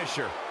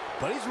finisher.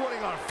 But he's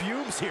running on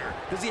fumes here.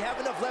 Does he have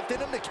enough left in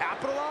him to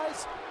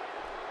capitalize?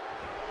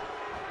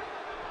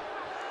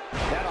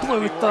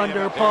 Blue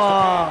Thunder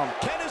Bomb.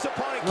 Can his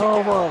opponent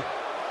Nova.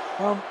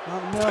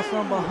 Nail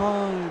from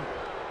behind.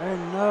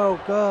 And no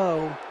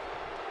go.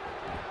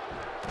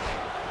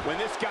 When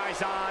this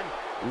guy's on,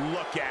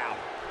 look out.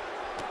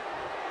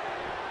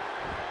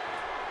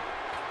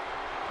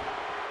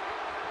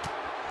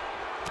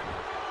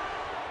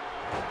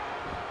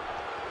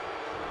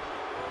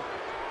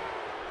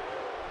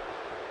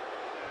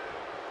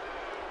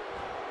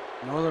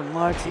 Northern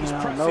Lights He's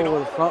now. pressing Nova all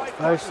with the front right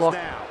face buttons lock.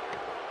 now.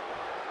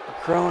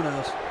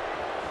 Kronos.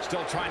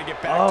 Still trying to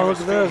get back Oh, to look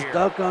his at feet this. here.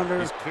 Duck under.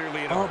 He's clearly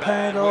in a Pump bad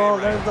handle. way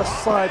right There's the now.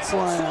 side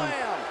slam.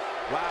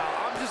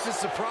 Wow, I'm just as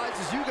surprised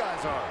as you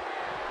guys are.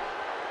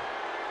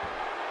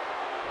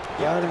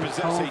 You have Got to him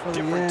possess calling a for the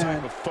different type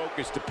end. of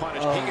focus to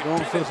punish. He Oh, can going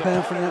pin for the his pin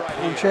opponent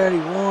for right Chetty.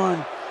 here.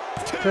 1,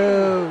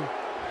 2.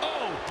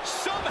 Oh,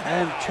 somehow.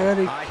 And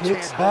Chetty I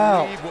kicks can't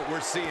out. believe what we're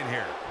seeing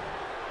here.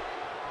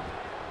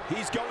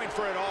 He's going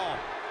for it all.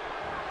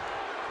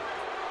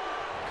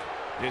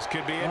 This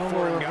could be it Oh,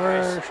 for him,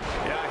 guys. reverse.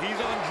 Yeah, he's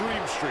on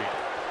Dream Street.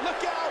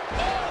 Look out!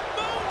 Oh,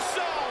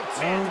 moonsault!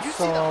 Man, did you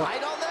see the Moonsault.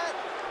 height on that?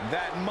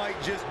 That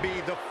might just be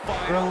the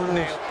final Kronos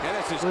nail. And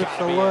this has with got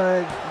the to be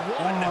leg. it.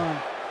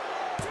 1,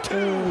 2.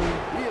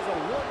 He is a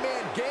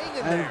one-man gang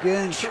in And there.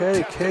 again, True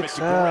Chetty testament kicks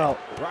to grit. out.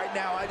 Right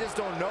now, I just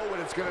don't know what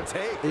it's going to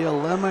take. The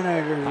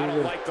Eliminators I are don't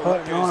just like the look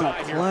putting in his on a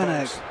eye here,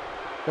 clinic. folks.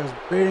 Just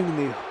beating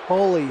the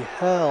holy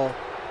hell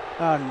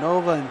out of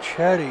Nova and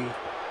Chetty.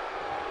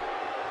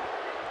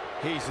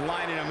 He's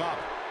lining him up.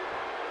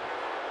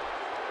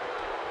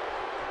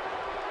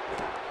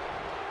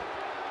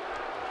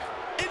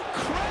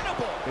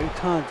 Incredible! Big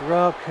time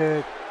drop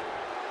kick.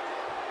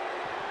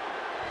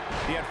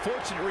 The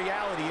unfortunate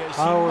reality is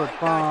Power he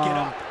might not get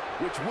bomb. up.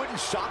 Which wouldn't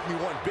shock me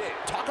one bit.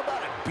 Talk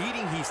about a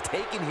beating he's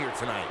taken here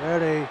tonight.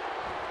 Chetty.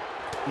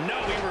 No,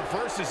 he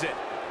reverses it.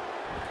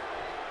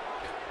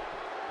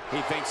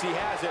 He thinks he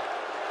has it.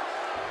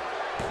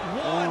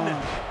 One.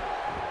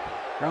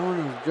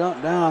 Kronos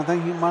jumped down. I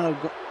think he might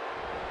have.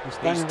 He's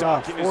thinking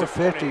about stalking his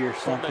 450 or opponent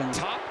from something. the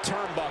top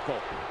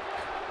turnbuckle.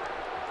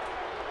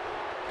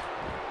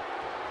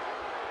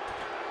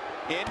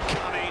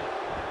 Incoming.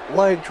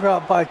 Leg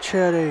drop by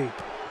Chetty.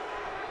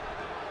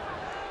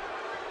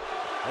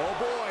 Oh,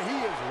 boy, he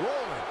is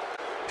rolling.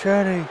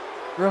 Chetty.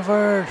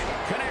 Reverse.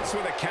 Connects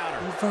with a counter.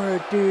 For a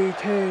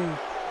DT.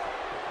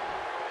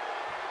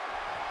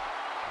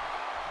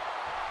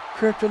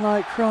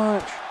 Kryptonite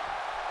Crunch.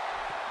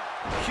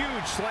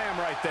 Huge slam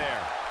right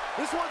there.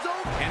 This one's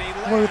over. And he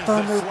Blue lands the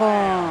Thunder slam.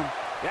 Bomb.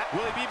 Yeah,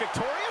 will he be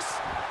victorious?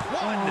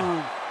 One.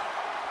 1,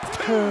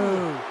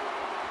 2.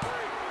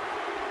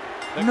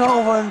 The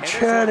Nova cover, and this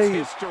Chetty.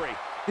 one's history.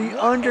 The What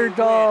a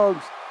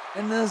underdogs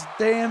in this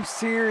damn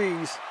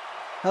series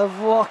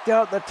have walked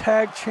out the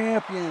tag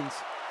champions.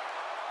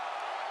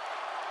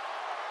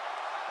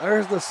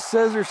 There's the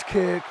scissors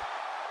kick.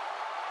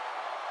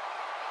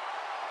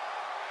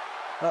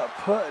 That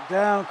put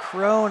down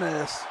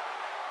Kronos.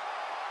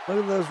 Look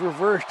at those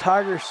reverse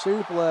tiger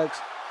suplex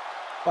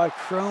by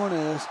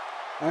Kronos.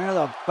 And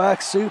the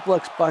back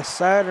suplex by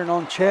Saturn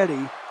on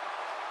Chetty.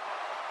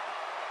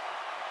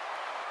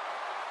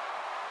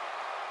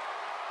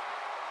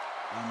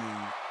 I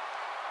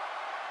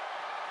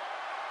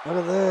mean,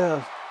 look at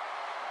this.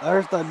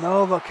 There's the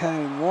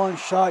Novocaine. One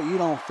shot, you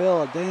don't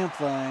feel a damn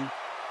thing.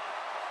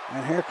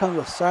 And here comes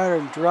the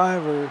Saturn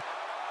driver.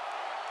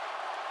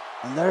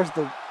 And there's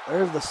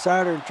the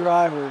Saturn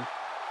driver.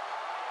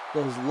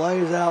 Just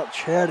lays out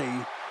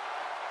Chetty.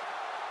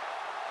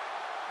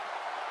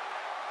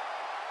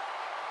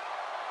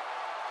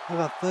 Look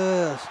at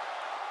this.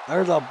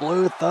 There's a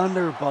Blue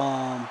Thunder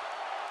Bomb.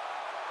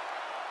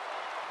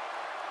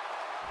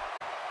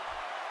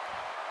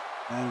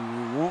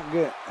 And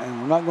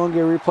we're not going to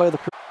get a replay of the.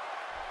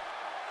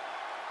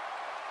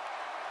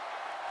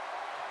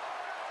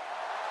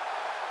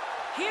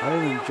 Here Ladies are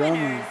and your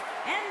gentlemen. winners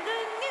and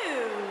the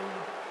new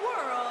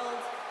World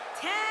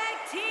Tag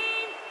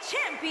Team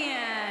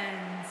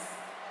Champions,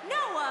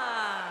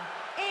 Noah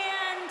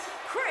and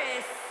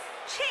Chris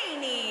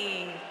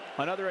Cheney.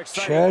 Another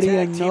exciting Chetty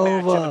tag and team match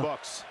in the Nova,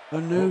 books. the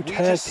new What we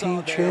tag just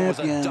saw team there was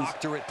a champions.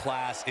 doctorate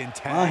class in My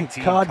tag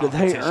team God, did they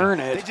competition. earn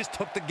it. They just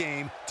took the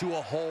game to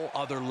a whole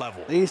other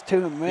level. These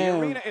two The men,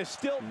 arena is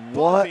still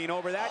what buzzing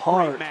over that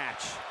heart. great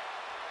match.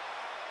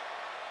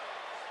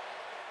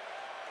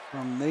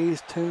 from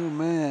these two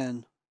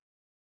men.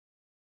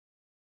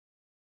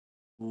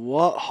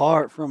 What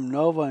heart from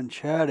Nova and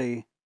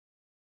Chatty.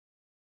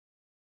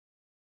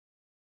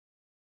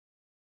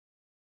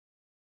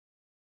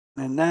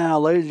 And now,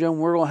 ladies and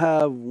gentlemen, we're going to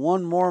have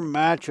one more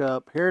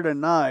matchup here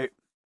tonight.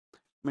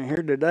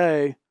 Here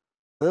today.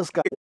 This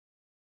guy.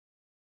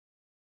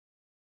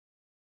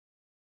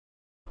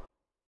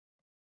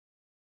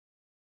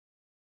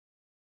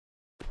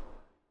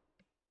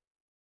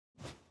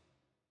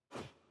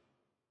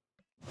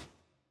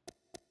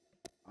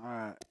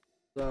 Alright.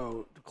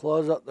 So, to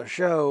close up the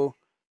show.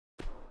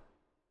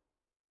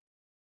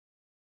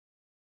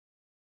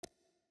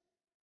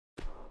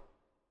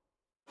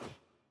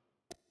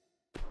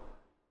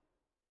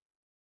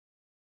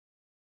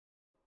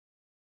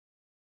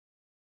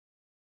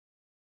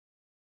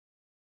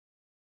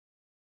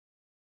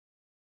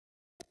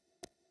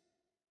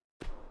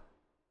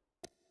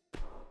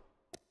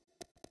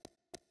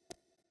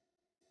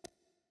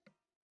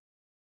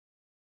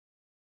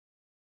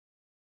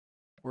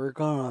 We're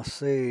gonna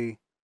see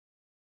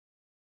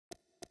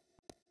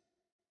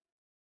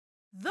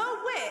The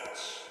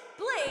Witch,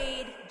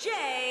 Blade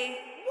J.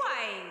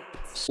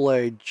 White.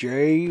 Blade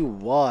J.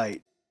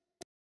 White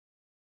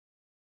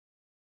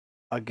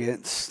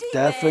against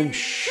Stephen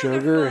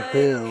Sugar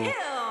Hill.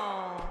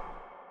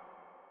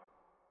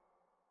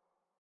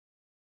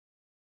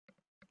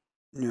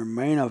 Your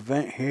main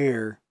event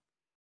here.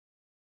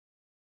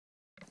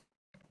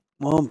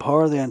 One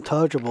part of the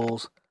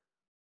Untouchables,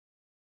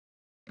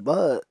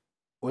 but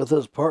with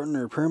his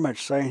partner pretty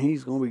much saying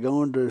he's going to be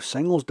going to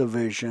singles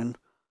division.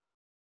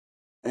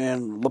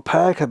 And the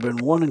Pack have been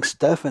wanting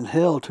Stephen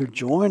Hill to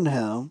join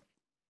him.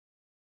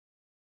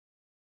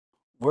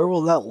 Where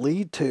will that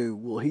lead to?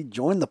 Will he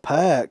join the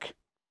Pack?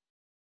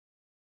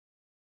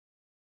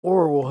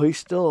 Or will he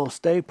still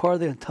stay part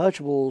of the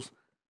Untouchables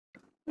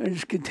and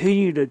just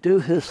continue to do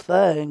his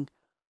thing?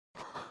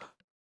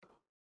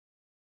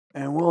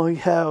 And will he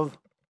have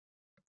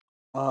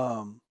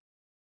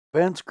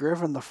Vince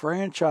Griffin, the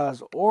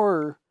franchise,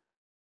 or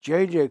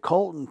JJ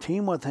Colton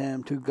team with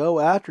him to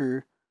go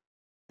after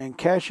and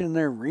cash in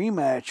their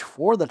rematch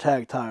for the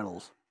tag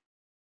titles?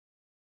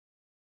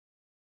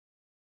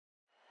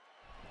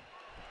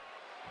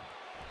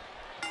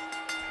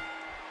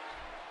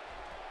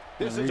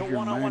 This is a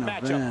one-on-one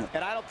matchup,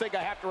 and I don't think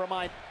I have to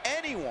remind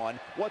anyone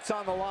what's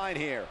on the line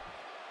here.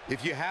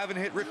 If you haven't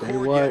hit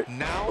record yet,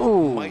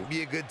 now might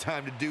be a good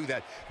time to do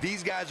that.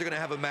 These guys are going to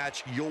have a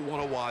match you'll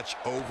want to watch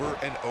over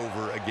and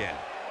over again.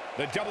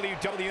 The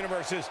WWE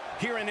Universe is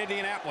here in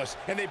Indianapolis,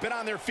 and they've been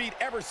on their feet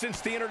ever since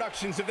the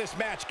introductions of this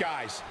match,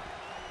 guys.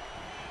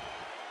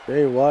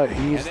 Jay White,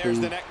 he's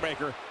the neck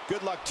breaker.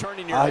 Good luck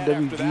turning your head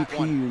after that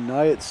one. IWGP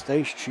United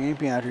States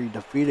Champion after he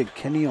defeated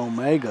Kenny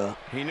Omega.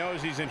 He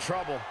knows he's in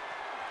trouble.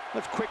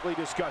 Let's quickly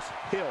discuss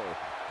Hill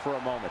for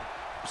a moment.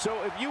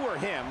 So if you were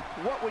him,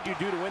 what would you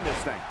do to win this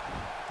thing?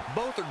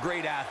 Both are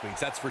great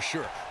athletes, that's for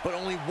sure. But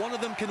only one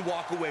of them can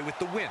walk away with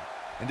the win.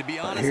 And to be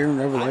honest, here in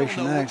Revelation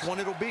I don't know X, which one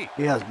it'll be.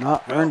 He has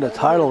not earned a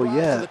title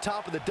yet. To the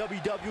top of the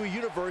WWE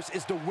Universe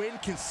is to win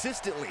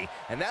consistently,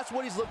 and that's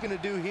what he's looking to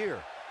do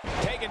here.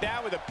 Taken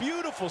down with a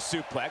beautiful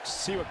suplex.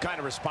 See what kind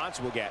of response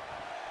we'll get.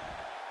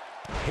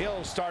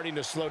 Hill starting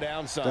to slow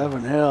down some.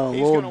 Stephen Hill, a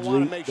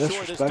little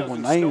disrespectful,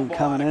 not even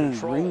coming in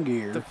ring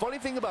gear. The funny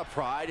thing about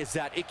Pride is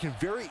that it can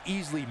very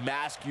easily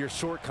mask your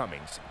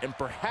shortcomings. And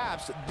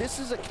perhaps this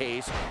is a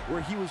case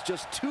where he was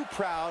just too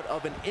proud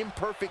of an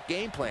imperfect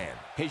game plan.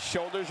 His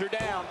shoulders are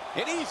down.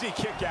 An easy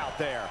kick out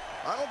there.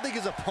 I don't think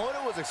his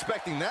opponent was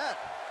expecting that.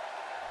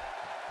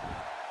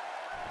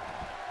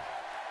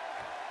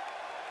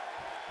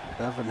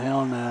 Stephen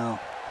Hill now.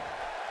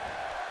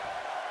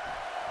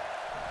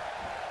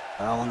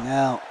 Fouling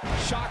out.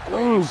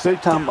 Ooh,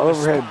 big time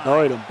overhead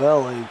belly to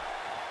belly.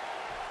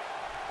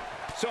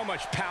 So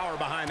much power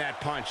behind that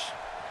punch.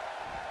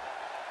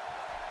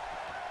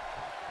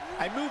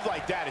 A move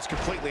like that is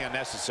completely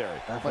unnecessary.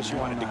 Unless you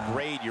want to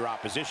degrade your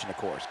opposition, of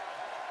course.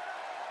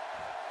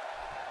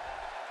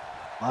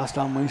 Last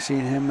time we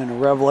seen him in a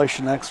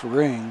Revelation X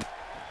ring,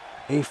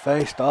 he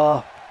faced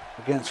off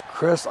against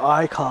Chris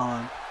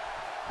Icon.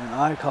 And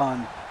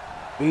Icon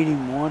beat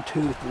him 1,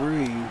 2, 3.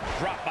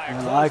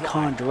 And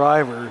Icon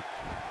driver.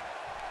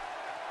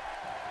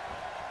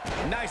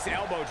 Nice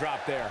elbow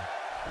drop there.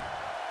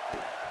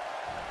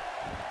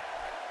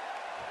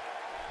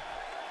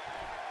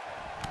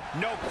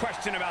 No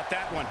question about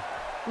that one.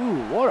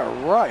 Ooh, what a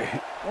right.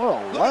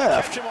 What a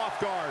left. Catch him off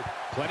guard.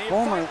 Plenty of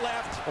fight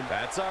left.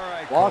 That's all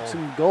right,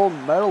 boxing gold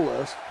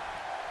medalist.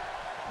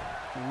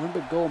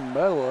 Olympic gold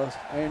medalist.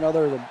 Ain't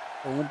other than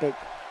Olympic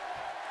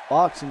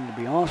boxing, to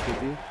be honest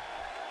with you.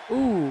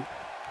 Ooh.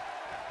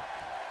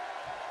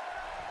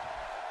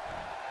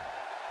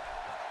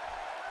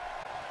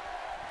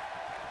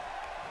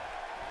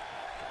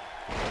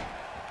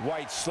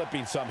 White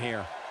slipping some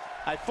here.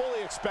 I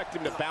fully expect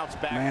him to bounce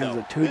back. Man's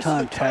a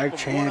two-time tag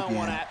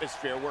champion,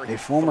 a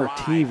former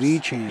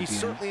TV champion. He's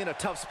certainly in a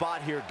tough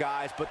spot here,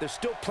 guys, but there's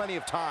still plenty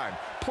of time.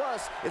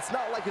 Plus, it's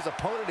not like his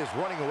opponent is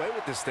running away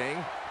with this thing.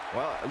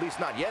 Well, at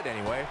least not yet,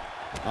 anyway.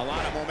 A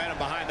lot of momentum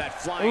behind that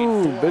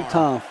flying forearm. Big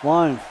time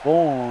flying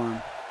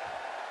forearm.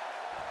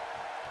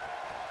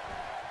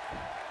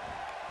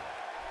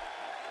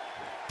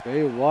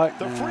 Jay White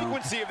now. The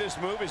frequency of this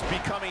move is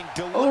becoming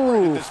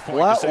deliberate at this point.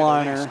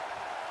 Flatliner.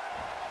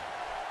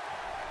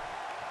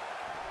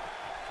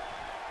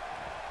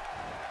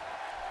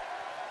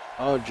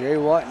 Oh, Jay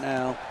White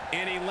now.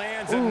 And he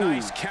lands a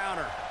nice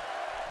counter.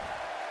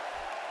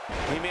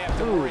 He may have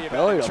to worry about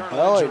belly to internal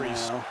belly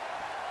injuries. now.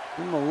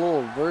 Give him a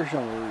little version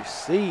of a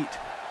receipt.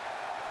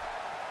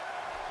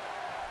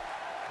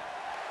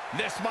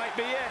 This might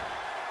be it.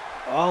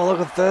 Oh, look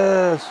at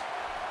this.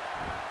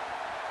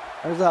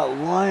 There's that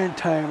lion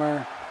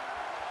tamer.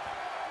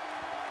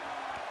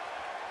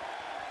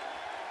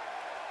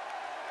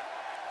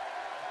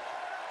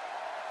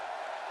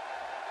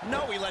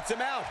 No, he lets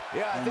him out.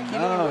 Yeah, I think he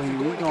No, knew he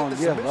wasn't he's going to get gonna the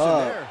give submission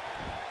up. there.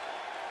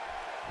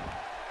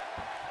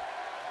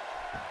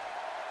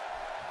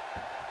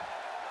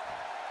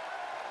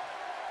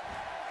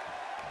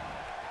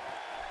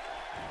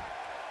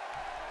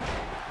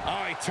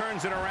 Oh, he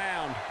turns it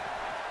around.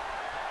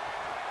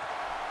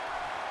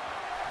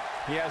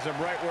 He has him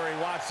right where he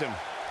wants him.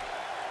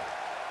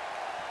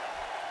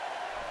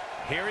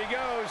 Here he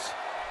goes.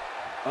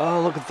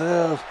 Oh, look at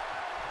this.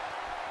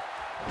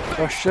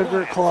 The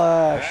sugar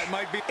clash. That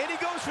might be. And he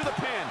goes for the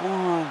pin.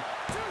 1,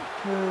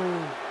 2,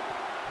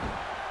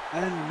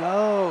 and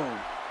no.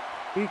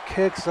 He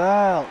kicks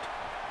out.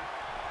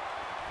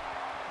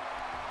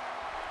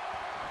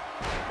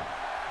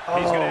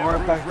 He's gonna have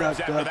right back ribs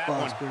that after that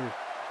one. gutbuster.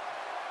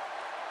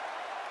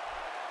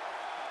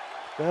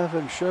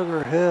 Stephen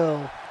Sugar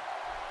Hill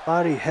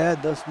thought he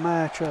had this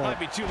matchup. Might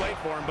be too late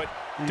for him, but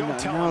And don't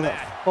tell now him that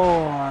that.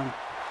 forearm.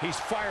 He's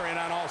firing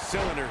on all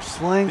cylinders.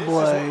 Sling This is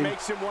what blade.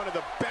 makes him one of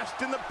the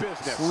best in the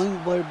business. Sling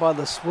blade by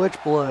the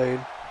switchblade.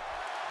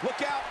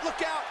 Look out,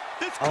 look out.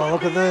 This could Oh,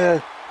 look be at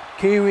this.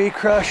 Kiwi There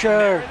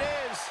Crusher. it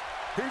is.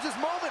 Here's his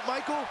moment,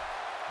 Michael.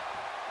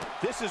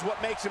 This is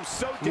what makes him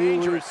so Kiwi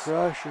dangerous.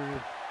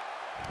 Crusher.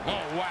 Oh,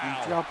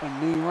 wow. Dropping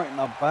a knee right in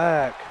the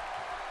back.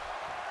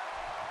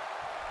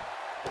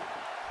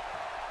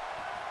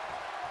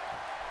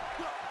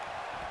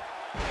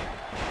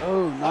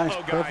 Oh, nice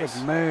Uh-oh, perfect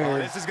guys. mare. Oh,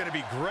 this is going to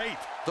be great.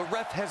 The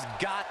ref has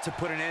got to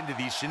put an end to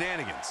these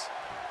shenanigans.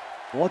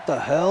 What the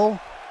hell?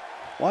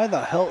 Why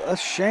the hell?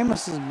 That's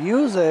Sheamus's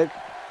music.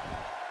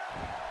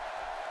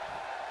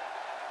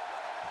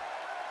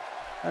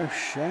 That's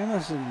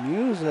Sheamus's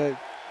music.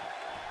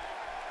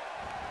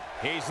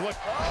 He's look.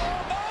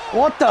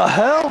 What the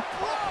hell?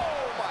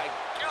 Oh,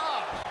 my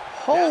God.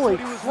 Holy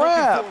That's what he was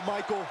crap. looking for,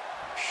 Michael.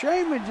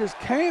 Sheamus just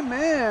came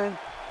in.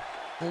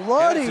 Yeah,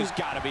 Bloody this has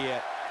got to be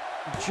it.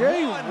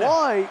 Jay 1,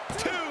 White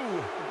 2.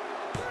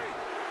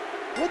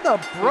 with a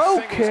bro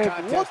singles kick.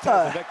 contest What has the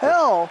the victor.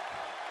 hell?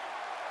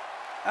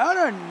 Out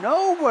of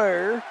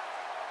nowhere.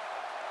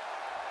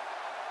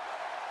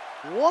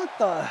 What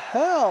the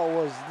hell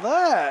was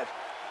that?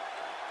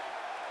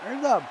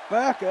 There's that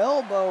back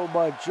elbow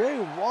by Jay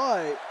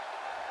White.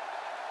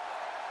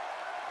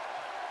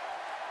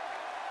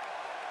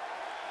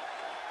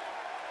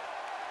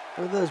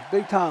 For this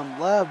big time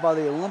left by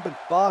the Olympic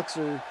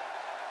boxer.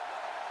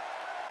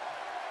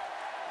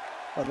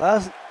 But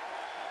that's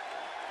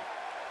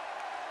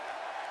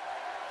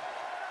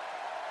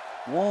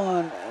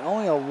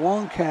only a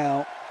 1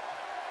 count.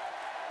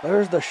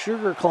 There's the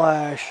sugar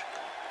clash.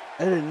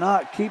 They did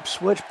not keep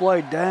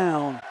Switchblade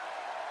down.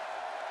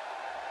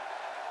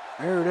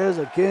 There it is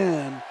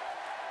again.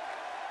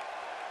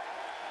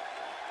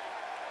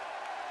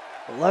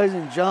 But ladies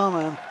and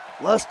gentlemen,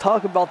 let's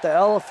talk about the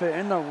elephant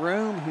in the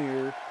room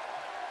here.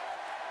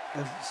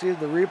 And see if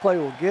the replay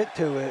will get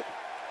to it.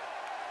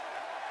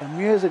 The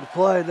music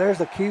played. There's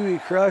the Kiwi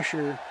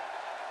Crusher.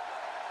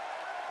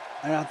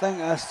 And I think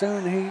as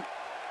soon he...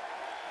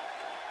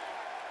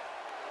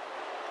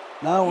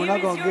 No, we're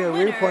not going to get a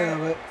replay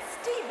of it.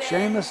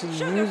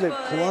 Sheamus's music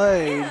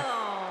played.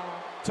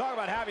 Talk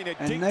about having to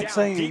dig And next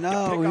down thing you deep to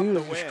know, pick he up was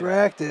the win.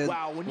 distracted.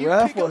 Wow, when you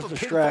Ref pick up was a pinfall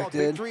distracted.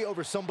 victory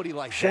over somebody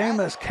like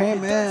Sheamus that, came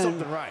you've done in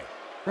something right.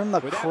 from the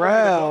With that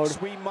crowd, winning the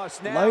books, we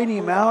must now laid him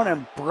move out on.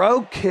 and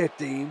bro kicked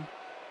him,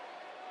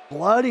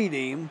 bloodied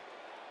him.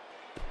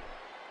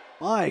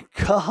 My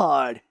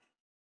God.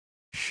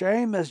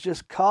 Sheamus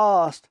just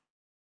cost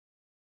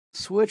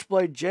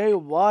Switchblade Jay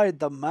White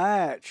the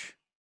match.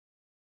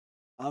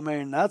 I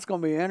mean, that's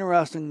going to be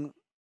interesting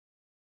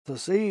to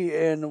see.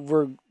 And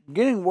we're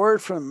getting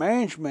word from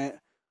management.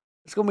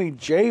 It's going to be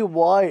Jay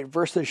White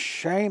versus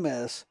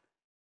Sheamus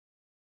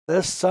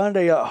this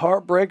Sunday at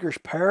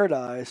Heartbreakers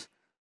Paradise.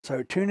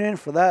 So tune in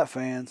for that,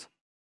 fans.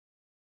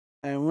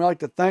 And we'd like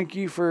to thank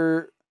you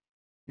for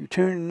you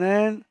tuning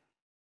in.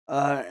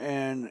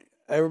 And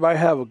everybody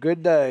have a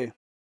good day.